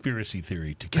conspiracy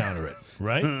theory to counter it,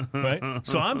 right? Right.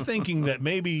 So I'm thinking that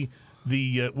maybe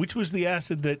which was the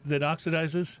acid that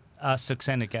oxidizes?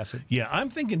 Succinic acid. Yeah, I'm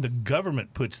thinking the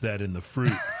government puts that in the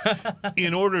fruit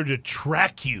in order to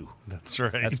track you. That's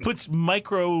right. It puts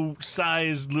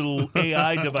micro-sized little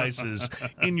AI devices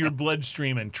in your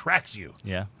bloodstream and tracks you.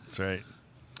 Yeah. That's right.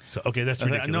 So okay, that's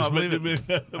ridiculous. No, I believe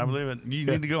it. I believe it. You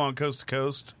need to go on Coast to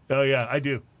Coast Oh yeah, I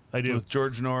do. with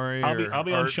George Norrie I'll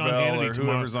be on Art Sean Bell Hannity or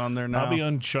tomorrow. whoever's on there now. I'll be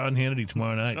on Sean Hannity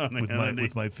tomorrow night Sean with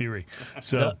Hannity. my theory.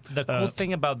 So The cool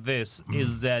thing about this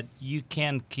is that you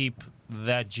can keep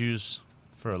that juice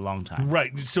for a long time.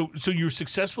 right. So you're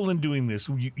successful in doing this.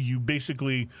 You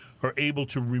basically are able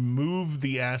to remove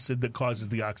the acid that causes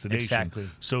the oxidation. Exactly.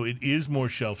 So it is more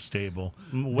shelf stable.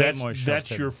 Way more shelf That's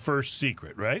stable. your first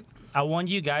secret, right? I want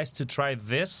you guys to try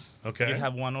this. Okay. You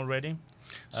have one already.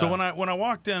 So when I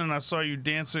walked in and I saw you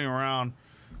dancing around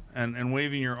and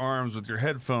waving your arms with your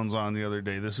headphones on the other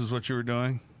day, this is what you were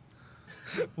doing?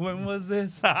 When was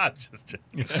this? Just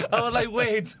joking. I was like,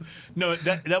 wait. No,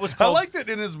 that was I called. like that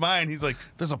in his mind. He's like,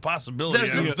 there's a possibility.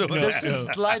 There's, I was doing there's that.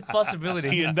 a slight possibility.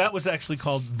 Ian, that was actually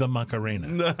called the Macarena.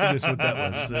 That's what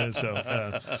that was.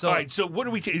 So- all right. So what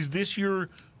do we? Is this your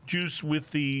juice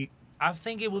with the? I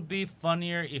think it would be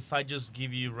funnier if I just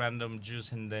give you random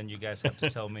juice and then you guys have to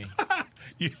tell me.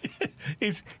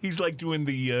 He's like doing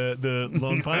the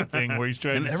Lone Pine thing where he's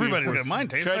trying. And to see everybody's if we're- got mine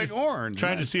tastes trying like to- orange.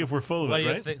 Trying to see if we're full of What it, do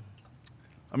you right? think?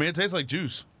 I mean, it tastes like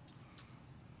juice.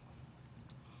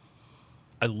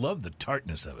 I love the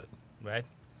tartness of it. Right?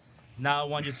 Now I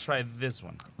want you to try this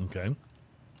one. Okay.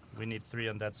 We need 3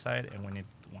 on that side and we need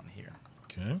 1 here.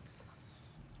 Okay.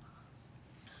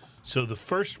 So the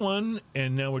first one,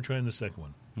 and now we're trying the second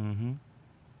one. Mm-hmm.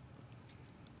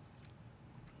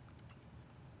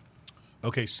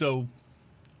 Okay, so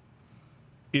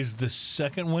is the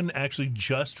second one actually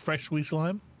just fresh squeezed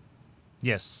lime?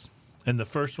 Yes. And the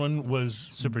first one was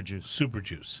Super juice. super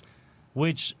juice.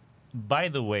 Which, by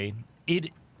the way,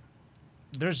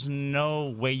 there's no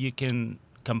way you can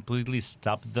completely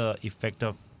stop the effect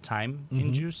of time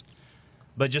in juice.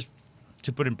 But just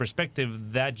to put in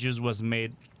perspective, that juice was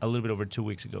made a little bit over 2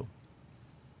 weeks ago.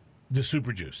 The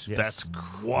super juice. Yes. That's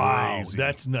Wow, crazy.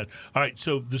 that's nuts. All right,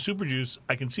 so the super juice,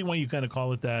 I can see why you kind of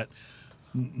call it that,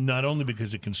 not only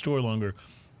because it can store longer,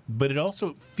 but it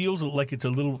also feels like it's a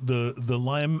little, the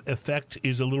lime effect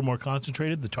is a little more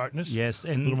concentrated, the tartness. Yes, A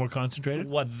and little more concentrated.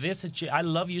 what this I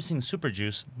love using super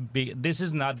juice. This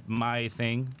is not my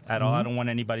thing at all. I don't want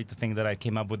anybody to think that I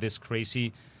came up with this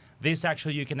crazy. This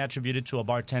actually you can attribute it to a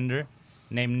bartender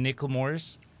named Nickel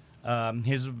Morris.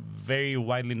 He's very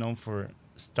widely known for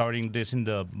starting this in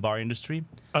the bar industry.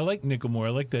 I like Nicklemore. I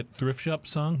like that thrift shop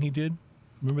song he did.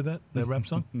 Remember that rap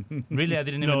song? Really, I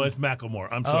didn't even. No, it's Macklemore.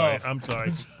 I'm sorry. Oh. I'm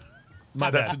sorry. My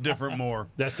That's a bad. different more.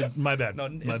 My bad. No,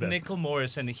 my it's bad. Nickel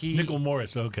Morris, and he Nickel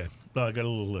Morris. Okay. Oh, I got a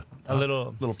little. a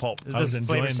little. Little pulp. It's I was this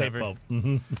enjoying flavor that saver. pulp.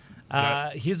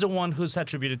 Mhm. He's the one who's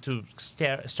attributed to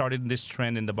started this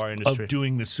trend in the bar industry. Of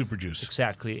doing the super juice.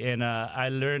 Exactly, and I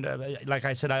learned, like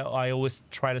I said, I always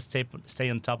try to stay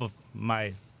on top of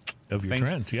my, Of your Things.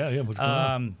 trends. Yeah. What's going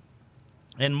on?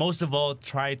 and most of all,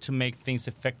 try to make things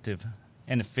effective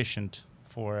and efficient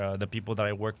for the people that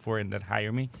I work for and that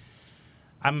hire me.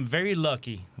 I'm very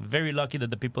lucky that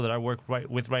the people that I work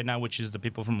with right now, which is the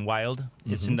people from Wild,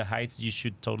 it's in the Heights. You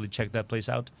should totally check that place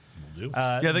out. Will do.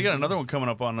 Yeah, they got another one coming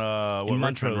up on In Richmond,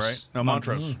 Montrose. right? No,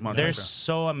 Montrose. They're Montrose.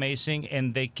 so amazing,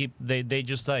 and they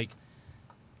just like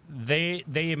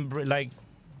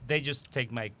they just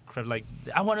take my credit. Like,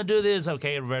 I want to do this.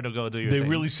 Okay, Roberto, go do your They thing.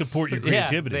 really support your Yeah,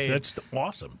 creativity. they- That's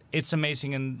awesome. It's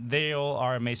amazing, and they all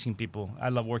are amazing people. I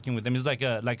love working with them. It's like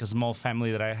a small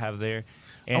family that I have there.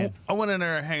 And I went in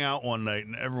there and hang out one night,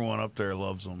 and everyone up there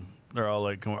loves them. They're all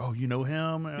like, "Oh, you know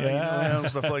him? You know him?"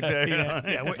 Stuff like that. you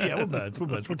know? We're buds.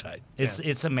 We're tight.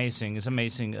 it's amazing. It's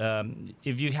amazing.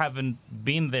 If you haven't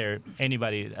been there,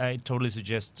 anybody, I totally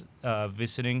suggest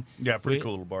visiting. Yeah, pretty We-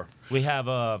 cool little bar. We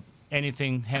have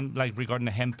anything hemp, like regarding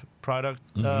the hemp product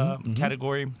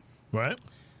category. Right?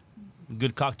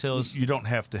 Good cocktails. You don't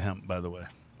have to hemp, by the way.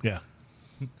 Yeah.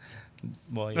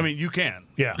 Well, I mean, you can.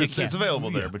 Yeah. You it's can.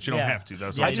 available there, but you don't Yeah. have to.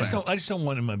 That's Yeah, what I I'm just saying. don't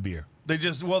want it in my beer. They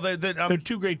just They're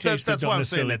two great tastes that That's don't why I'm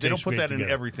saying necessarily that they don't taste put great that in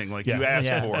together. everything. Like Yeah. you ask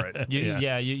Yeah. for it.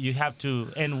 You have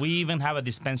to, and we even have a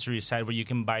dispensary side where you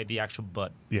can buy the actual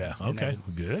bud. Yeah. You know. Okay.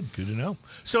 Good to know.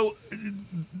 So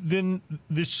then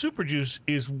this super juice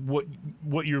is what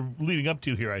you're leading up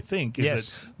to here, I think. Is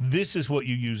Yes. that this is what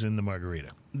you use in the margarita.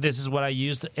 This is what I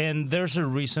used, and there's a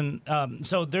reason.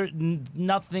 So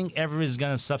nothing ever is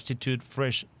gonna substitute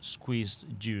fresh squeezed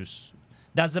juice.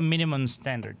 That's the minimum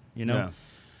standard, you know. Yeah.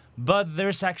 But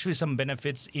there's actually some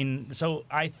benefits in. So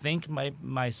I think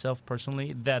myself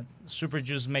personally that super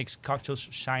juice makes cocktails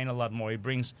shine a lot more. It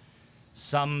brings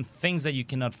some things that you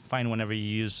cannot find whenever you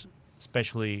use,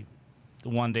 especially the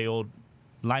 1-day-old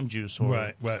lime juice. Or,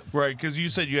 Right. Right, because you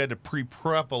said you had to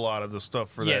pre-prep a lot of the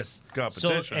stuff for Yes. that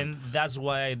competition. So, and that's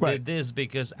why I Right. did this,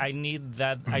 because I need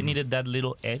that. I needed that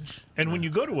little edge. And when you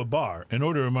go to a bar and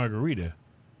order a margarita,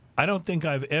 I don't think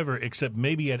I've ever, except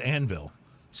maybe at Anvil,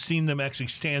 seen them actually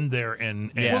stand there and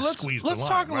Yeah. Well, squeeze let's the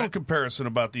lime. talk a little right? comparison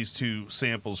about these two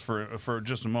samples for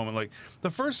just a moment. Like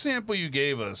the first sample you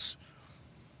gave us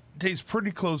tastes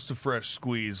pretty close to fresh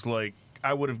squeeze, like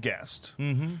I would have guessed.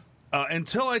 Mm-hmm.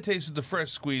 Until I tasted the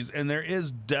fresh squeeze, and there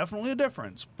is definitely a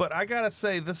difference. But I gotta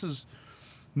say, this is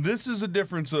a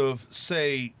difference of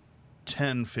say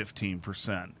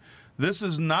 10-15%. This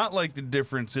is not like the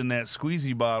difference in that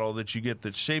squeezy bottle that you get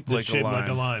that's shaped That's like shaped a lime. like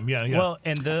a lime. Yeah, yeah. Well,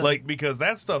 and the Like because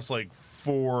that stuff's like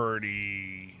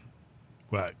 40%,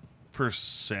 right.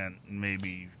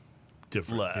 maybe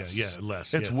Different. less. Yeah,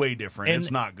 less. It's yeah. way different. And-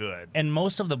 It's not good. and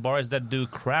most of the bars that do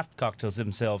craft cocktails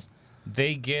themselves,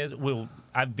 they get. Well,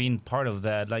 I've been part of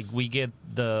that. Like we get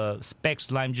the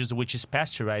Specs lime juice, which is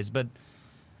pasteurized, but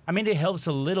I mean it helps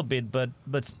a little bit, but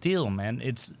still, man,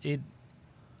 it's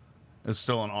It's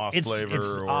still an off It's- flavor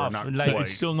it's or off, not like- quite.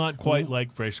 It's still not quite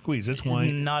like fresh squeeze. That's why.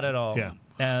 not at all.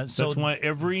 Yeah. So That's why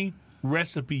every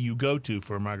recipe you go to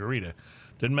for a margarita,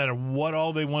 doesn't matter what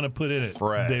all they want to put in it,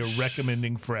 Fresh. they're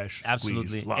recommending fresh. absolutely,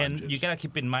 squeezed lime and juice. you gotta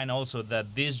keep in mind also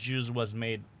that this juice was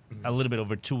made a little bit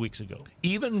over 2 weeks ago.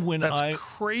 even when That's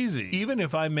crazy. even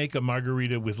if I make a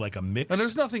margarita with like a mix, and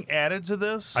there's nothing added to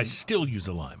this. I still use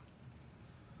a lime.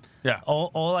 yeah.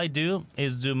 All I do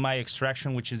is do my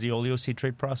extraction, which is the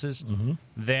oleocitrate process.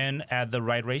 Then add the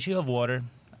right ratio of water.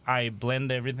 I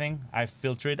blend everything. I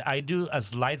filter it. I do a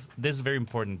slight. This is very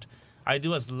important. I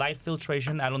do a slight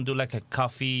filtration. I don't do like a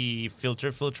coffee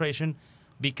filtration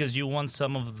because you want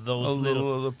some of those A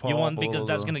little of the you want pulp, a because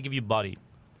that's little- gonna give you body.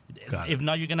 Got If it.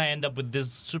 not, you're gonna end up with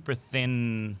this super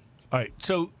thin. All right,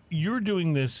 so you're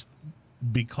doing this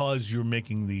because you're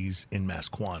making these in mass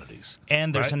quantities.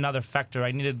 And there's Right. another factor.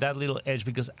 I needed that little edge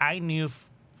because I knew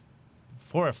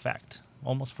for a fact,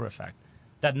 almost for a fact,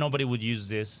 that nobody would use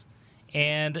this.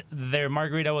 And their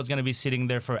margarita was going to be sitting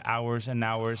there for hours and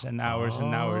hours and hours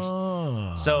and hours.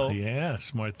 Oh, So- yeah,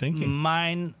 smart thinking.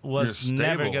 Mine was You're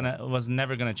never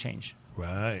stable. gonna change.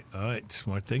 Right. All right.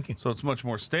 Smart thinking. So it's much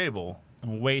more stable.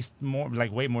 Way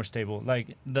more stable.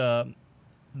 Like the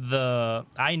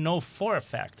I know for a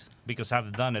fact because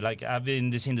I've done it. Like I've been in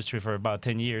this industry for about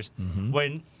 10 years.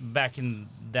 When back in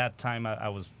that time I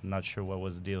was not sure what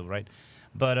was the deal, right?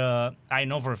 But I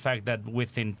know for a fact that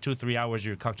within 2-3 hours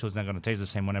your cocktail is not going to taste the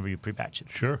same whenever you pre-batch it.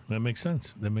 Sure. That makes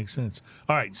sense.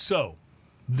 All right. So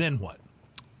then what?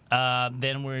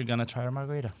 Then we're gonna try our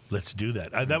margarita. Let's do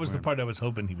that. That was the part I was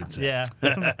hoping he would say. Yeah.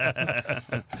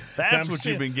 That's what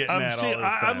you've been getting at all this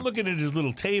time. I'm looking at his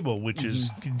little table, which is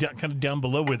kind of down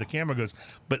below where the camera goes,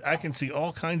 but I can see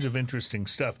all kinds of interesting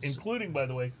stuff, including, by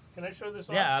the way, can I show this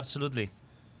off? Yeah, absolutely.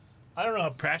 I don't know how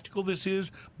practical this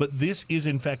is, but this is,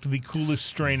 in fact, the coolest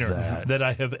strainer that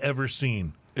I have ever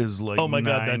seen. Is like Oh my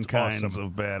God, 9 that's kinds awesome.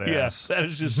 of badass. Yes, that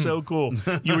is just so cool.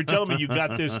 You were telling me you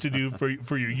got this to do for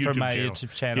your YouTube my channel.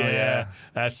 YouTube channel, yeah.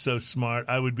 That's so smart.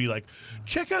 I would be like,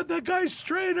 check out that guy's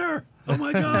strainer. Oh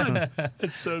my God.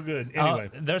 It's so good. Anyway.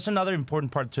 There's another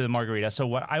important part to the margarita. So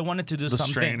what I wanted to do The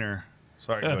something. strainer.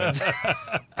 Sorry, go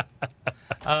ahead.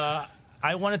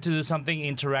 I wanted to do something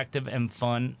interactive and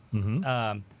fun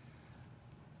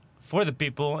for the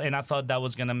people, and I thought that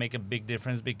was gonna make a big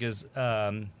difference because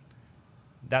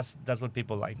that's what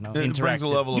people like. No, It brings a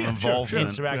level of Yeah, sure,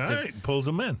 involvement. sure. Interactive. All right, pulls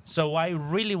them in. So I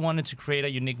really wanted to create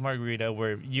a unique margarita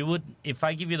where you would, if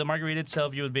I give you the margarita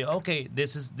itself, you would be okay.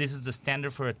 This is the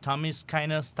standard for a Tommy's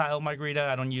kind of style margarita.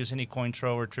 I don't use any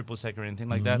Cointreau or triple sec or anything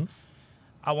like that.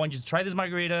 I want you to try this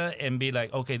margarita and be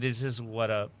like, okay, this is what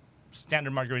a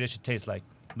standard margarita should taste like.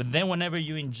 But then whenever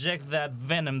you inject that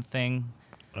venom thing,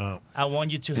 I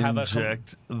want you to have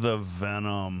Inject the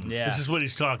venom. yeah. This is what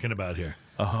he's talking about here.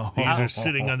 These are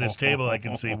sitting on this table, I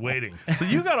can see, waiting. So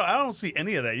I don't see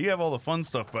any of that. You have all the fun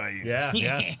stuff by you. Yeah,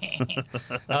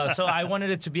 yeah. So I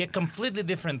wanted it to be a completely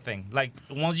different thing. Like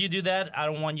once you do that, I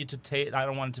don't want you to taste. I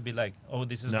don't want it to be like, oh,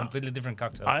 this is a No. completely different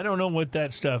cocktail. I don't know what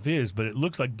that stuff is, but it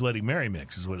looks like Bloody Mary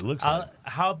mix is what it looks like.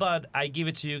 How about I give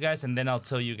it to you guys and then I'll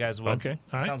tell you guys what. Okay,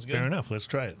 all right, Sounds good. fair enough. Let's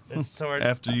try it. Let's start.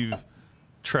 After you've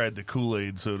tried the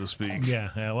Kool-Aid, so to speak.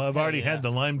 Yeah, well, I've already had the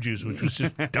lime juice, which was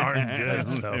just darn good.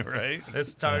 So. Right?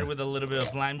 Let's start with a little bit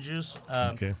of lime juice.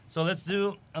 Okay. So let's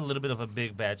do a little bit of a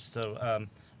big batch. So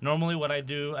normally what I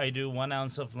do 1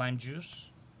 ounce of lime juice.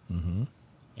 Mm-hmm.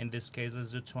 In this case,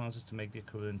 let's do 2 ounces to make the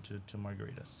equivalent to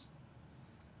margaritas.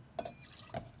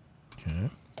 Okay.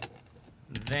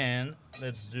 Then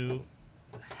let's do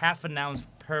half an ounce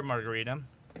per margarita.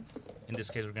 In this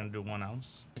case, we're going to do 1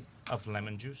 ounce of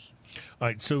lemon juice. All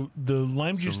right, so the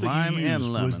lime juice that lime you and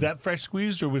used, lemon. was that fresh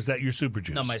squeezed or was that your super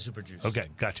juice? No, my super juice. Okay,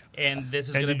 gotcha. And this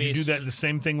is And going to did be you do that the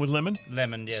same thing with lemon?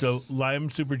 lemon, yes. So lime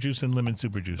super juice and lemon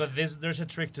super juice. But there's a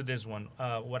trick to this one.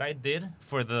 What I did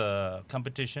for the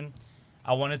competition,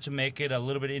 I wanted to make it a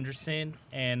little bit interesting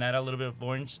and add a little bit of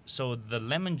orange. So the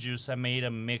lemon juice, I made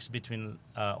a mix between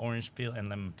orange peel and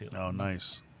lemon peel Oh,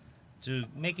 nice. to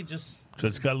make it just So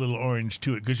it's got a little orange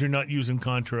to it because you're not using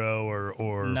Contro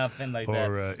or nothing like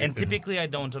that. And typically I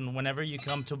don't. And whenever you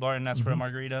come to a bar and ask for a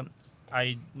margarita,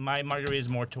 my margarita is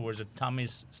more towards a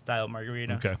Tommy's style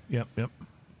margarita. Okay. Yep.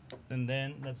 And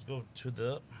then let's go to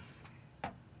the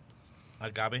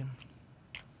agave.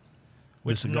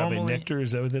 This agave nectar,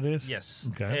 is that what it is? Yes.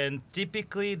 Okay. And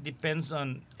typically depends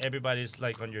on everybody's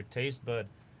like on your taste, but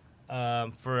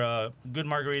for a good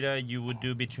margarita, you would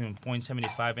do between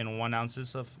 0.75 and 1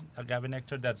 ounces of agave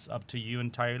nectar. That's up to you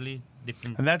entirely.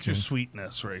 And that's your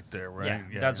sweetness right there, right?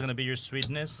 Yeah, that's gonna be your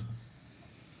sweetness.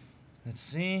 Let's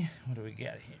see, what do we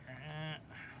got here?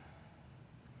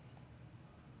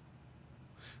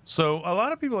 So a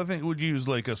lot of people, I think, would use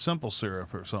like a simple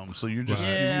syrup or something. So you're just Right.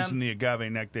 you're Yeah. using the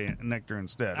agave nectar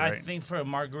instead, I right? think for a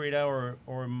margarita or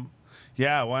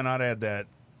Yeah, why not add that?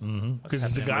 Because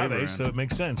it's happening? agave, so it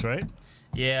makes sense, right?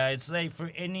 yeah, it's like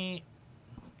for any.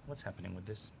 What's happening with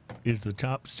this? Is the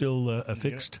top still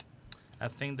affixed? I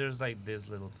think there's like this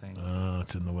little thing. Oh,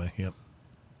 it's in the way. Yep.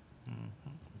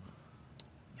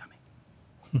 Yummy.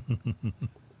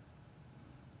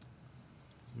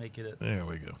 Let's make it. There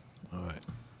we go. All right.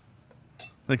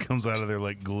 That comes out of there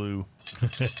like glue.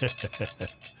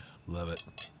 Love it.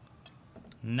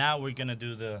 Now we're gonna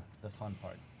do the fun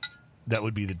part. That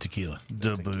would be the tequila.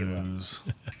 The booze.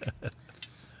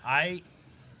 I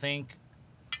think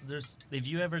if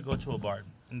you ever go to a bar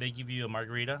and they give you a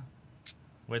margarita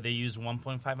where they use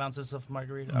 1.5 ounces of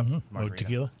margarita,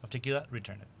 tequila? of tequila,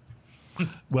 return it.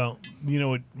 Well, you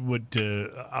know what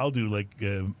I'll do, like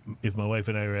if my wife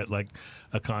and I are at like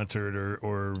a concert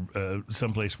or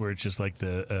someplace where it's just like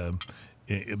the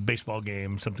a baseball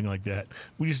game, something like that.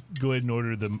 We just go ahead and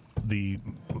order the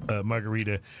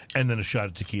margarita and then a shot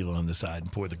of tequila on the side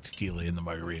and pour the tequila in the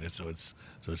margarita so it's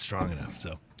strong enough.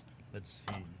 So Let's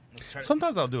see. Let's try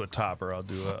Sometimes I'll do a topper. I'll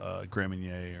do a Grand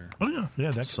Marnier or that can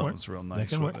work. something's real That nice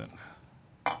can with work.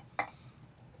 it.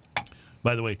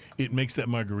 By the way, it makes that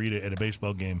margarita at a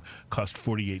baseball game cost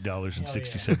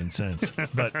 $48.67,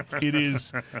 but it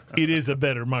is a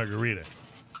better margarita.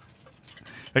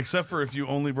 Except for if you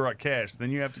only brought cash, then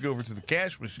you have to go over to the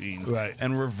cash machine Right.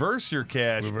 and reverse your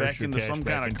cash Reverse back your into cash some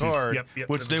back kind of into- card, yep,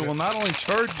 which they that's will it. not only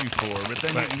charge you for, but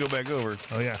then Right. you can go back over.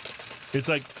 Oh yeah, it's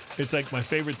like my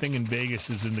favorite thing in Vegas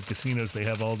is in the casinos they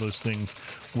have all those things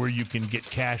where you can get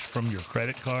cash from your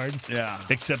credit card. Yeah.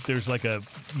 Except there's like a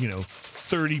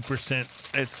 30%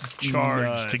 It's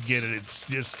charge to nuts. get it. It's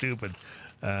just stupid.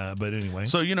 But anyway,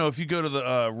 So, if you go to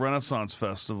the Renaissance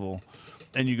Festival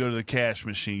and you go to the cash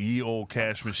machine, ye old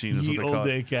cash machine is the what they call old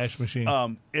it. day cash machine.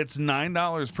 It's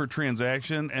 $9 per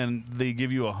transaction, and they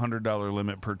give you a $100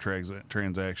 limit per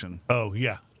transaction. Oh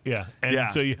yeah, and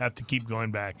Yeah. so you have to keep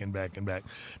going back and back and back.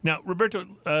 Now, Roberto,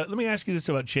 let me ask you this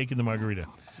about shaking the margarita.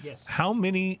 Yes. How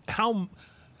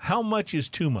much is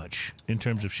too much in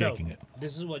terms of shaking so, it?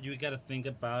 This is what you got to think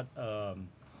about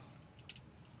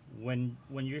when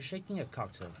you're shaking a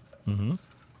cocktail. Mm-hmm.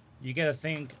 You got to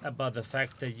think about the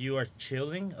fact that you are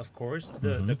chilling, of course,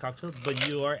 the cocktail, but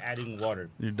you are adding water.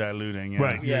 You're diluting. Yeah.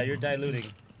 Right. Yeah, you're diluting.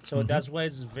 So that's why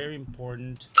it's very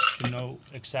important to know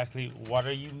exactly what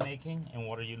are you making and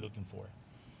what are you looking for.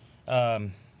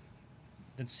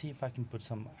 Let's see if I can put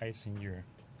some ice in your.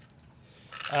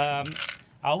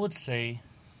 I would say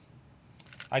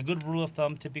a good rule of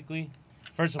thumb typically.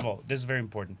 First of all, this is very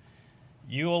important.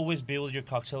 You always build your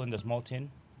cocktail in the small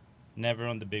tin, never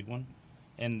on the big one.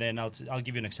 And then I'll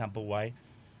give you an example why.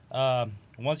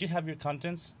 Once you have your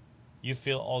contents, you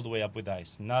fill all the way up with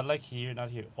ice. Not like here, not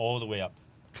here, all the way up.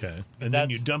 Okay, and then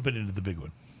That's- you dump it into the big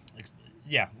one.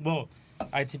 Yeah, well,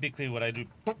 I typically what I do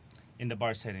in the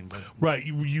bar setting, but Right,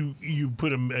 you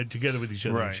put them together with each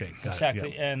other and Right. shake. Got it,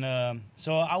 exactly. yeah. And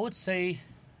so I would say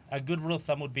a good rule of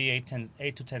thumb would be 8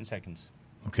 to 10 seconds.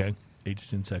 Okay, 8 to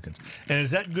 10 seconds. And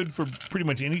is that good for pretty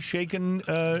much any shaken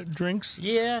drinks?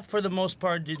 Yeah, for the most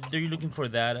part, you're looking for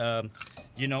that.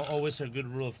 Always a good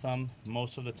rule of thumb.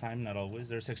 Most of the time, not always.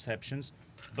 There's exceptions,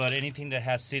 but anything that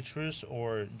has citrus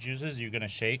or juices, you're gonna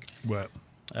shake. Right.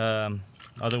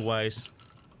 Otherwise,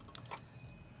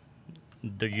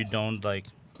 you don't like.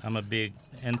 I'm a big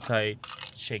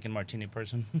anti-shaken martini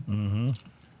person.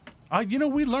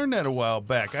 We learned that a while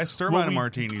back. I stir my we-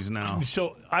 martinis now.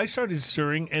 So I started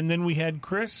stirring, and then we had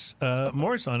Chris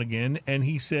Morris on again, and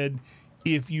he said,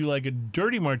 if you like a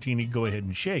dirty martini, go ahead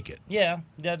and shake it. Yeah,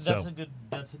 that's So- a good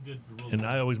rule. And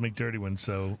I always make dirty ones,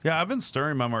 so Yeah, I've been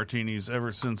stirring my martinis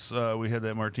ever since we had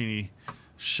that martini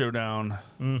showdown.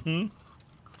 that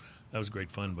was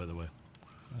great fun, by the way.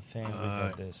 I think we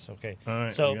got this. Okay. All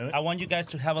right, So we got it? I want you guys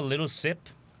to have a little sip.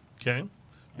 Okay.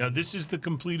 Now, this is the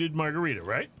completed margarita,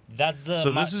 right? That's the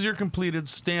So this is your completed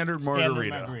standard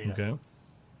margarita. Okay.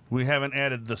 We haven't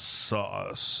added the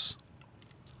sauce.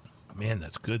 Man,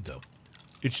 that's good, though.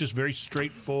 It's just very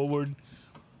straightforward.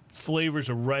 Flavors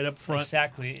are right up front.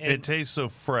 Exactly. It And tastes so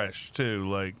fresh too.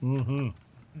 Like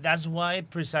that's why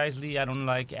precisely I don't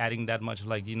like adding that much.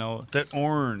 that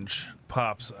orange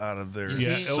pops out of there. Yeah,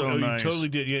 It's so nice. you totally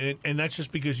did. Yeah, and that's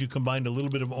just because you combined a little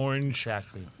bit of orange,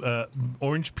 Exactly.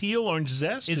 orange peel, orange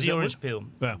zest. It's Is the that orange what- peel.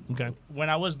 Yeah. Okay. When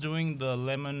I was doing the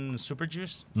lemon super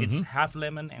juice, it's half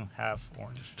lemon and half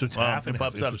orange. So it's Wow, half it and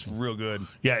pops half. out. It's real good.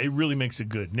 Yeah, it really makes it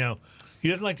good. Now, he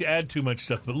doesn't like to add too much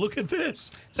stuff, but look at this.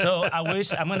 So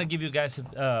I'm gonna give you guys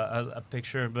a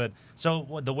picture. But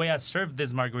the way I served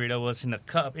this margarita was in a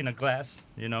cup, in a glass,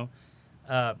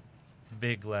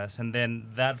 big glass, and then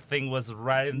that thing was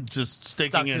right in, Just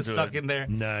sticking stuck into it. in there.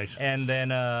 Nice. And then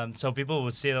so people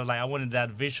would see it like I wanted that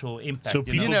visual impact. So You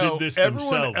people know, did this everyone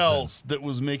themselves, then. else that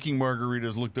was making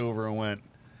margaritas looked over and went,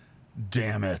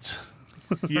 "Damn it!"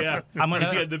 Yeah, I'm gonna-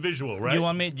 because he had the visual, right?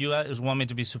 You guys want me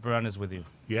to be super honest with you?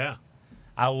 Yeah.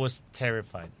 I was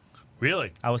terrified.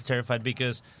 Really? I was terrified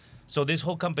because, so this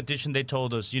whole competition, they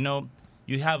told us,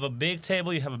 you have a big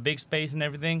table, you have a big space and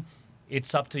everything.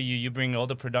 It's up to you. You bring all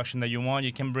the production that you want.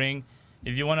 You can bring,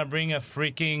 if you want to bring a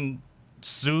freaking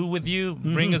zoo with you,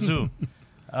 bring a zoo.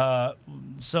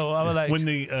 So I was like, When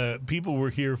the people were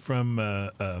here from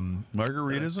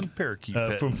Margaritas and parakeet.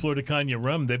 petting. from Florida Cana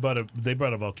Rum, they brought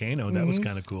a volcano. That was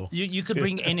kind of cool. you could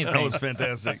bring anything. That was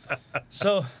fantastic.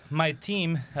 So my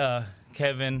team,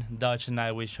 Kevin, Dutch, and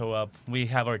I, we show up. We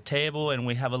have our table and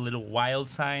we have a little wild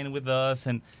sign with us,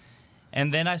 and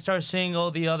then I start seeing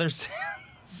all the other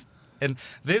stands. And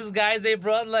these guys, they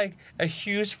brought like a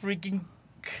huge freaking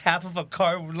half of a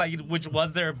car, like which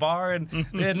was their bar, and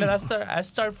then I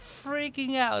start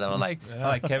freaking out. I was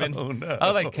like Kevin,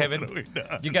 I was like Kevin,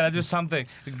 you gotta do something.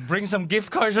 Bring some gift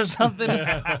cards or something.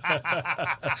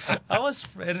 I was,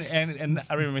 and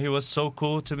I remember he was so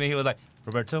cool to me. He was like,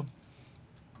 Roberto,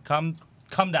 calm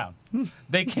down.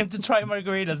 They came to try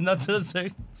margaritas, not to the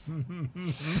circus.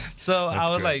 So I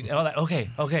was great. like,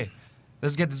 okay.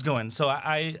 Let's get this going. So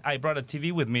I brought a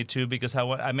TV with me too because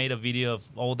I made a video of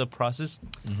all the process.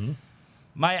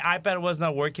 My iPad was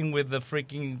not working with the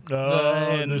freaking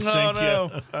the sync,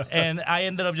 no. yeah. and I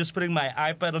ended up just putting my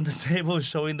iPad on the table,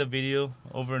 showing the video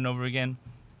over and over again.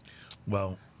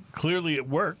 Well, clearly it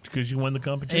worked because you won the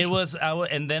competition. It was,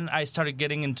 and then I started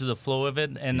getting into the flow of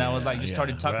it, and I was like, just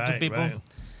started talking to right, people. right.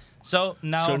 So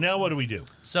now what do we do?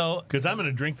 So Because I'm going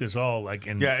to drink this all like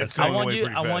in. Yeah, it's a I going want away you.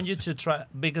 pretty I want fast. you to try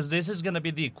because this is gonna be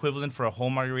the equivalent for a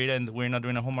whole margarita, and we're not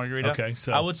doing a whole margarita. Okay,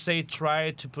 so- I would say try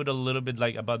to put a little bit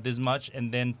like about this much,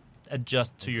 and then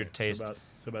adjust to your taste, It's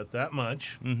about that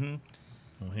much. Mm-hmm.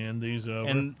 I'll hand these over.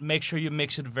 and make sure you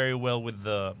mix it very well with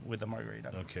the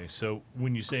margarita. Okay, so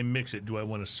when you say mix it, do I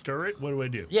want to stir it? What do I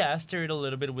do? Yeah, stir it a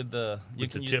little bit with the. You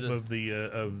With can the use tip of the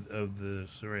of the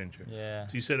syringe. Here. Yeah.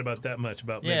 So you said about that much,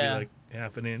 about maybe Yeah. like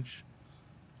half an inch,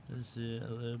 This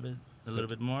is a little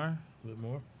bit more. a little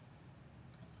more.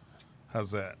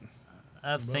 How's that?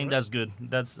 I think right? that's good.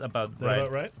 That's about Is that right.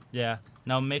 about right? Yeah.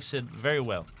 Now mix it very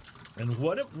well. And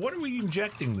what are we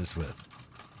injecting this with?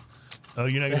 Oh,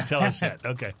 you're not going to tell us yet.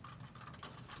 Okay.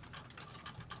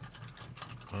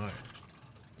 All right.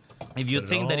 If you Get it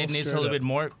think that all it needs a stirred little up. bit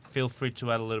more, feel free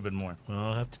to add a little bit more. Well,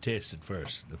 I'll have to taste it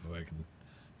first before I can.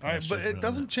 All right, pass but over it on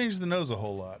doesn't change the nose a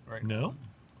whole lot, right? that. No.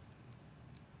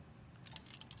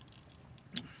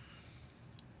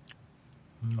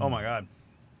 Oh my god.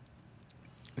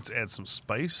 Let's add some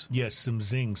spice. Yes, some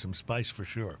zing, some spice for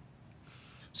sure.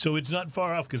 So it's not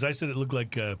far off because I said it looked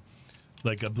like a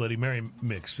Bloody Mary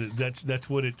mix. That's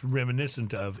what it's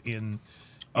reminiscent of in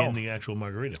Oh. the actual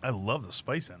margarita. I love the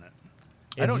spice in it.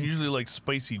 I don't usually like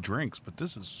spicy drinks, but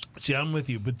this is See, I'm with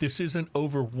you, but this isn't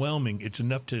overwhelming. It's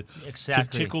enough to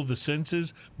Exactly. tickle the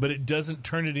senses, but it doesn't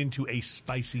turn it into a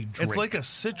spicy drink. it's like a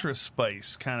citrus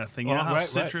spice kind of thing. You Oh, know how right, right.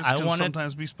 citrus I can wanted-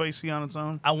 sometimes be spicy on its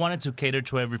own? I wanted to cater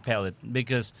to every palate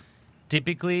because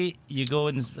typically you go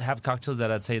and have cocktails that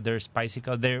I'd say they're spicy.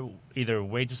 They're either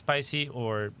way too spicy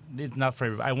or it's not for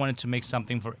everybody. I wanted to make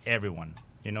something for everyone.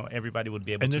 Everybody would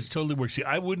be able and to. this totally works. See,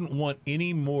 I wouldn't want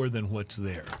any more than what's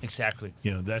there. Exactly.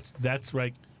 That's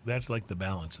right That's like the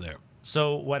balance there.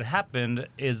 So what happened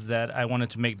is that I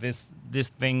wanted to make this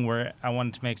thing where I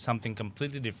wanted to make something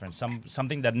completely different,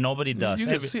 something that nobody does. You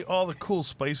can see all the cool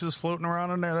spices floating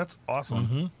around in there. That's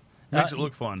awesome. Makes it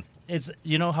look fun. It's,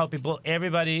 you know how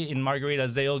everybody in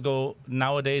margaritas, they all go,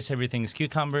 nowadays everything is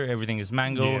cucumber, everything is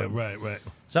mango. Yeah, right.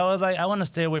 So I was like, I want to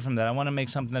stay away from that. I want to make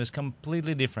something that is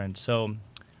completely different. So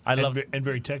I love and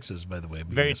very Texas, by the way.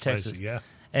 being very spicy, Texas. Yeah.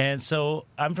 And so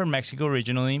I'm from Mexico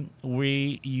originally.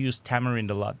 We use tamarind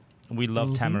a lot. We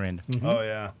love tamarind. Oh,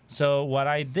 yeah. So what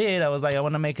I did, I was like, I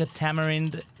want to make a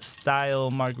tamarind style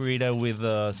margarita with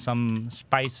some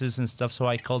spices and stuff. So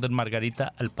I called it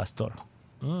Margarita al Pastor.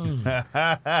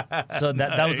 So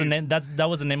that was the name. That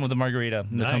was the name of the margarita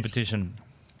in the Nice. competition.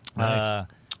 Nice.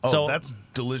 So That's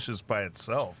delicious by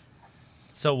itself.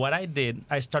 So what I did,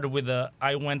 I started with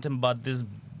I went and bought this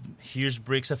huge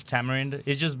bricks of tamarind.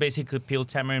 It's just basically peeled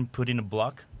tamarind put in a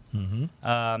block.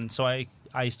 So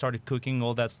I started cooking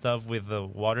all that stuff with the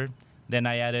water. Then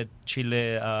I added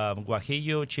chile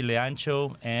guajillo, chile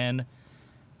ancho, and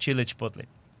chile chipotle.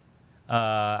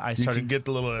 I You started can get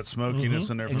the little of that smokiness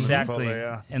in there from exactly, the Chipotle,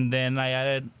 yeah. and then I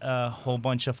added a whole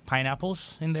bunch of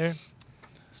pineapples in there.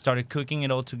 Started cooking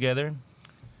it all together.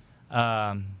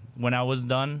 When I was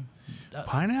done,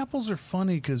 Pineapples are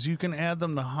funny because you can add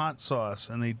them to hot sauce,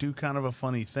 and they do kind of a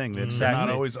funny thing. They're exactly,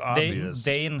 not always obvious.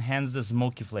 They enhance the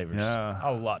smoky flavors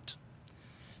a lot.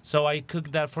 So I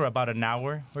cooked that for about an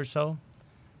hour or so.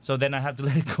 So then I had to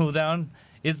let it cool down.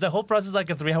 It's the whole process like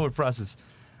a 3-hour process.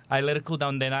 I let it cool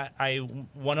down. Then I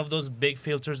one of those big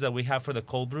filters that we have for the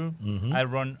cold brew. I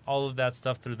run all of that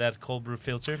stuff through that cold brew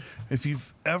filter. If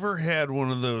you've ever had one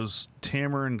of those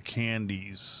tamarind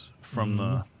candies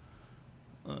from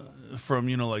from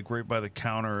like right by the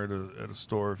counter at a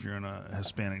store, if you're in a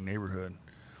Hispanic neighborhood,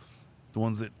 the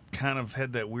ones that kind of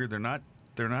had that weird, they're not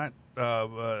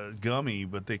gummy,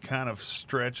 but they kind of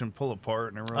stretch and pull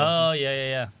apart, and they're really, Oh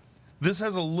yeah. this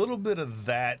has a little bit of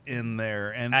that in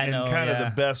there, and I know, in kind of yeah.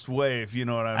 the best way, if you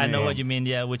know what I mean. I know what you mean.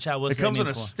 Yeah, which I was. It comes in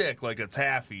aiming a for. stick like a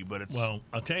taffy, but it's Well,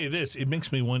 I'll tell you this: it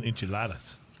makes me want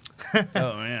enchiladas. oh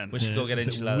man. We should go get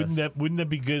enchiladas. Wouldn't that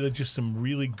be good? Just some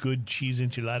really good cheese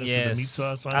enchiladas with Yes. the meat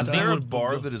sauce on I Is top? think there a we'll-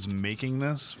 bar that is making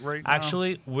this right now?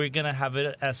 Actually, we're gonna have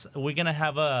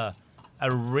a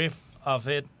riff of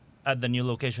it at the new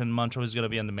location. Montreux is gonna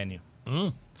be on the menu.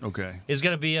 Okay. It's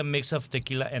gonna be a mix of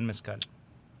tequila and mezcal.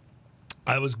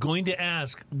 I was going to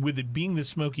ask, with it being the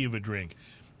smoky of a drink,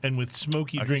 and with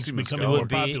smoky can drinks see becoming mezcal. more Would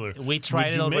be- popular, we tried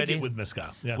would it you already. Make it with mezcal.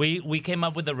 Yeah. We came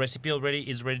up with the recipe already.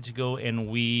 It's ready to go, and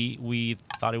we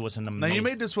thought it was an Now amazing. you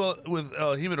made this with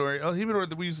El Jimador. El Jimador,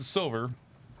 that we use the silver.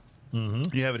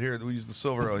 You have it here. We use the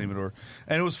silver El Jimador,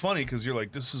 and it was funny because you're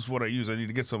like, "This is what I use. I need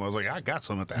to get some." I was like, "I got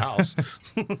some at the house."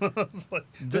 I was like,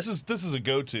 this is a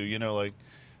go-to. Like,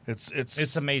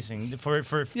 It's amazing for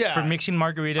Yeah. mixing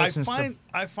margaritas and stuff.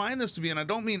 I find this to be, and I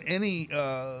don't mean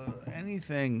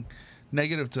anything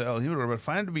negative to El Jimador, but I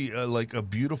find it to be like a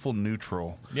beautiful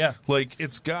neutral. Yeah. Like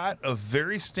it's got a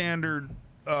very standard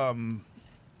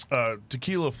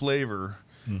tequila flavor,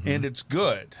 and it's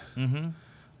good.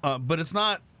 But it's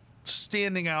not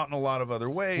standing out in a lot of other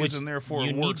ways, Which and therefore you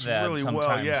it need works that really well.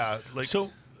 sometimes. Yeah. Like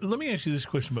So let me ask you this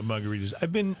question about margaritas.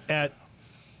 I've been at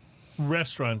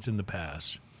restaurants in the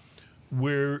past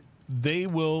where they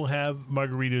will have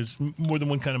margaritas, more than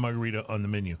one kind of margarita on the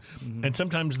menu. And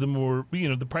sometimes the more,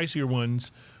 the pricier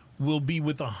ones will be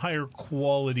with a higher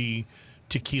quality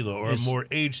tequila or a It's- more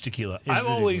aged tequila. it's I've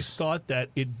always ridiculous. thought that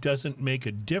it doesn't make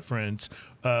a difference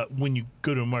when you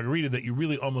go to a margarita, that you're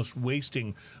really almost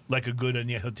wasting like a good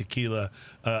añejo tequila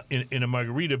in a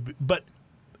margarita. But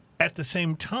at the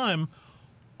same time,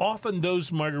 often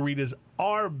those margaritas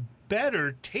are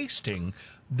better tasting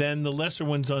than the lesser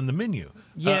ones on the menu.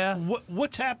 Yeah.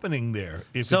 What's happening there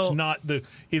if So- it's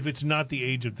not the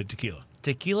age of the tequila?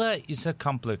 Tequila is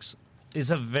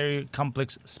a very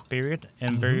complex spirit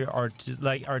and very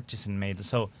artisan made.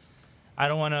 So I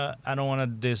don't wanna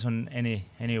diss on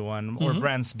anyone or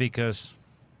brands because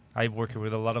I've worked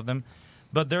with a lot of them.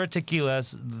 But there are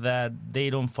tequilas that they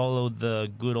don't follow the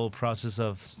good old process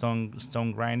of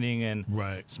stone grinding and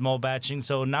Right. small batching.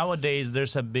 So nowadays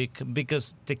there's a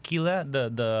because tequila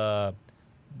the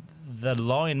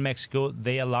law in Mexico,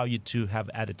 they allow you to have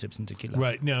additives in tequila.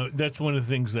 Right. Now, that's one of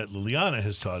the things that Liliana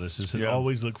has taught us is to Yeah.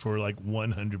 always look for like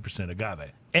 100%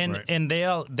 agave. And Right. and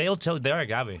they'll tell they're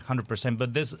agave 100%.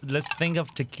 But let's think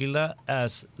of tequila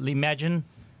as imagine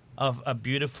of a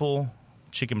beautiful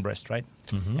chicken breast, right?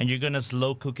 And you're gonna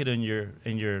slow cook it in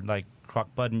your like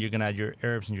crock pot, and you're gonna add your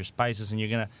herbs and your spices, and you're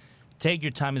gonna take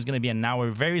your time. It's gonna be an hour,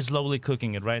 very slowly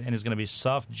cooking it, right? And it's gonna be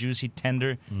soft, juicy,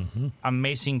 tender,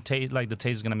 amazing taste. Like the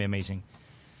taste is gonna be amazing.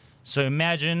 So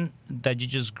imagine that you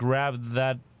just grab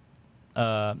that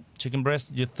chicken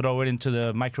breast, you throw it into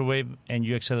the microwave, and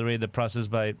you accelerate the process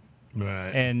by, Right.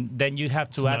 and then you have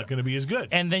to it's add, not going to be as good.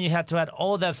 and then you have to add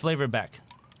all that flavor back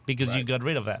because you Right. got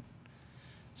rid of that.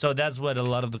 So that's what a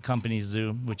lot of the companies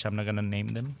do, which I'm not going to name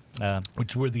them.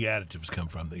 Which is where the additives come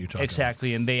from that you're talking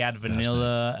Exactly, and they add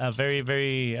vanilla, a very,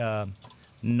 very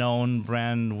known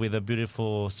brand with a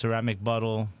beautiful ceramic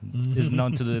bottle is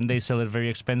known to and they sell it very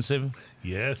expensive. about.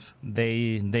 Yes.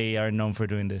 They are known for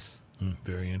doing this.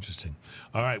 Very interesting.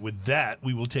 All right, with that,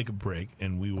 we will take a break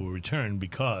and we will return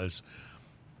because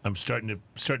I'm starting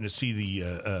to see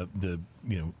the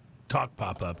talk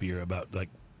pop up here about like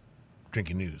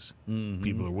drinking news.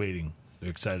 People are waiting. They're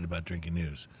excited about drinking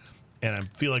news. And I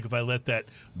feel like if I let that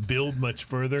build much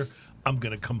further, I'm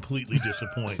going to completely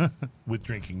disappoint with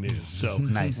drinking news. So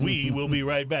Nice. we will be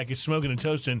right back. It's Smoking and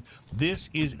Toasting.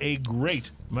 This is a great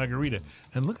margarita.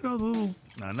 And look at all the little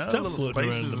I know, stuff little floating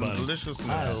around spices the and bottom. deliciousness.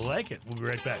 I like it. We'll be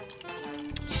right back.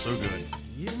 So good.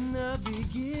 In the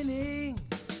beginning,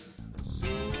 so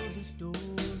the story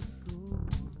goes.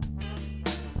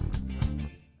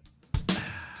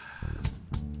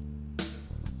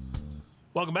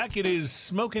 Welcome back. It is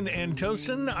Smokin' and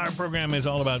Toastin'. Our program is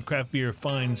all about craft beer,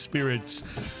 fine spirits,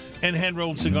 and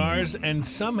hand-rolled cigars. And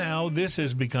somehow this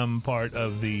has become part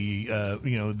of the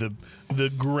the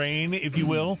grain, if you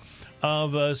will,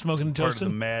 of Smokin' and Part of the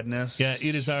Toastin'. madness. Yeah,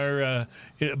 it is our.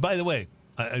 By the way,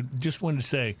 I just wanted to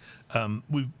say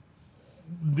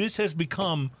this has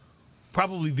become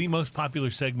probably the most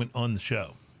popular segment on the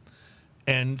show,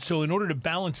 and so in order to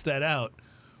balance that out,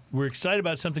 we're excited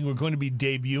about something we're going to be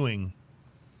debuting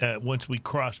once we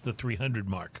cross the 300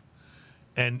 mark,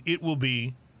 and it will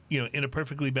be. In a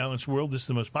perfectly balanced world, this is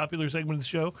the most popular segment of the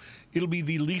show. It'll be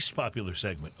the least popular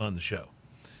segment on the show,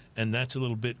 and that's a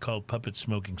little bit called Puppet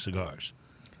Smoking Cigars.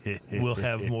 We'll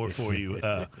have more for you.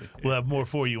 We'll have more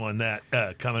for you on that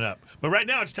coming up. But right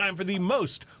now, it's time for the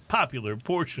most popular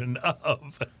portion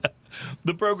of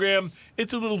the program.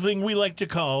 It's a little thing we like to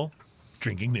call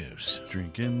Drinking News.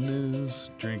 Drinking news,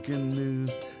 drinking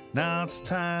news. Now it's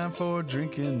time for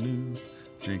drinking news.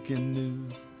 Drinking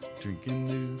news, drinking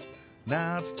news.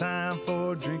 Now it's time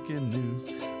for drinking news.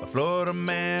 A Florida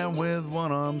man with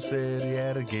one arm said he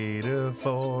had a gator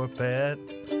for a pet.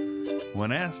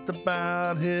 When asked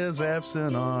about his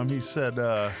absent arm, he said,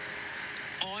 I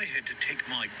had to take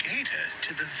my gator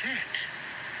to the vet.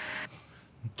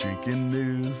 drinking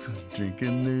news,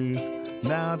 drinking news.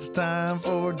 Now it's time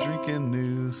for drinking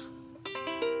news.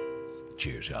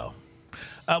 Cheers, y'all.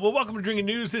 Well, welcome to Drinking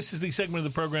News. This is the segment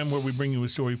of the program where we bring you a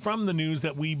story from the news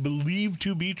that we believe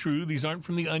to be true. These aren't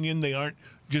from The Onion. They aren't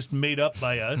just made up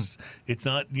by us. It's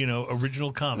not,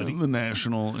 original comedy. The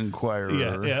National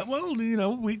Enquirer. Yeah. Well,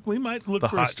 we might look The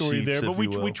for a hot story sheets, there, but if we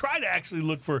you will. try to actually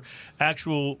look for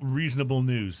actual reasonable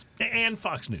news and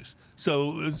Fox News.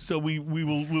 So we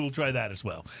will try that as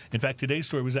well. In fact, today's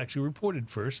story was actually reported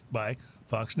first by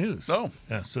Fox News. Oh.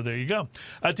 Yeah, so there you go.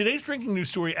 Today's drinking news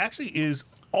story actually is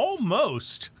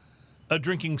almost a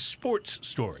drinking sports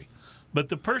story, but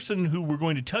the person who we're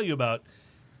going to tell you about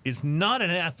is not an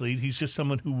athlete. He's just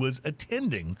someone who was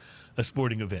attending a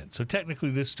sporting event. So technically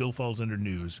this still falls under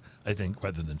news, I think,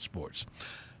 rather than sports.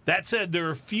 That said, there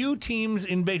are few teams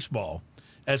in baseball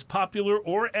as popular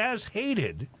or as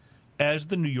hated as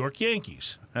the New York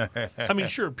Yankees. I mean,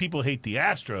 sure, people hate the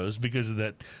Astros because of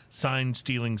that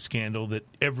sign-stealing scandal that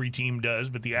every team does,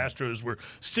 but the Astros were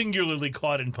singularly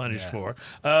caught and punished for.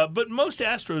 But most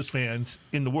Astros fans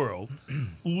in the world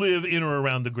live in or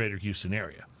around the greater Houston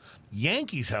area.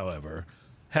 Yankees, however,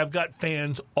 have got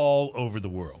fans all over the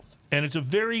world, and it's a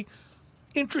very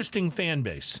interesting fan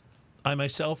base. I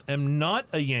myself am not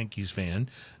a Yankees fan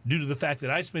due to the fact that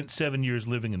I spent 7 years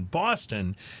living in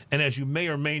Boston, and as you may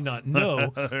or may not know,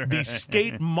 the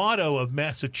state motto of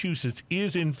Massachusetts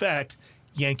is, in fact,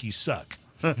 Yankees suck.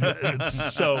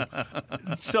 so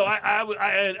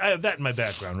I have that in my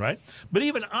background, right? But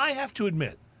even I have to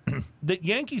admit that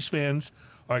Yankees fans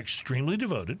are extremely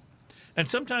devoted and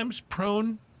sometimes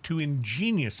prone to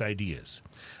ingenious ideas.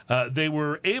 They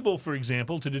were able, for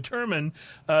example, to determine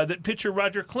that pitcher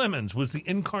Roger Clemens was the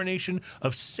incarnation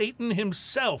of Satan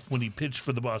himself when he pitched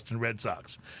for the Boston Red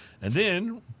Sox. And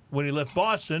then, when he left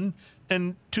Boston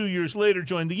and 2 years later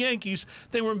joined the Yankees,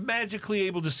 they were magically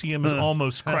able to see him as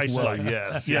almost Christ-like. Well,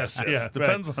 yes. Yeah,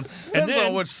 Depends right. on And then,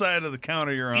 on which side of the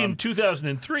counter you're on. in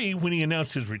 2003, when he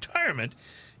announced his retirement,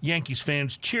 Yankees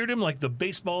fans cheered him like the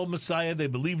baseball messiah they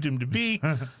believed him to be,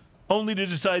 only to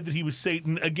decide that he was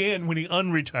Satan again when he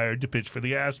unretired to pitch for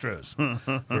the Astros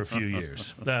for a few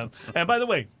years. And by the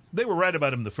way, they were right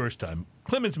about him the first time.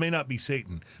 Clemens may not be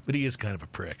Satan, but he is kind of a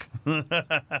prick.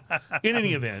 In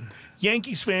any event,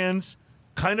 Yankees fans,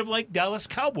 kind of like Dallas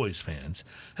Cowboys fans,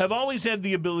 have always had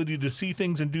the ability to see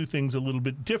things and do things a little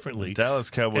bit differently.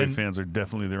 Dallas Cowboy fans are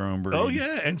definitely their own breed. Oh,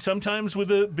 yeah, and sometimes with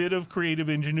a bit of creative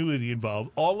ingenuity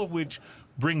involved, all of which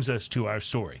brings us to our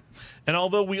story. And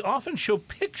although we often show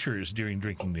pictures during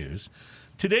Drinking News,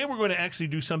 today we're going to actually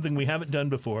do something we haven't done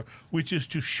before, which is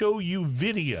to show you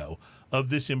video of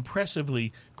this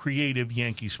impressively creative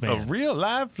Yankees fan. A real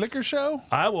live Flickr show?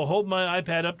 I will hold my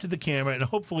iPad up to the camera, and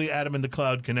hopefully Adam in the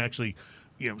Cloud can actually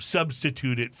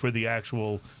substitute it for the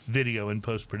actual video in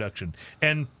post-production.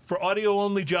 And for audio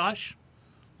only, Josh,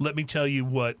 let me tell you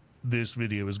what this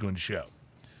video is going to show.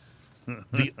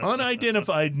 The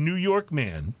unidentified New York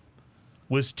man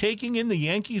was taking in the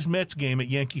Yankees-Mets game at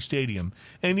Yankee Stadium,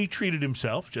 and he treated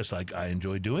himself, just like I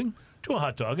enjoy doing, to a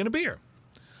hot dog and a beer.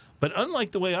 But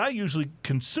unlike the way I usually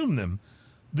consume them,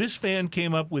 this fan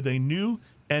came up with a new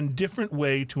and different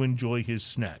way to enjoy his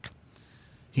snack.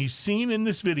 He's seen in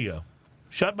this video,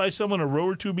 shot by someone a row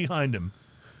or two behind him,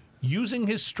 using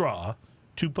his straw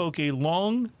to poke a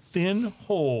long, thin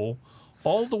hole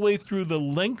all the way through the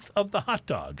length of the hot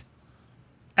dog,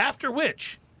 after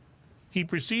which he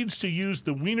proceeds to use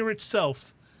the wiener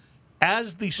itself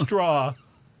as the straw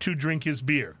to drink his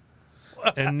beer.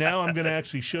 And now I'm going to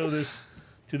actually show this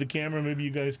to the camera. Maybe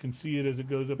you guys can see it as it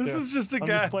goes up there. This is just a I'm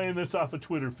guy. just playing this off a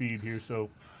Twitter feed here, so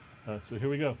here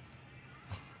we go.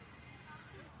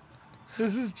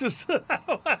 This is just...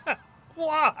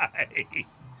 Why?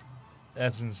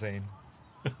 That's insane.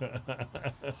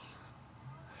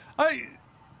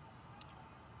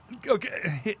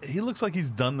 Okay, he looks like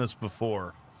he's done this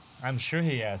before. I'm sure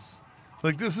he has.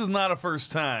 Like, this is not a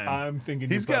first time. I'm thinking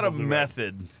he's you're got a probably right.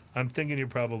 method. I'm thinking you're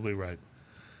probably right.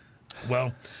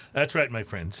 Well, that's right, my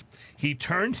friends. He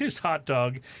turned his hot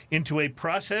dog into a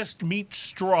processed meat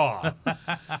straw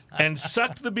and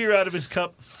sucked the beer out of his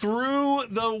cup through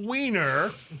the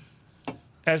wiener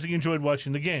as he enjoyed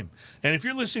watching the game. And if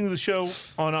you're listening to the show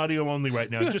on audio only right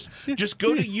now, just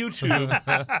go to YouTube.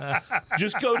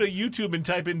 Just go to YouTube and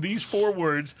type in these 4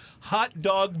 words, hot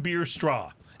dog beer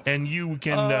straw. And you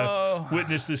can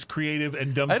witness this creative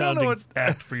and dumbfounding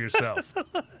act for yourself.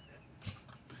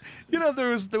 You know, there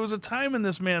was a time in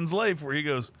this man's life where he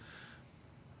goes,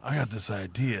 I got this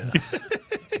idea.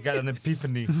 Got an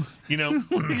epiphany. You know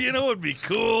what would be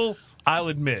cool? I'll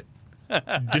admit,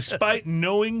 despite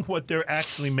knowing what they're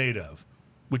actually made of,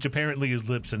 which apparently is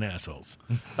lips and assholes,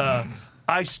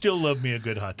 I still love me a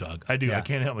good hot dog. I do. Yeah. I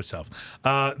can't help myself.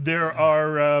 There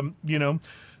are,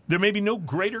 there may be no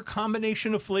greater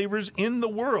combination of flavors in the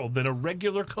world than a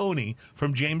regular Coney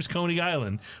from James Coney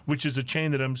Island, which is a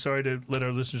chain that I'm sorry to let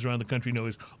our listeners around the country know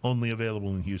is only available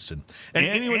in Houston.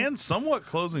 And somewhat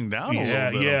closing down a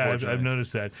little bit, Yeah, unfortunately. I've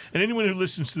noticed that. And anyone who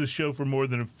listens to the show for more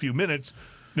than a few minutes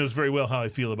knows very well how I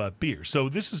feel about beer. So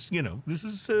this is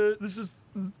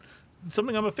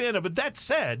something I'm a fan of. But that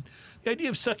said, the idea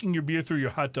of sucking your beer through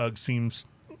your hot dog seems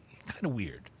kind of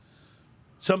weird.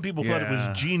 Some people thought it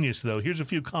was genius, though. Here's a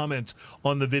few comments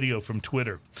on the video from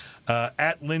Twitter.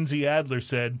 At Lindsay Adler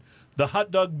said, the hot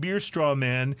dog beer straw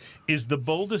man is the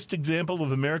boldest example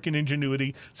of American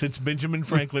ingenuity since Benjamin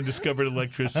Franklin discovered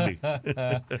electricity.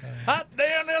 Hot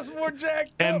damn, that's more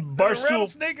jacked And up Barstool- than a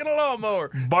rattlesnake in a lawnmower.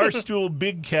 Barstool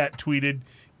Big Cat tweeted,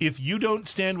 if you don't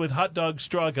stand with hot dog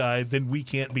straw guy, then we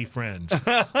can't be friends.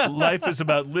 Life is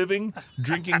about living.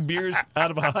 Drinking beers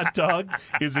out of a hot dog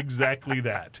is exactly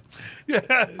that.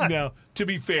 Now, to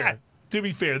be fair,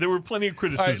 there were plenty of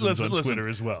criticisms on Twitter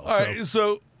as well. All right,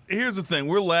 so here's the thing.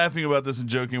 We're laughing about this and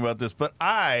joking about this, but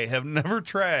I have never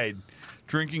tried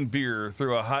drinking beer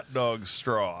through a hot dog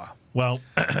straw. Well,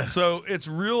 So it's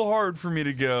real hard for me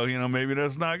to go, maybe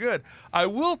that's not good. I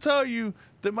will tell you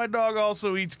that my dog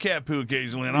also eats cat poo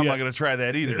occasionally, and I'm not going to try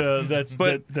that either. that's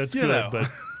But, that's you good. know.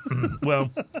 But,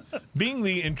 well, being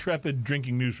the intrepid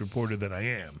drinking news reporter that I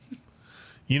am,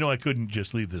 I couldn't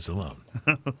just leave this alone.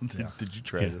 Did you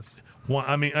try this? Well,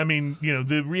 I mean,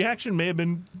 the reaction may have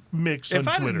been mixed If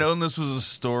on I'd Twitter. have known this was a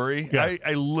story, Yeah.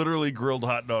 I literally grilled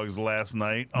hot dogs last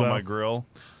night on Well, my grill.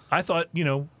 I thought,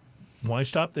 why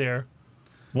stop there?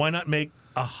 Why not make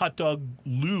a hot dog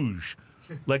luge,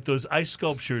 like those ice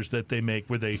sculptures that they make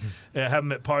where they have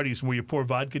them at parties where you pour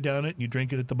vodka down it and you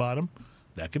drink it at the bottom?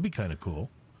 That could be kind of cool,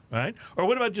 right? Or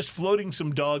what about just floating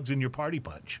some dogs in your party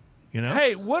punch?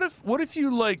 Hey, what if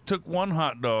you took one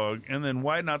hot dog and then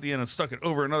widened out the end and stuck it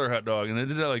over another hot dog, and it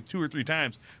did that 2 or 3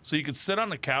 times, so you could sit on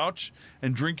the couch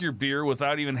and drink your beer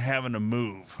without even having to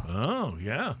move? Oh,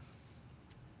 yeah.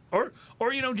 or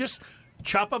just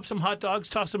chop up some hot dogs,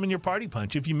 toss them in your party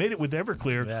punch. If you made it with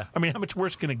Everclear, Yeah. I mean, how much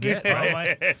worse can it get,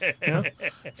 right? You know?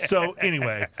 So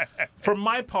anyway, for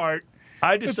my part,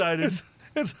 I decided.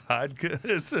 It's vodka.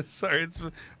 It's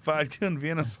vodka and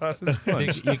Vienna sausage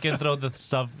punch. You can throw the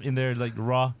stuff in there like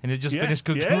raw, and it just Yeah, finished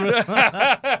cooking.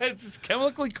 yeah. It's just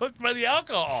chemically cooked by the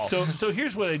alcohol. So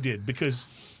here's what I did, because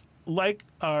like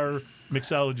our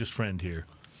mixologist friend here,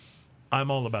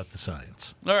 I'm all about the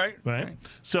science, All right. right?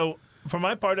 So for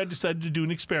my part, I decided to do an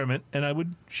experiment, and I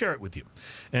would share it with you.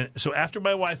 And so after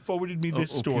my wife forwarded me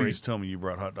this story, Please tell me you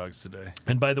brought hot dogs today.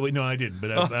 and by the way, no, I didn't,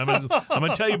 but I'm going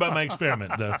to tell you about my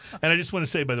experiment, though. And I just want to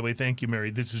say, by the way, thank you,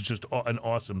 Mary. This is just an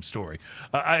awesome story.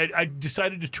 I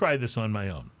decided to try this on my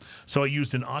own. So I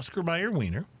used an Oscar Mayer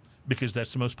wiener, because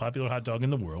that's the most popular hot dog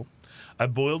in the world. I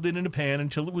boiled it in a pan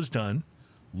until it was done,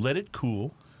 let it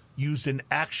cool, used an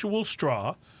actual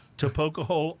straw to poke a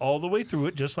hole all the way through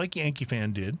it, just like Yankee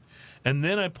Fan did. And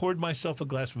then I poured myself a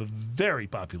glass of a very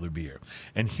popular beer.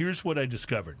 And here's what I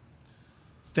discovered.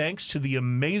 Thanks to the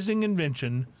amazing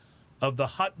invention of the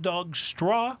hot dog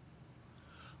straw,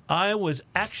 I was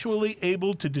actually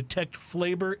able to detect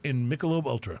flavor in Michelob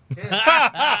Ultra.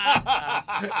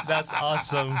 That's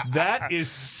awesome. That is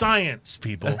science,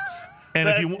 people. And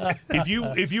if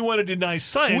you want to deny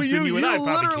science, Well, then you and I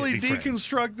probably literally can't be friends.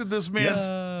 deconstructed this man's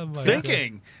Oh, my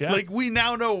thinking. Yeah. Like, we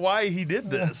now know why he did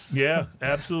this. Yeah,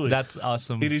 absolutely. That's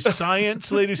awesome. It is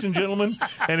science, ladies and gentlemen.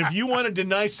 And if you want to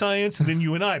deny science, then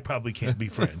you and I probably can't be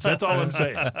friends. That's all I'm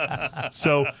saying.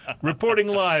 So, reporting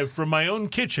live from my own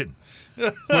kitchen,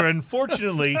 where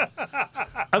unfortunately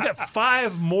I've got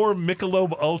 5 more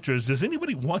Michelob Ultras. Does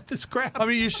anybody want this crap? I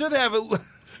mean, you should have it.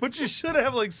 But you should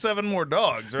have like 7 more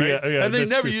dogs, right? Yeah, and they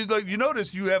that's never. true. You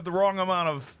notice you have the wrong amount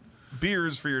of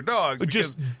beers for your dogs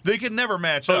because Just- they can never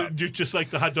match Oh, up. just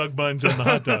like the hot dog buns on the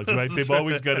hot dogs, right? They've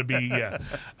always got to be,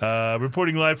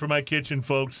 reporting live from my kitchen,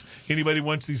 folks. Anybody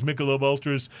wants these Michelob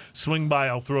Ultras, swing by.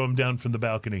 I'll throw them down from the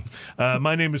balcony.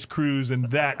 My name is Cruz, and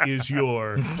that is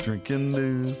your... Drinking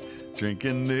news,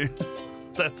 drinking news.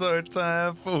 That's our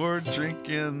time for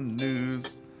drinking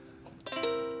news.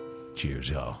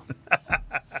 Cheers, y'all.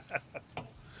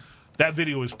 That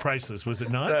video was priceless, was it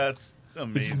not? That's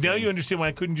amazing. Now you understand why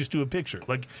I couldn't just do a picture.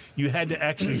 Like, you had to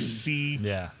actually see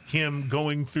Yeah. him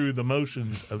going through the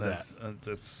motions of that.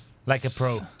 That's Like a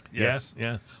pro. yes.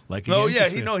 Yeah, like a No,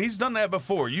 Yankee yeah, fan. he's done that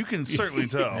before. You can certainly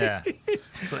tell. Yeah.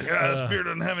 It's like, this beer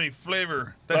doesn't have any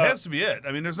flavor. That has to be it.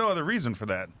 I mean, there's no other reason for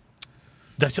that.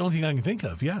 That's the only thing I can think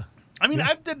of, yeah. I mean,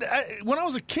 when I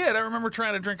was a kid, I remember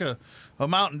trying to drink a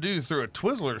Mountain Dew through a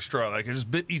Twizzler straw. Like, I just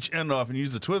bit each end off and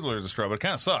used the Twizzler as a straw, but it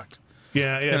kind of sucked.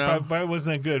 Yeah, You know? probably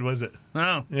wasn't that good, was it?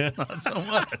 No, Yeah. not so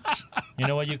much. You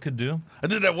know what you could do? I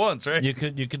did that once, right? You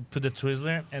could put the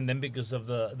Twizzler, and then because of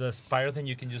the spiral thing,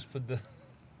 you can just put the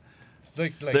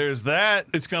like There's that.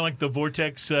 It's kind of like the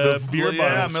Vortex The- beer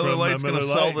yeah, bottles Miller from, Lite's Miller going to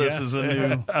sell Lite, this yeah. as a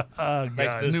new. Oh, like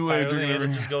God. the New way of spiral, drinking and it'll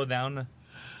beer. just go down.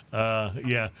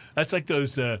 Yeah, that's like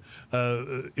those.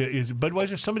 Is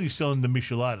Budweiser? Somebody's selling the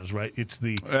micheladas, right? It's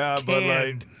the Yeah, Bud Light.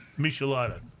 canned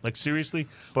michelada. Like, seriously,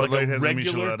 Bud like Light has a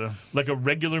michelada. Like a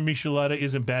regular michelada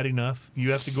isn't bad enough.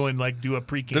 You have to go and like do a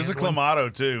pre-canned. There's a one.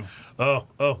 Clamato, too, Oh,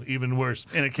 even worse.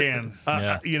 in a can.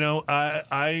 Yeah. You know,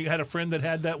 I had a friend that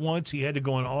had that once. He had to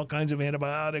go on all kinds of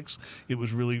antibiotics. It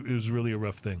was really a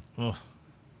rough thing. Oh.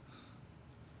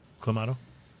 Clamato?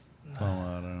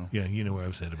 Clamato. Yeah, you know where I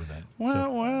was headed with that.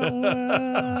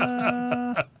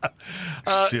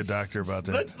 See a doctor about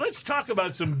that. Let's talk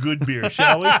about some good beer,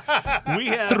 shall we? We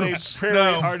have a Prairie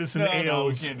No. Artisan No, we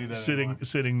Ales can't do that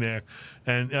sitting there,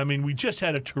 and I mean we just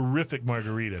had a terrific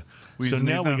margarita. We So use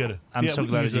now these we now? got to. I'm so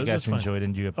glad that you guys fine. enjoyed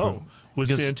and you approved. Oh, was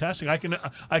Because- fantastic! I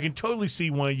can totally see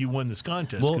why you won this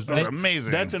contest. Well, 'cause That's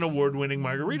amazing. That's an award-winning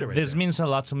margarita, right This there. means a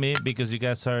lot to me because you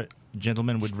guys are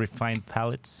gentlemen with refined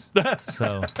palates.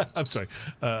 So I'm sorry.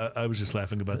 I was just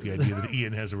laughing about the idea that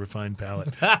Ian has a refined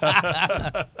palate.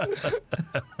 I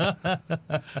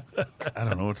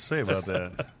don't know what to say about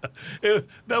that.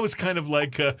 That was kind of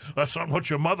like that's not what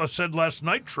your mother said last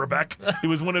night, Trebek. It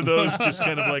was one of those just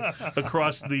kind of like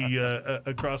across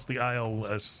the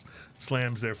aisle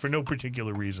slams there for no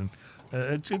particular reason.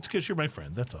 It's because you're my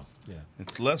friend. That's all. Yeah.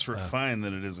 It's less refined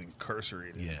than it is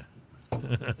incarcerated. Yeah.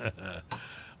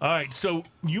 All right. So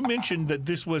you mentioned that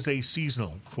this was a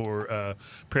seasonal for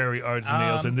Prairie Artisan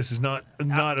Ales, and this is not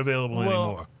available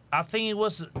anymore. I think it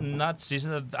was not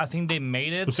seasonal. I think they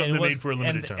made it. was something and they made for a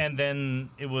limited time. And then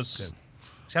it was. Okay.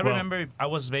 'Cause I Well- remember I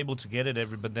was able to get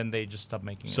it but then they just stopped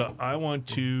making it. So I want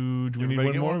to. Do we need Everybody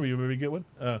one get more? one? Will you everybody get one?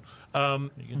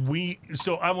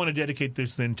 So I want to dedicate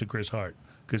this then to Chris Hart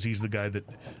because he's the guy that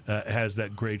has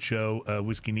that great show,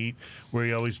 Whiskey Neat, where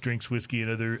he always drinks whiskey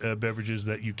and other beverages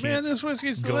that you can't. Man, this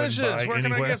whiskey's go and delicious. buy Where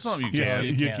can I anywhere. get some? You Yeah, can't.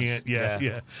 you can't. can't. Yeah, Yeah.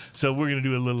 yeah. So we're going to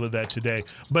do a little of that today.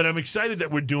 But I'm excited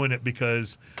that we're doing it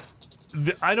because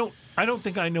I don't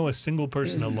think I know a single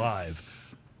person alive,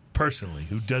 personally,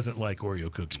 who doesn't like Oreo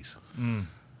cookies.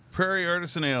 Prairie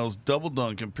Artisan Ales, Double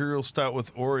Dunk, Imperial Stout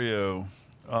with Oreo.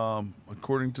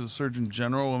 According to the Surgeon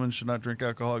General, women should not drink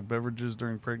alcoholic beverages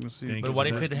during pregnancy. Thank But you. what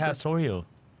if it has Oreo?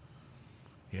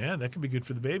 Yeah, that could be good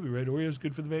for the baby, right? Oreo's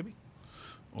good for the baby.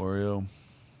 Oreo.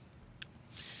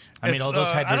 I mean, It's, all those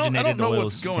hydrogenated I don't know oils.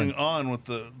 what's going on with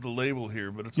the label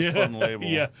here, but it's a fun label.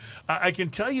 Yeah, I can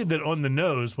tell you that on the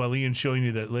nose, while Ian's showing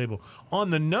you that label, on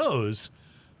the nose,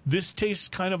 this tastes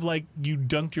kind of like you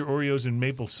dunked your Oreos in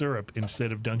maple syrup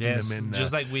instead of dunking Yes, them in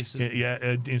just like we.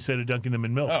 instead of dunking them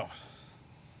in milk.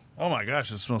 Oh my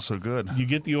gosh, it smells so good. You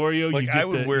get the Oreo. Like you get I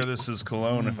would the, wear this as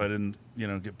cologne if I didn't,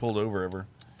 get pulled over ever.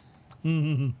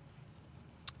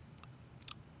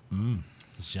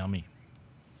 It's yummy.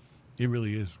 It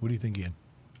really is. What do you think, Ian?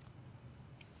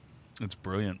 It's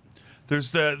brilliant.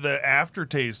 There's the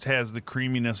aftertaste has the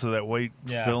creaminess of that white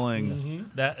Yeah. filling.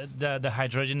 The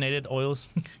hydrogenated oils.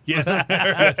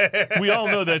 Yeah, we all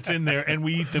know that's in there, and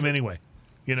we eat them anyway.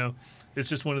 It's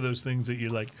just one of those things that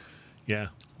you're like, yeah.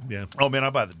 Oh man, I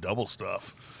buy the double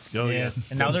stuff. Oh Yes. yeah.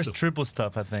 And now there's triple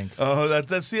stuff, I think. Oh,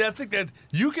 that's see. I think that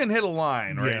you can hit a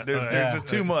line, right? Yeah, There's yeah. a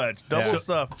too much double So-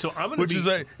 stuff. so I'm gonna which be- is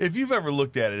if you've ever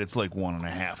looked at it, it's like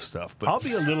 1.5 stuff. But I'll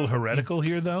be a little heretical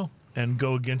here, though, and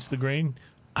go against the grain.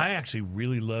 I actually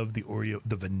really love the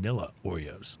vanilla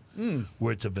Oreos,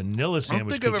 where it's a vanilla I don't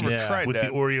sandwich think I've cookie ever tried with that.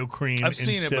 the Oreo cream. I've seen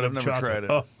it, instead but I've of never chocolate.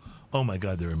 tried it. Oh my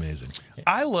God, they're amazing.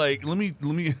 I like. Let me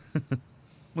let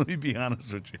me be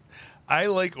honest with you. I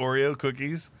like Oreo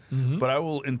cookies, but I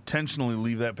will intentionally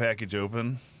leave that package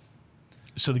open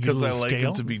So they get a because I little like stale?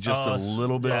 them to be just a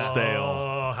little bit stale.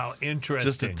 Oh, how interesting!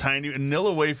 Just a tiny.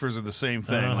 Vanilla wafers are the same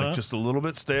thing, Uh-huh. like just a little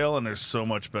bit stale, and they're so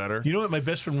much better. You know what my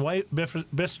best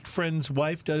friend's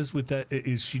wife does with that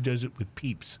is she does it with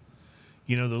Peeps.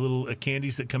 The little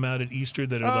candies that come out at Easter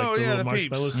that are Oh, like the yeah, little the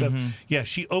Peeps. marshmallow stuff. Yeah,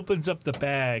 she opens up the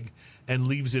bag and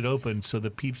leaves it open so the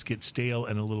Peeps get stale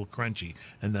and a little crunchy,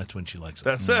 and that's when she likes it.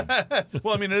 That's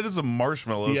well, I mean, it is a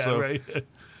marshmallow, yeah, so right.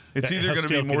 it's either How going to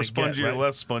be stale can more it get, spongy right? or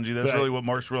less spongy. That's Right. really what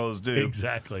marshmallows do.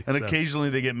 Exactly. And So- occasionally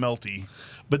they get melty.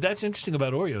 But that's interesting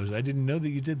about Oreos. I didn't know that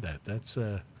you did that. That's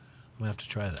I'm gonna have to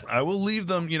try that. I will leave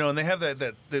them, and they have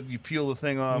that you peel the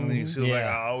thing off and then you seal the back.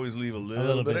 Yeah. I always leave a little,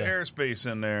 little bit bit of of- airspace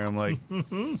in there. I'm like,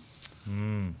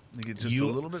 they get just a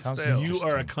little bit sounds stale. You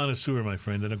are a connoisseur, my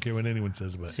friend. I don't care what anyone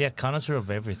says about it. See, a connoisseur of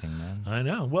everything, man. I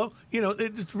know. Well,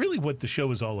 it's really what the show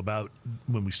was all about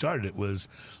when we started it was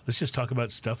let's just talk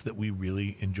about stuff that we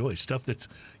really enjoy, stuff that's,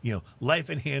 life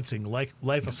enhancing, life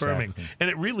affirming. Exactly. And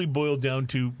it really boiled down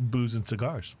to booze and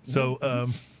cigars. So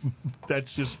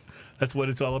that's what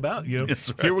it's all about. That's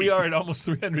right. Here we are at almost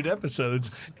 300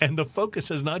 episodes and the focus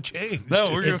has not changed.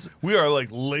 No, It's- we are like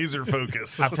laser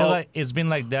focused. I feel like it's been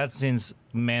like that since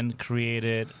men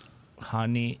created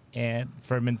honey and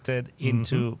fermented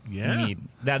into Yeah. meat.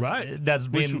 That's right. that's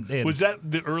Which- been it. was that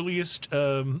the earliest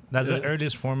That's the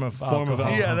earliest form of form of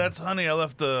alcohol. Yeah, that's honey. I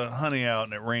left the honey out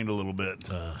and it rained a little bit.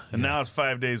 And now it's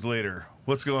 5 days later.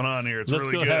 What's going on here? It's Let's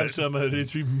really go good. have some of it.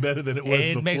 It's even better than it was It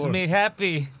before. makes me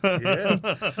happy. Yeah,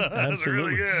 It's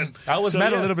absolutely. really good. I was So,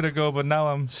 mad yeah. a little bit ago, but now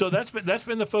I'm. So that's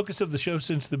been the focus of the show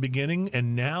since the beginning,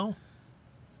 and now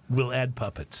we'll add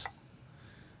puppets.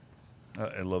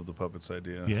 I love the puppets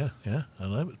idea. Yeah, I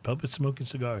love it. Puppets smoking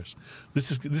cigars. This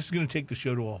is going to take the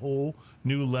show to a whole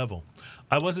new level.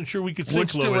 I wasn't sure we could sink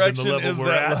Which lower direction than the level is we're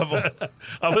that at. level?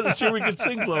 I wasn't sure we could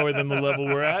sink lower than the level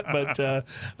we're at,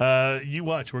 but you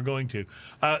watch. We're going to.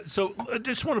 So I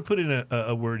just want to put in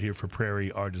a word here for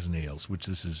Prairie Artisan Ales, which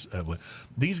this is.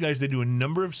 These guys, they do a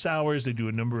number of sours. They do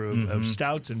a number of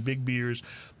stouts and big beers.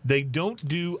 They don't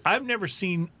do. I've never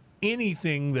seen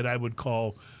anything that I would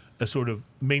call a sort of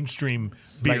mainstream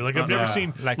beer. Like I've never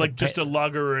seen like like a just a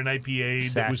lager or an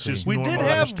IPA that was Exactly. just We normal. did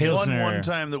have Pilsner. one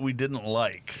time that we didn't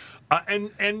like. And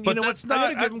you But know that's what? I not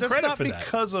gotta give them that's credit not for that.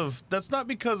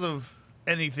 because of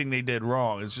anything they did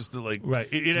wrong. It's just that like Right.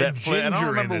 It that had ginger I don't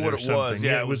remember in it what or it was. something.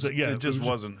 Yeah, it was. Yeah, it just was-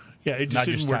 wasn't. Yeah, it just Not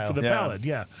your didn't work for the style. Yeah. palate.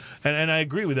 Yeah, and I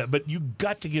agree with that. But you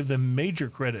got to give them major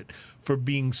credit for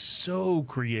being so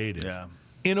creative. Yeah.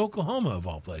 In Oklahoma, of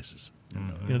all places.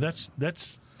 You know, that's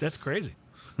crazy.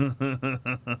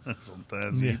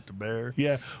 Sometimes you Yeah. eat the bear.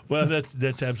 Yeah, well,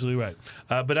 that's absolutely right.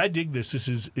 But I dig this. This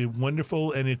is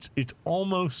wonderful, and it's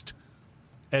almost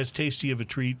as tasty of a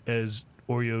treat as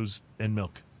Oreos and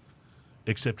milk,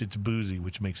 except it's boozy,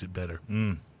 which makes it better.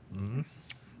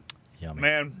 Yummy.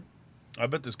 Man, I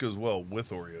bet this goes well with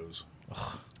Oreos.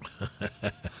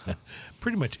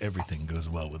 Pretty much everything goes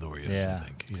well with Oreos, Yeah. I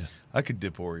think. Yeah. I could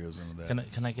dip Oreos into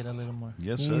that. Can I get a little more?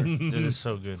 Yes, sir. Dude, it's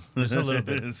so good. Just a little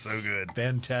bit. It's so good.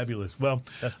 Fantabulous. Well,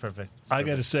 That's perfect. It's I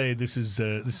got to perfect. say this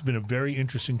has been a very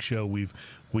interesting show.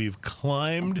 We've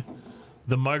climbed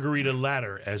the margarita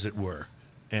ladder, as it were,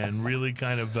 and really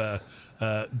kind of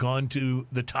gone to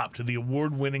the top, to the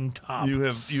award-winning top You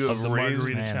have of the raised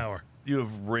margarita Man. tower. you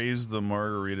have raised the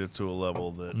margarita to a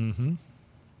level that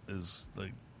is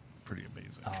like pretty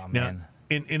amazing. Oh, Now,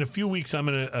 man. in a few weeks, I'm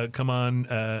going to come on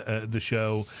the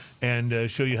show and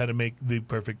show you how to make the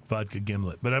perfect vodka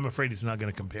gimlet. But I'm afraid it's not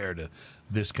going to compare to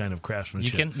this kind of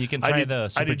craftsmanship. You can I try did- the I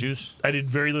super did- juice. I did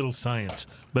very little science,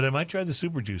 but I might try the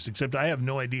super juice. Except I have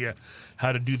no idea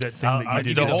how to do that thing that you I'll did.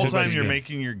 give The you the whole full time recipe. you're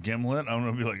making your gimlet, I'm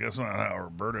gonna be like, that's not how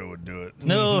Roberto would do it.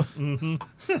 No. Mm-hmm.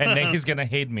 And then he's gonna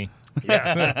hate me.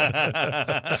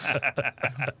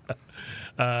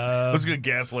 I was gonna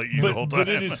gaslight you the whole time. But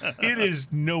it is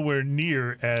nowhere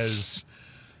near as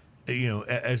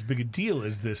as big a deal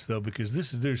as this, though, because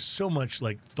there's so much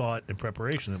like thought and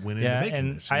preparation that went into Yeah, making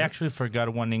and this. I actually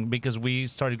forgot one thing because we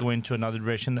started going to another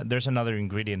direction. There's another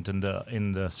ingredient in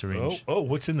the syringe.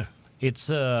 what's in there? It's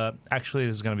actually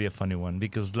this is gonna be a funny one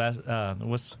because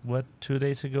was 3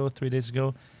 days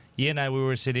ago, Ian and I we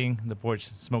were sitting on the porch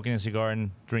smoking a cigar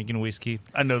and drinking whiskey.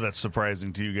 I know that's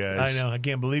surprising to you guys. I know. I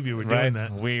can't believe you were Right? doing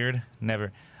that. Weird.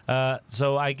 Never.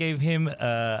 So I gave him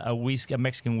a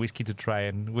Mexican whiskey to try,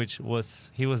 and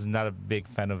he was not a big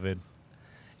fan of it.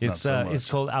 It's so much. it's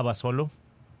called Abasolo.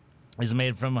 It's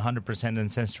made from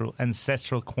 100%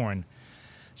 ancestral corn.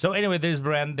 So anyway, this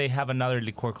brand they have another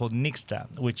liqueur called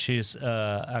Nixta, which is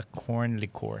a corn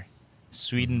liqueur,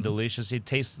 sweet and delicious. It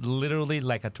tastes literally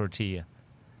like a tortilla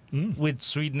with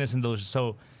sweetness and delicious.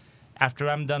 So after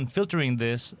I'm done filtering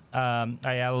this, I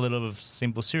add a little of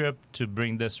simple syrup to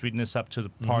bring the sweetness up to the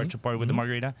part with the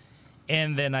margarita,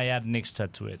 and then I add Nixta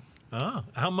to it. Oh,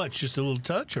 how much? Just a little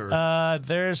touch, or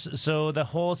So the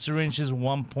whole syringe is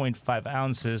 1.5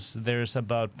 ounces. There's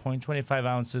about 0.25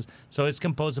 ounces. So it's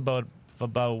composed about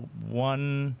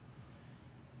 1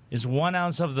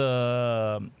 ounce of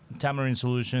the tamarind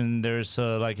solution. There's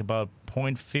like about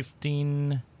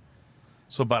 0.15.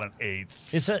 So about an eighth.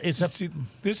 It's a See,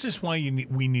 this is why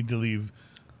we need to leave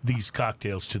these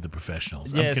cocktails to the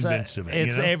professionals. yes, I'm convinced of it.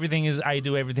 It's you know? everything is I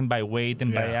do everything by weight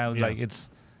and by Yeah, ounce. yeah. Like it's.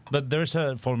 But there's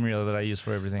a formula that I use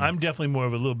for everything. I'm definitely more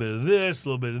of a little bit of this, a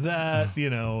little bit of that,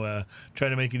 try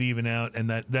to make it even out, and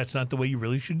that's not the way you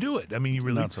really should do it. I mean, you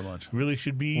really Not so much. really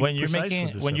should be When you're precise making-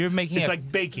 with this when stuff. you're making it's a-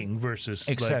 like baking versus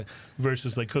Exact.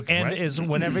 like cooking, and right? is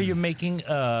whenever you're making,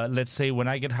 let's say, when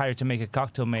I get hired to make a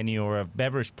cocktail menu or a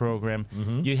beverage program,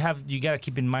 you got to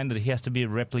keep in mind that it has to be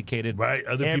replicated. Right,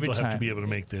 other every people have to time. be able to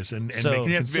make this, and So- make it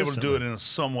You have to be able to do it consistently. in a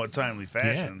somewhat timely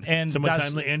fashion. And somewhat that's-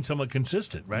 timely and somewhat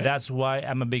consistent, right? That's why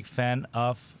I'm a big fan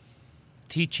of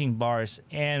teaching bars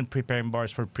and preparing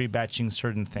bars for pre-batching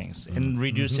certain things and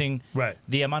reducing Right.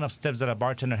 the amount of steps that a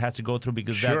bartender has to go through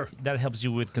because Sure. that helps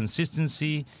you with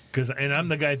consistency. And I'm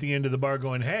the guy at the end of the bar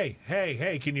going, hey,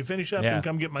 can you finish up Yeah. and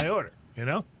come get my order? You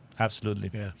know?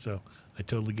 Absolutely. Yeah, so I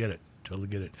totally get it. Totally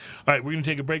get it. All right, we're going to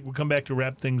take a break. We'll come back to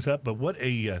wrap things up. But what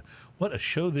a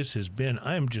show this has been.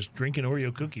 I am just drinking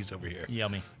Oreo cookies over here.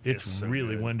 Yummy. It's so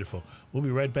really good. wonderful. We'll be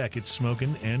right back. It's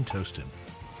Smoking and Toasting.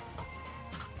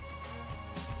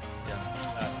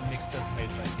 Mixed as made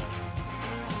by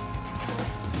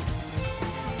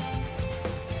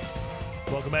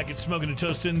Welcome back. It's Smoking and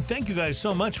Toasting. Thank you guys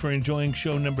so much for enjoying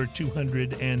show number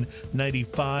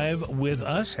 295 with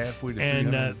us. halfway to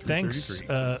and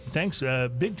 333. thanks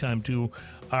big time to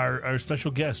our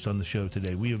special guest on the show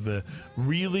today. We have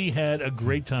really had a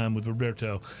great time with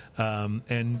Roberto,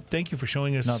 and thank you for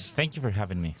showing us. No, thank you for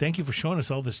having me. Thank you for showing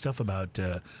us all this stuff about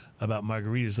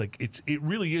margaritas. Like it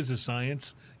really is a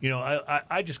science. You know,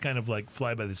 I just kind of like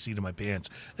fly by the seat of my pants,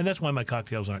 and that's why my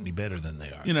cocktails aren't any better than they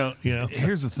are. You know, You know?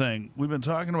 here's the thing. We've been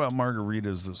talking about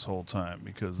margaritas this whole time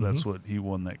because that's what he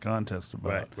won that contest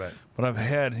about. Right. But I've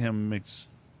had him mix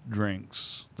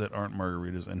drinks that aren't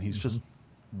margaritas, and he's just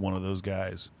one of those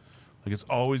guys. Like, it's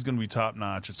always going to be top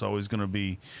notch. It's always going to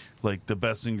be like the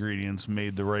best ingredients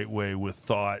made the right way with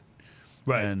thought.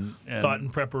 Right. And Thought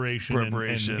and preparation.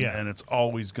 preparation, and it's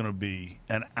always going to be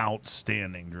an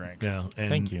outstanding drink. Yeah, and,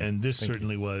 Thank you. And this Thank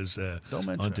certainly was Don't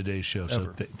mention on it. today's show.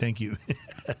 Ever. So thank you,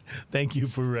 thank you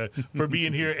for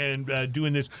being here and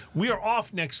doing this. We are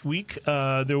off next week.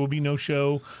 There will be no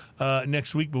show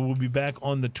next week, but we'll be back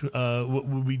on the.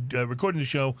 We'll be recording the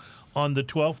show on the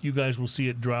 12th. You guys will see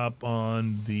it drop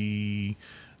on the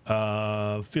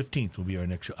 15th. Will be our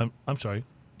next show. I'm sorry.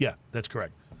 Yeah, that's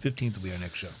correct. 15th will be our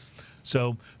next show.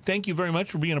 So thank you very much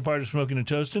for being a part of Smoking and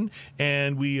Toasting,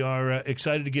 and we are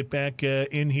excited to get back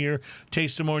in here,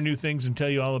 taste some more new things, and tell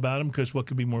you all about them, because what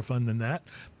could be more fun than that?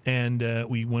 And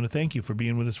we want to thank you for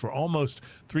being with us for almost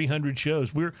 300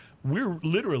 shows. We're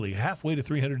literally halfway to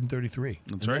 333.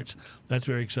 That's right. That's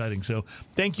very exciting. So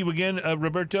thank you again,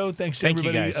 Roberto. Thanks to Thank you,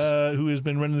 everybody guys. who has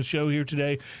been running the show here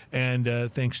today. And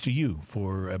thanks to you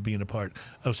for being a part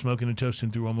of Smoking and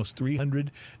Toasting through almost 300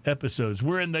 episodes.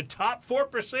 We're in the top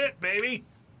 4%, baby.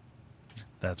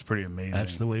 That's pretty amazing.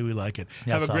 That's the way we like it.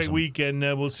 That's Have a great awesome. week, and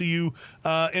we'll see you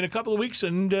in a couple of weeks.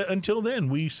 And until then,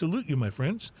 we salute you, my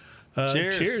friends.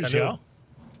 Cheers. Cheers, Salud. y'all.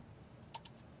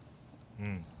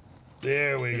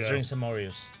 There we Let's go. drink some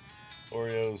Oreos.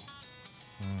 Oreos.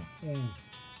 Mm.